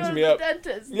he numbs me up.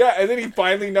 Dentist. Yeah, and then he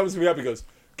finally numbs me up. He goes,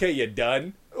 okay, you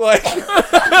done? Like,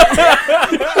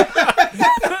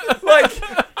 like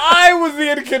I was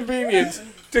the inconvenience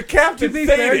to Captain To be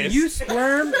fair, Thanos. you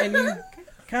squirm and you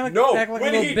kind of No, act like a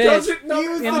when little he bitch doesn't numb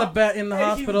it in the up, in the and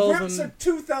hospitals he rips and a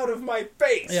tooth out of my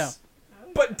face. Yeah.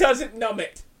 But doesn't numb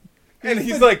it. And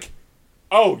he's like,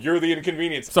 oh, you're the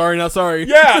inconvenience. Sorry, not sorry.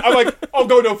 Yeah, I'm like, oh,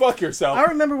 go fuck yourself. I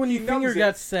remember when your He finger numbs it.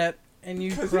 got set and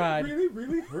you Because cried. it really,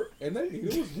 really hurt, and that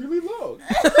needle was really long.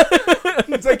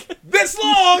 It's like, this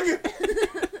long!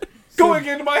 Going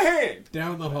into my hand.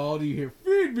 Down the hall, do you hear,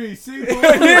 feed me, I Seymour?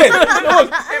 did. No,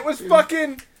 it was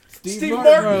fucking Steve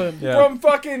Martin Yeah. from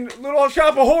fucking Little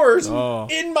Shop of Horrors Oh.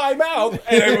 in my mouth.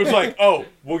 And it was like, oh,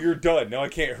 well, you're done. Now I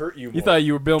can't hurt you more. You thought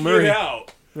you were Bill Murray. Get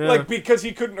out. Yeah. Like, because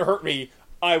he couldn't hurt me,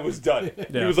 I was done. He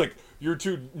Yeah. was like, you're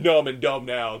too numb and dumb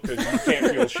now because you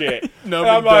can't feel shit. Numb and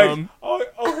I'm and dumb.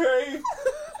 like, oh, okay,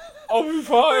 I'll be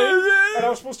fine. And I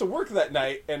was supposed to work that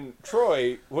night, and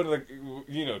Troy, one of the,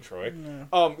 you know Troy,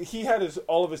 he had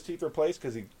all of his teeth replaced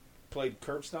because he played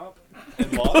curb stomp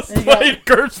and lost. Played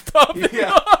curb stop.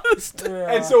 Yeah.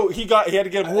 And so he had to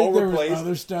get them I think all there was replaced.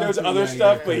 other stuff, There was but other yeah,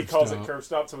 stuff, yeah, but he curb calls stomp. it curb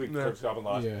stomp, so we curb stomp and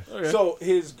lost. Yeah. Okay. So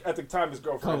at the time his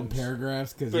Call them girlfriend.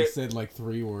 paragraphs because he But- said like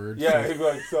 3 words. Yeah, he'd be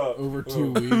like, Over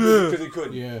 2 weeks. because he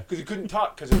couldn't. Yeah. Because he couldn't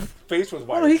talk because his face was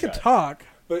wired Oh, he shut. could talk.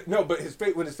 But no, but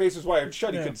when his face was wired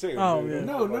shut, he Yeah. couldn't say. Oh, yeah.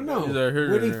 No. He's like,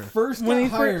 here, When he here. first When got he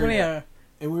hired, yeah.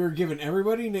 and we were giving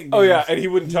everybody nicknames. Oh yeah, and he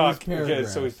wouldn't he talk was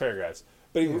because so he's paragraphs.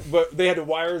 paragraphs. But they had to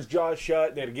wire his jaw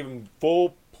shut. They had to give him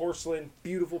full porcelain,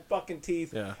 beautiful fucking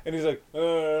teeth. Yeah. And he's like, it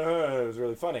was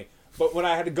really funny. But when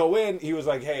I had to go in, he was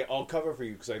like, hey, I'll cover for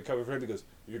you because I covered for him. He goes,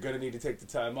 you're gonna need to take the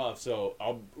time off, so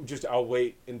I'll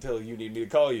wait until you need me to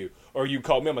call you, or you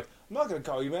call me. I'm like, I'm not gonna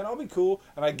call you, man. I'll be cool.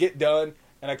 And I get done,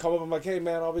 and I come up. I'm like, hey,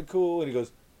 man, I'll be cool. And he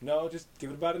goes, no, just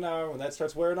give it about an hour. When that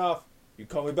starts wearing off, you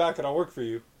call me back and I'll work for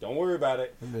you. Don't worry about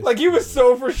it. Like, he was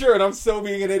so for sure, and I'm so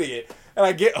being an idiot. And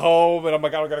I get home, and I'm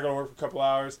like, I gotta go to work for a couple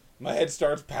hours. My head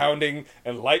starts pounding,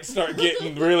 and lights start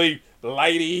getting really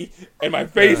lighty, and my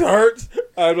face hurts.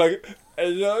 I'm like,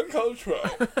 and then comes Troy.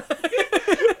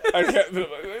 I can't.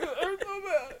 I'm so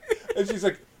bad. And she's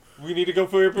like, we need to go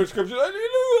for your prescription. I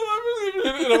need to go.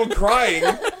 And I'm crying.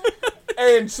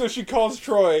 And so she calls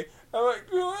Troy. I'm like,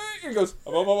 what? He goes,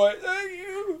 I'm on my way. Thank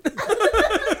you.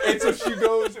 And so she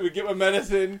goes, and we get my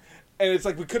medicine, and it's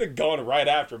like we could have gone right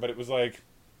after, but it was like,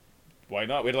 why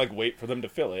not? We had to like wait for them to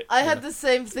fill it. I had the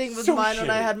same thing with So mine when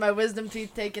I shitty. had my wisdom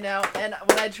teeth taken out, and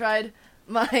when I tried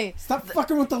my Stop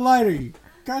fucking with the lighter.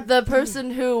 God. the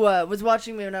person who was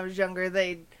watching me when I was younger,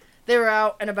 they were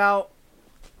out and about,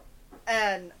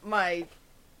 and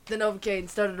the Novocaine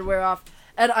started to wear off,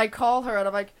 and I call her and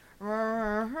I'm like,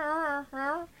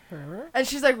 and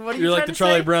she's like, what are you You're trying like the to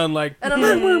Charlie say? Brown, like. And I'm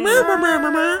like,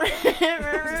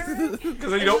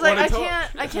 Because you she's don't like, want to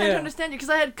talk. I can't Yeah. understand you because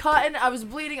I had cotton, I was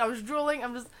bleeding, I was drooling, I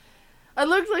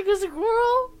looked like a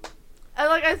squirrel, and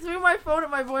like I threw my phone at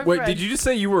my boyfriend. Wait, did you just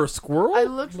say you were a squirrel? I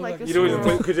looked like a You know,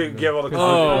 squirrel. because you have all the.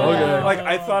 Oh, okay. Like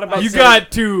I thought about. You saying-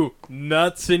 got 2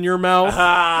 nuts in your mouth.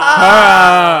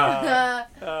 Ah.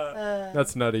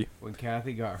 That's nutty. When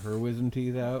Kathy got her wisdom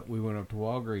teeth out, we went up to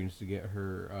Walgreens to get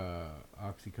her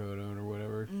oxycodone or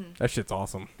whatever. That shit's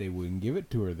awesome. They wouldn't give it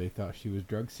to her. They thought she was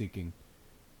drug seeking.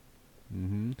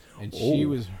 And she Oh.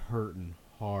 was hurting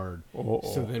hard. Oh.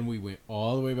 So then we went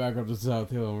all the way back up to South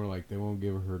Hill, and we're like, they won't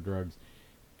give her drugs.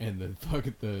 And the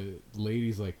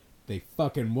lady's like, they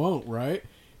fucking won't, right?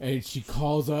 And she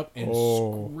calls up and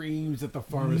screams at the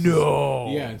pharmacist. No.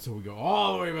 Yeah, and so we go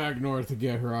all the way back north to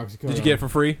get her oxycodone. Did you get it for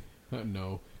free?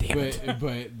 No. Damn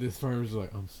but this pharmacist is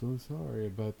like, I'm so sorry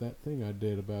about that thing I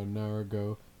did about an hour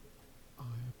ago. I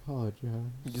apologize.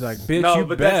 He's like, bitch, No, you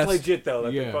but best. that's legit though.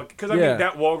 Yeah. Because I Yeah. mean,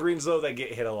 that Walgreens though, they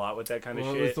get hit a lot with that kind of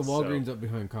Well, shit. it's the Walgreens So. up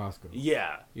behind Costco.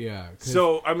 Yeah. Yeah.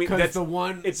 So I mean, because that's the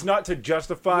one It's not to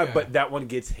justify, Yeah. but that one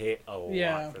gets hit a lot.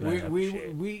 Yeah. For that we type of we,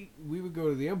 shit. we we would go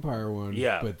to the Empire one.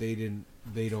 Yeah. But they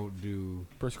don't do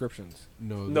Prescriptions.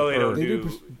 No, they don't do.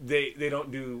 pres- They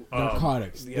don't do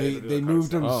narcotics. yeah, they don't do they narcotics.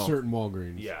 moved them Oh. to certain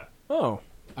Walgreens. Yeah. Oh.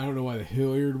 I don't know why the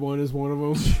Hilliard one is one of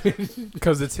them.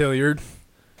 Because it's Hilliard.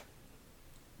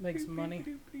 Makes money.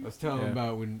 I was telling Yeah.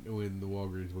 about when the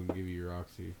Walgreens wouldn't give you your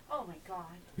oxy. Oh my god.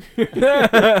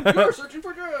 You're searching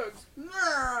for drugs.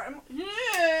 Yeah.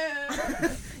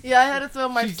 Yeah, I had to throw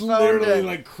my She's phone. literally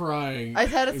like crying. I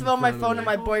had to in throw my front of phone me. at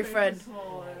my boyfriend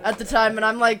at the time, and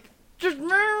I'm like, just.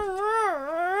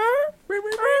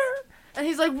 And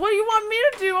he's like, what do you want me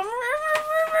to do?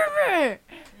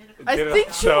 I Get it think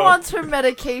out. she No. wants her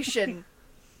medication.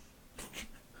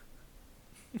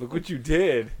 Look what you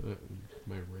did.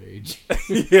 My rage.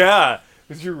 Yeah.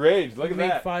 It's your rage. Look at Make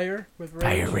that. fire with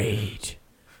rage. rage.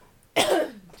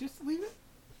 Just leave it.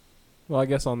 Well, I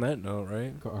guess on that note,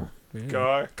 right? Car.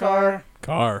 Yeah. Car.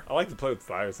 Car. I like to play with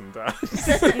fire sometimes.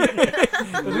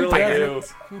 I really do.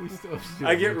 We still have to do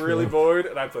I it get next really month. bored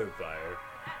and I play with fire.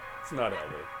 It's not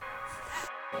healthy.